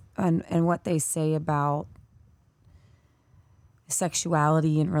fathers and what they say about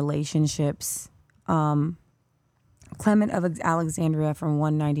sexuality and relationships, Clement of Alexandria from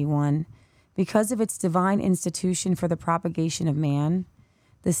 191, because of its divine institution for the propagation of man,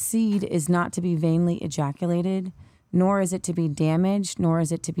 the seed is not to be vainly ejaculated, nor is it to be damaged, nor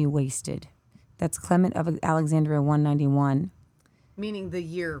is it to be wasted. That's Clement of Alexandria 191. Meaning the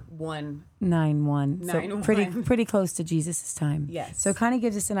year 1. 9-1. So 9-1. pretty close to Jesus' time. Yes. So it kind of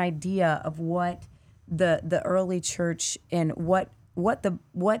gives us an idea of what the early church and what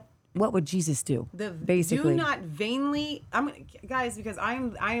would Jesus do? Basically. Do not vainly, guys, because I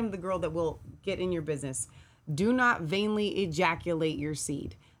am the girl that will get in your business. Do not vainly ejaculate your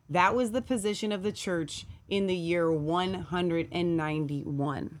seed. That was the position of the church in the year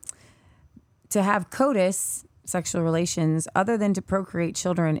 191. To have coitus, sexual relations, other than to procreate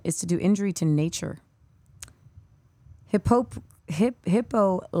children, is to do injury to nature. Hippolytus,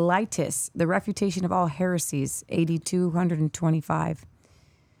 the refutation of all heresies, AD 225.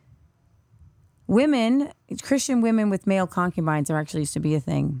 Women, Christian women with male concubines, there actually used to be a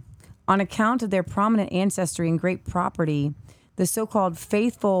thing, On account of their prominent ancestry and great property, the so-called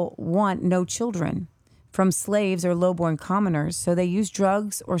faithful want no children from slaves or low-born commoners, so they use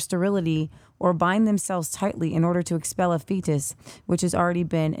drugs or sterility or bind themselves tightly in order to expel a fetus which has already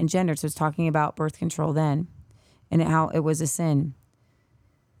been engendered. So it's talking about birth control then and how it was a sin.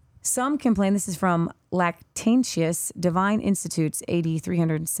 Some complain, this is from Lactantius, Divine Institutes, AD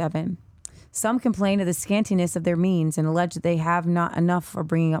 307. Some complain of the scantiness of their means and allege that they have not enough for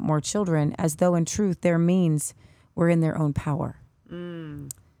bringing up more children, as though in truth their means were in their own power.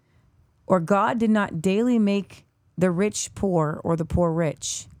 Or God did not daily make the rich poor or the poor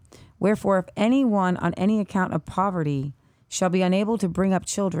rich. Wherefore, if anyone on any account of poverty shall be unable to bring up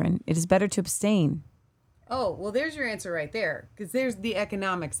children, it is better to abstain. Oh, well, there's your answer right there, because there's the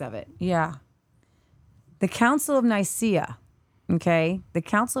economics of it. Yeah. The Council of Nicaea, okay? The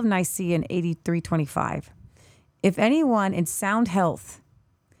Council of Nicaea in 8325. If anyone in sound health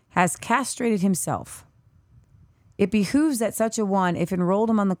has castrated himself, it behooves that such a one, if enrolled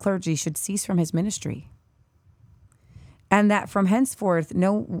among the clergy, should cease from his ministry, and that from henceforth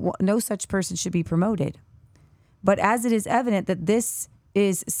no such person should be promoted. But as it is evident that this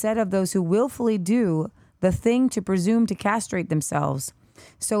is said of those who willfully do the thing to presume to castrate themselves,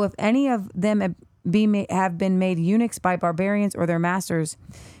 so if any of them have been made eunuchs by barbarians or their masters,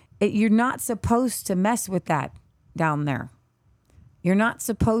 you're not supposed to mess with that down there. You're not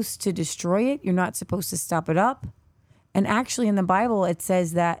supposed to destroy it. You're not supposed to stop it up. And actually in the Bible, it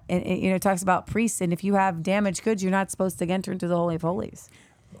says that, it talks about priests, and if you have damaged goods, you're not supposed to enter into the Holy of Holies.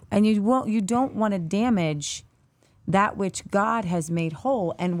 And you don't want to damage that which God has made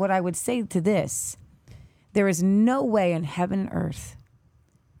whole. And what I would say to this, there is no way in heaven and earth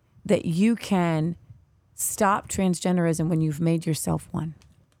that you can stop transgenderism when you've made yourself one.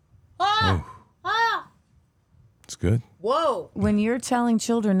 It's good. Whoa. When you're telling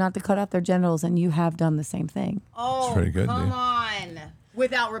children not to cut off their genitals and you have done the same thing. Oh, It's very good, come dude. on.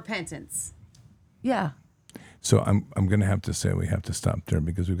 Without repentance. Yeah. So I'm going to have to say we have to stop there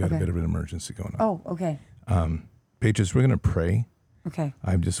because we've got a Okay. bit of an emergency going on. Oh, okay. Patriots, we're going to pray. Okay.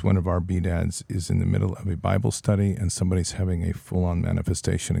 I'm just one of our B-dads is in the middle of a Bible study and somebody's having a full-on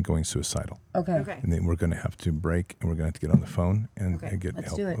manifestation and going suicidal. Okay. Okay. And then we're going to have to break and we're going to have to get on the phone and get Let's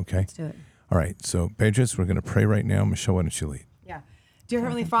help. do it. Okay. Let's do it. All right. So Patriots, we're going to pray right now. Michelle, why don't you lead? Yeah. Dear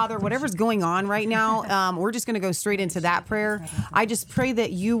Heavenly Father, whatever's going on right now, we're just going to go straight into that prayer. I just pray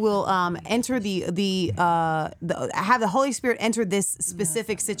that you will enter have the Holy Spirit enter this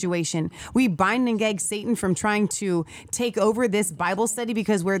specific situation. We bind and gag Satan from trying to take over this Bible study,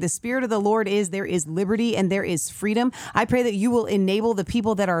 because where the Spirit of the Lord is, there is liberty and there is freedom. I pray that you will enable the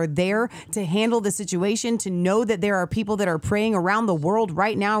people that are there to handle the situation, to know that there are people that are praying around the world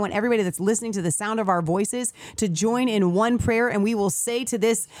right now, and everybody that's listening to the sound of our voices to join in one prayer, and we will say to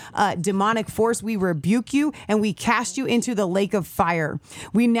this demonic force, we rebuke you and we cast you into the lake of fire.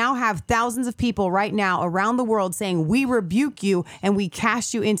 We now have thousands of people right now around the world saying, we rebuke you and we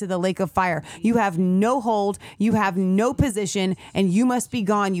cast you into the lake of fire. You have no hold, you have no position, and you must be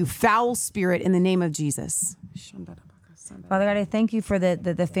gone, you foul spirit, in the name of Jesus. Father God, I thank you for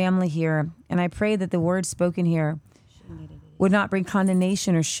the family here. And I pray that the words spoken here would not bring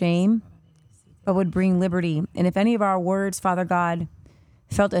condemnation or shame, but would bring liberty. And if any of our words, Father God,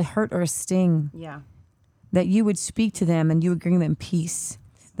 felt a hurt or a sting, Yeah. that you would speak to them and you would bring them peace.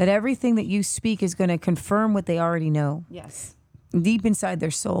 That everything that you speak is going to confirm what they already know Yes. deep inside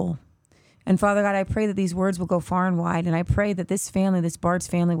their soul. And Father God, I pray that these words will go far and wide. And I pray that this family, this Bard's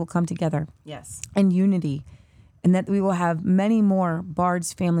family, will come together Yes. in unity. And that we will have many more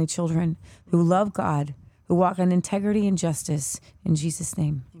Bard's family children who love God, who walk in integrity and justice. In Jesus'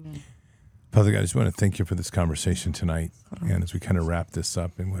 name. Father God, I just want to thank you for this conversation tonight. And as we kind of wrap this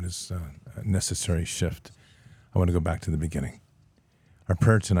up in what is a necessary shift, I want to go back to the beginning. Our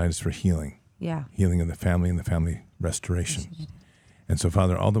prayer tonight is for healing. Yeah. Healing of the family and the family restoration. And so,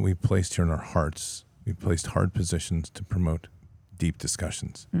 Father, all that we've placed here in our hearts, we've placed hard positions to promote deep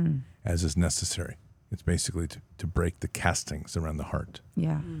discussions as is necessary. It's basically to break the castings around the heart.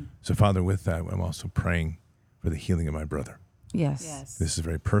 Yeah. So, Father, with that, I'm also praying for the healing of my brother. Yes. Yes. This is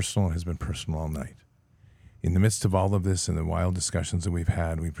very personal and has been personal all night. In the midst of all of this and the wild discussions that we've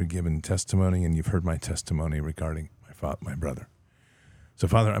had, we've been given testimony, and you've heard my testimony regarding my brother. So,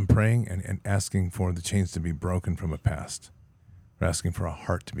 Father, I'm praying and asking for the chains to be broken from a past. We're asking for a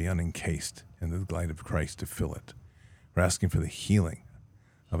heart to be unencased and the light of Christ to fill it. We're asking for the healing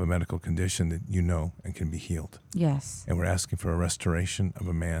of a medical condition that you know and can be healed. Yes. And we're asking for a restoration of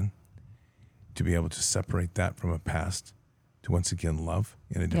a man to be able to separate that from a past, to once again love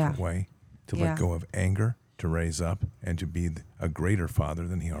in a different way, to Yeah. let go of anger, to raise up and to be a greater father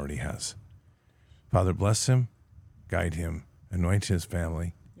than he already has. Father, bless him, guide him, anoint his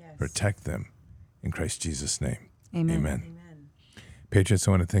family, protect them. In Christ Jesus' name, Amen. Amen. Patriots,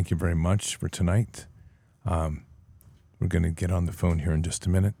 I want to thank you very much for tonight. We're going to get on the phone here in just a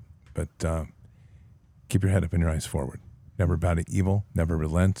minute, but keep your head up and your eyes forward. Never bow to evil, never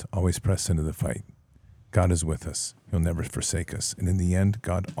relent, always press into the fight. God is with us. He'll never forsake us. And in the end,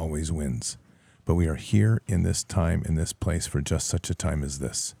 God always wins. But we are here in this time, in this place, for just such a time as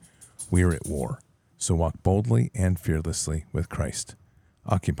this. We are at war. So walk boldly and fearlessly with Christ.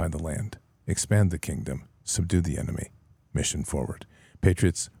 Occupy the land. Expand the kingdom. Subdue the enemy. Mission forward.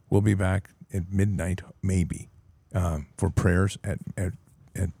 Patriots, we'll be back at midnight, maybe, for prayers at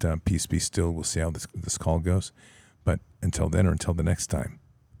Peace Be Still. We'll see how this call goes. But until then, or until the next time,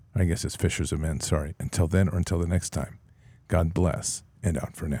 I guess it's Fishers of Men, sorry. Until then or until the next time, God bless, and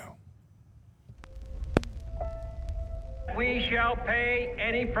out for now. We shall pay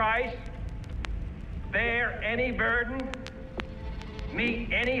any price, bear any burden, meet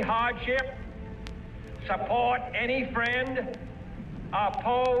any hardship, support any friend,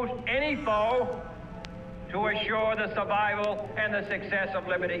 oppose any foe to assure the survival and the success of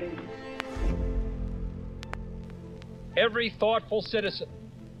liberty. Every thoughtful citizen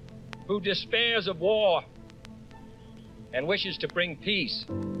who despairs of war and wishes to bring peace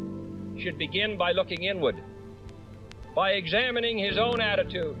should begin by looking inward, by examining his own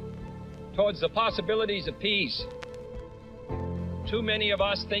attitude towards the possibilities of peace. Too many of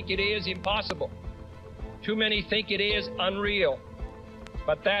us think it is impossible. Too many think it is unreal.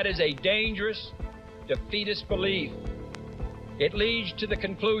 But that is a dangerous, defeatist belief. It leads to the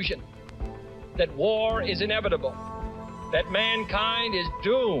conclusion that war is inevitable, that mankind is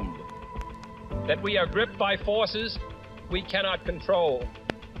doomed, that we are gripped by forces we cannot control.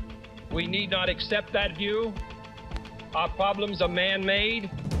 We need not accept that view. Our problems are man-made,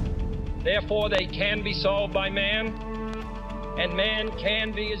 therefore they can be solved by man, and man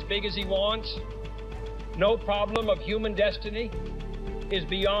can be as big as he wants. No problem of human destiny is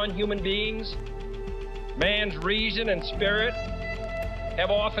beyond human beings. Man's reason and spirit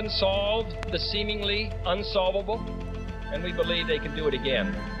have often solved the seemingly unsolvable, and we believe they can do it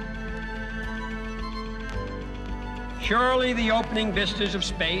again. Surely the opening vistas of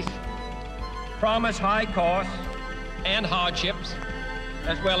space promise high costs and hardships,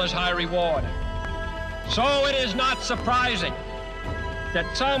 as well as high reward. So it is not surprising that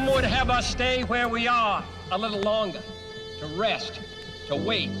some would have us stay where we are a little longer, to rest, to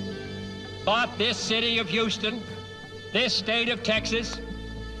wait. But this city of Houston, this state of Texas,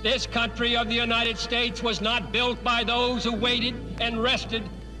 this country of the United States was not built by those who waited and rested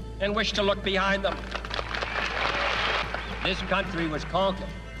and wished to look behind them. This country was conquered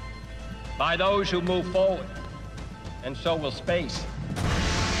by those who move forward, and so will space.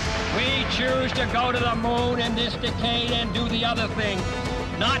 We choose to go to the moon in this decade and do the other thing,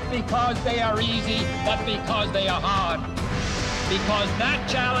 not because they are easy, but because they are hard. Because that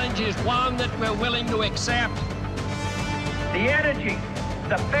challenge is one that we're willing to accept. The energy,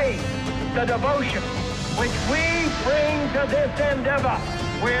 the faith, the devotion which we bring to this endeavor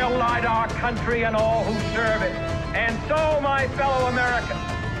will light our country and all who serve it. And so, my fellow Americans,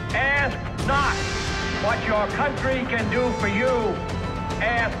 ask not what your country can do for you.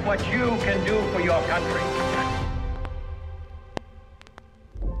 Ask what you can do for your country.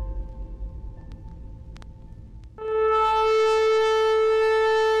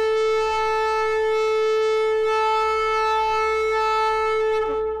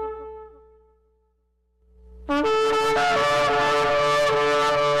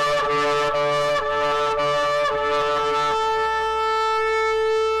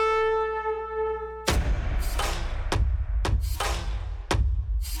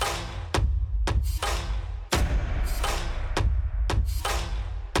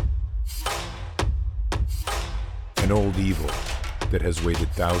 An old evil that has waited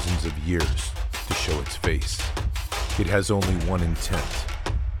thousands of years to show its face. It has only one intent: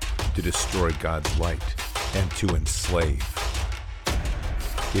 to destroy God's light and to enslave.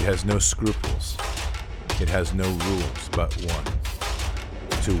 It has no scruples. It has no rules but one: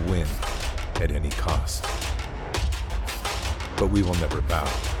 to win at any cost. But we will never bow,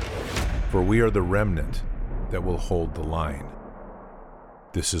 for we are the remnant that will hold the line.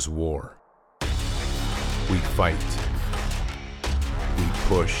 This is war. We fight. We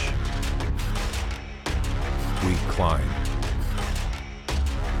push. We climb.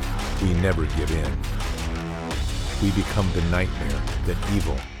 We never give in. We become the nightmare that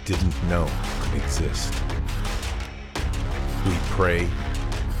evil didn't know could exist. We pray.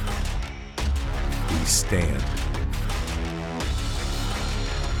 we stand.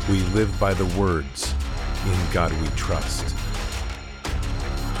 We live by the words, in God we trust.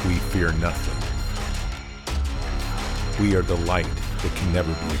 We fear nothing. We are the light that can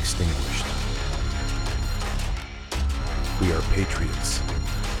never be extinguished. We are patriots.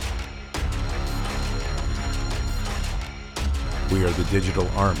 We are the digital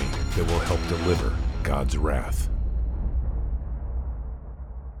army that will help deliver God's wrath.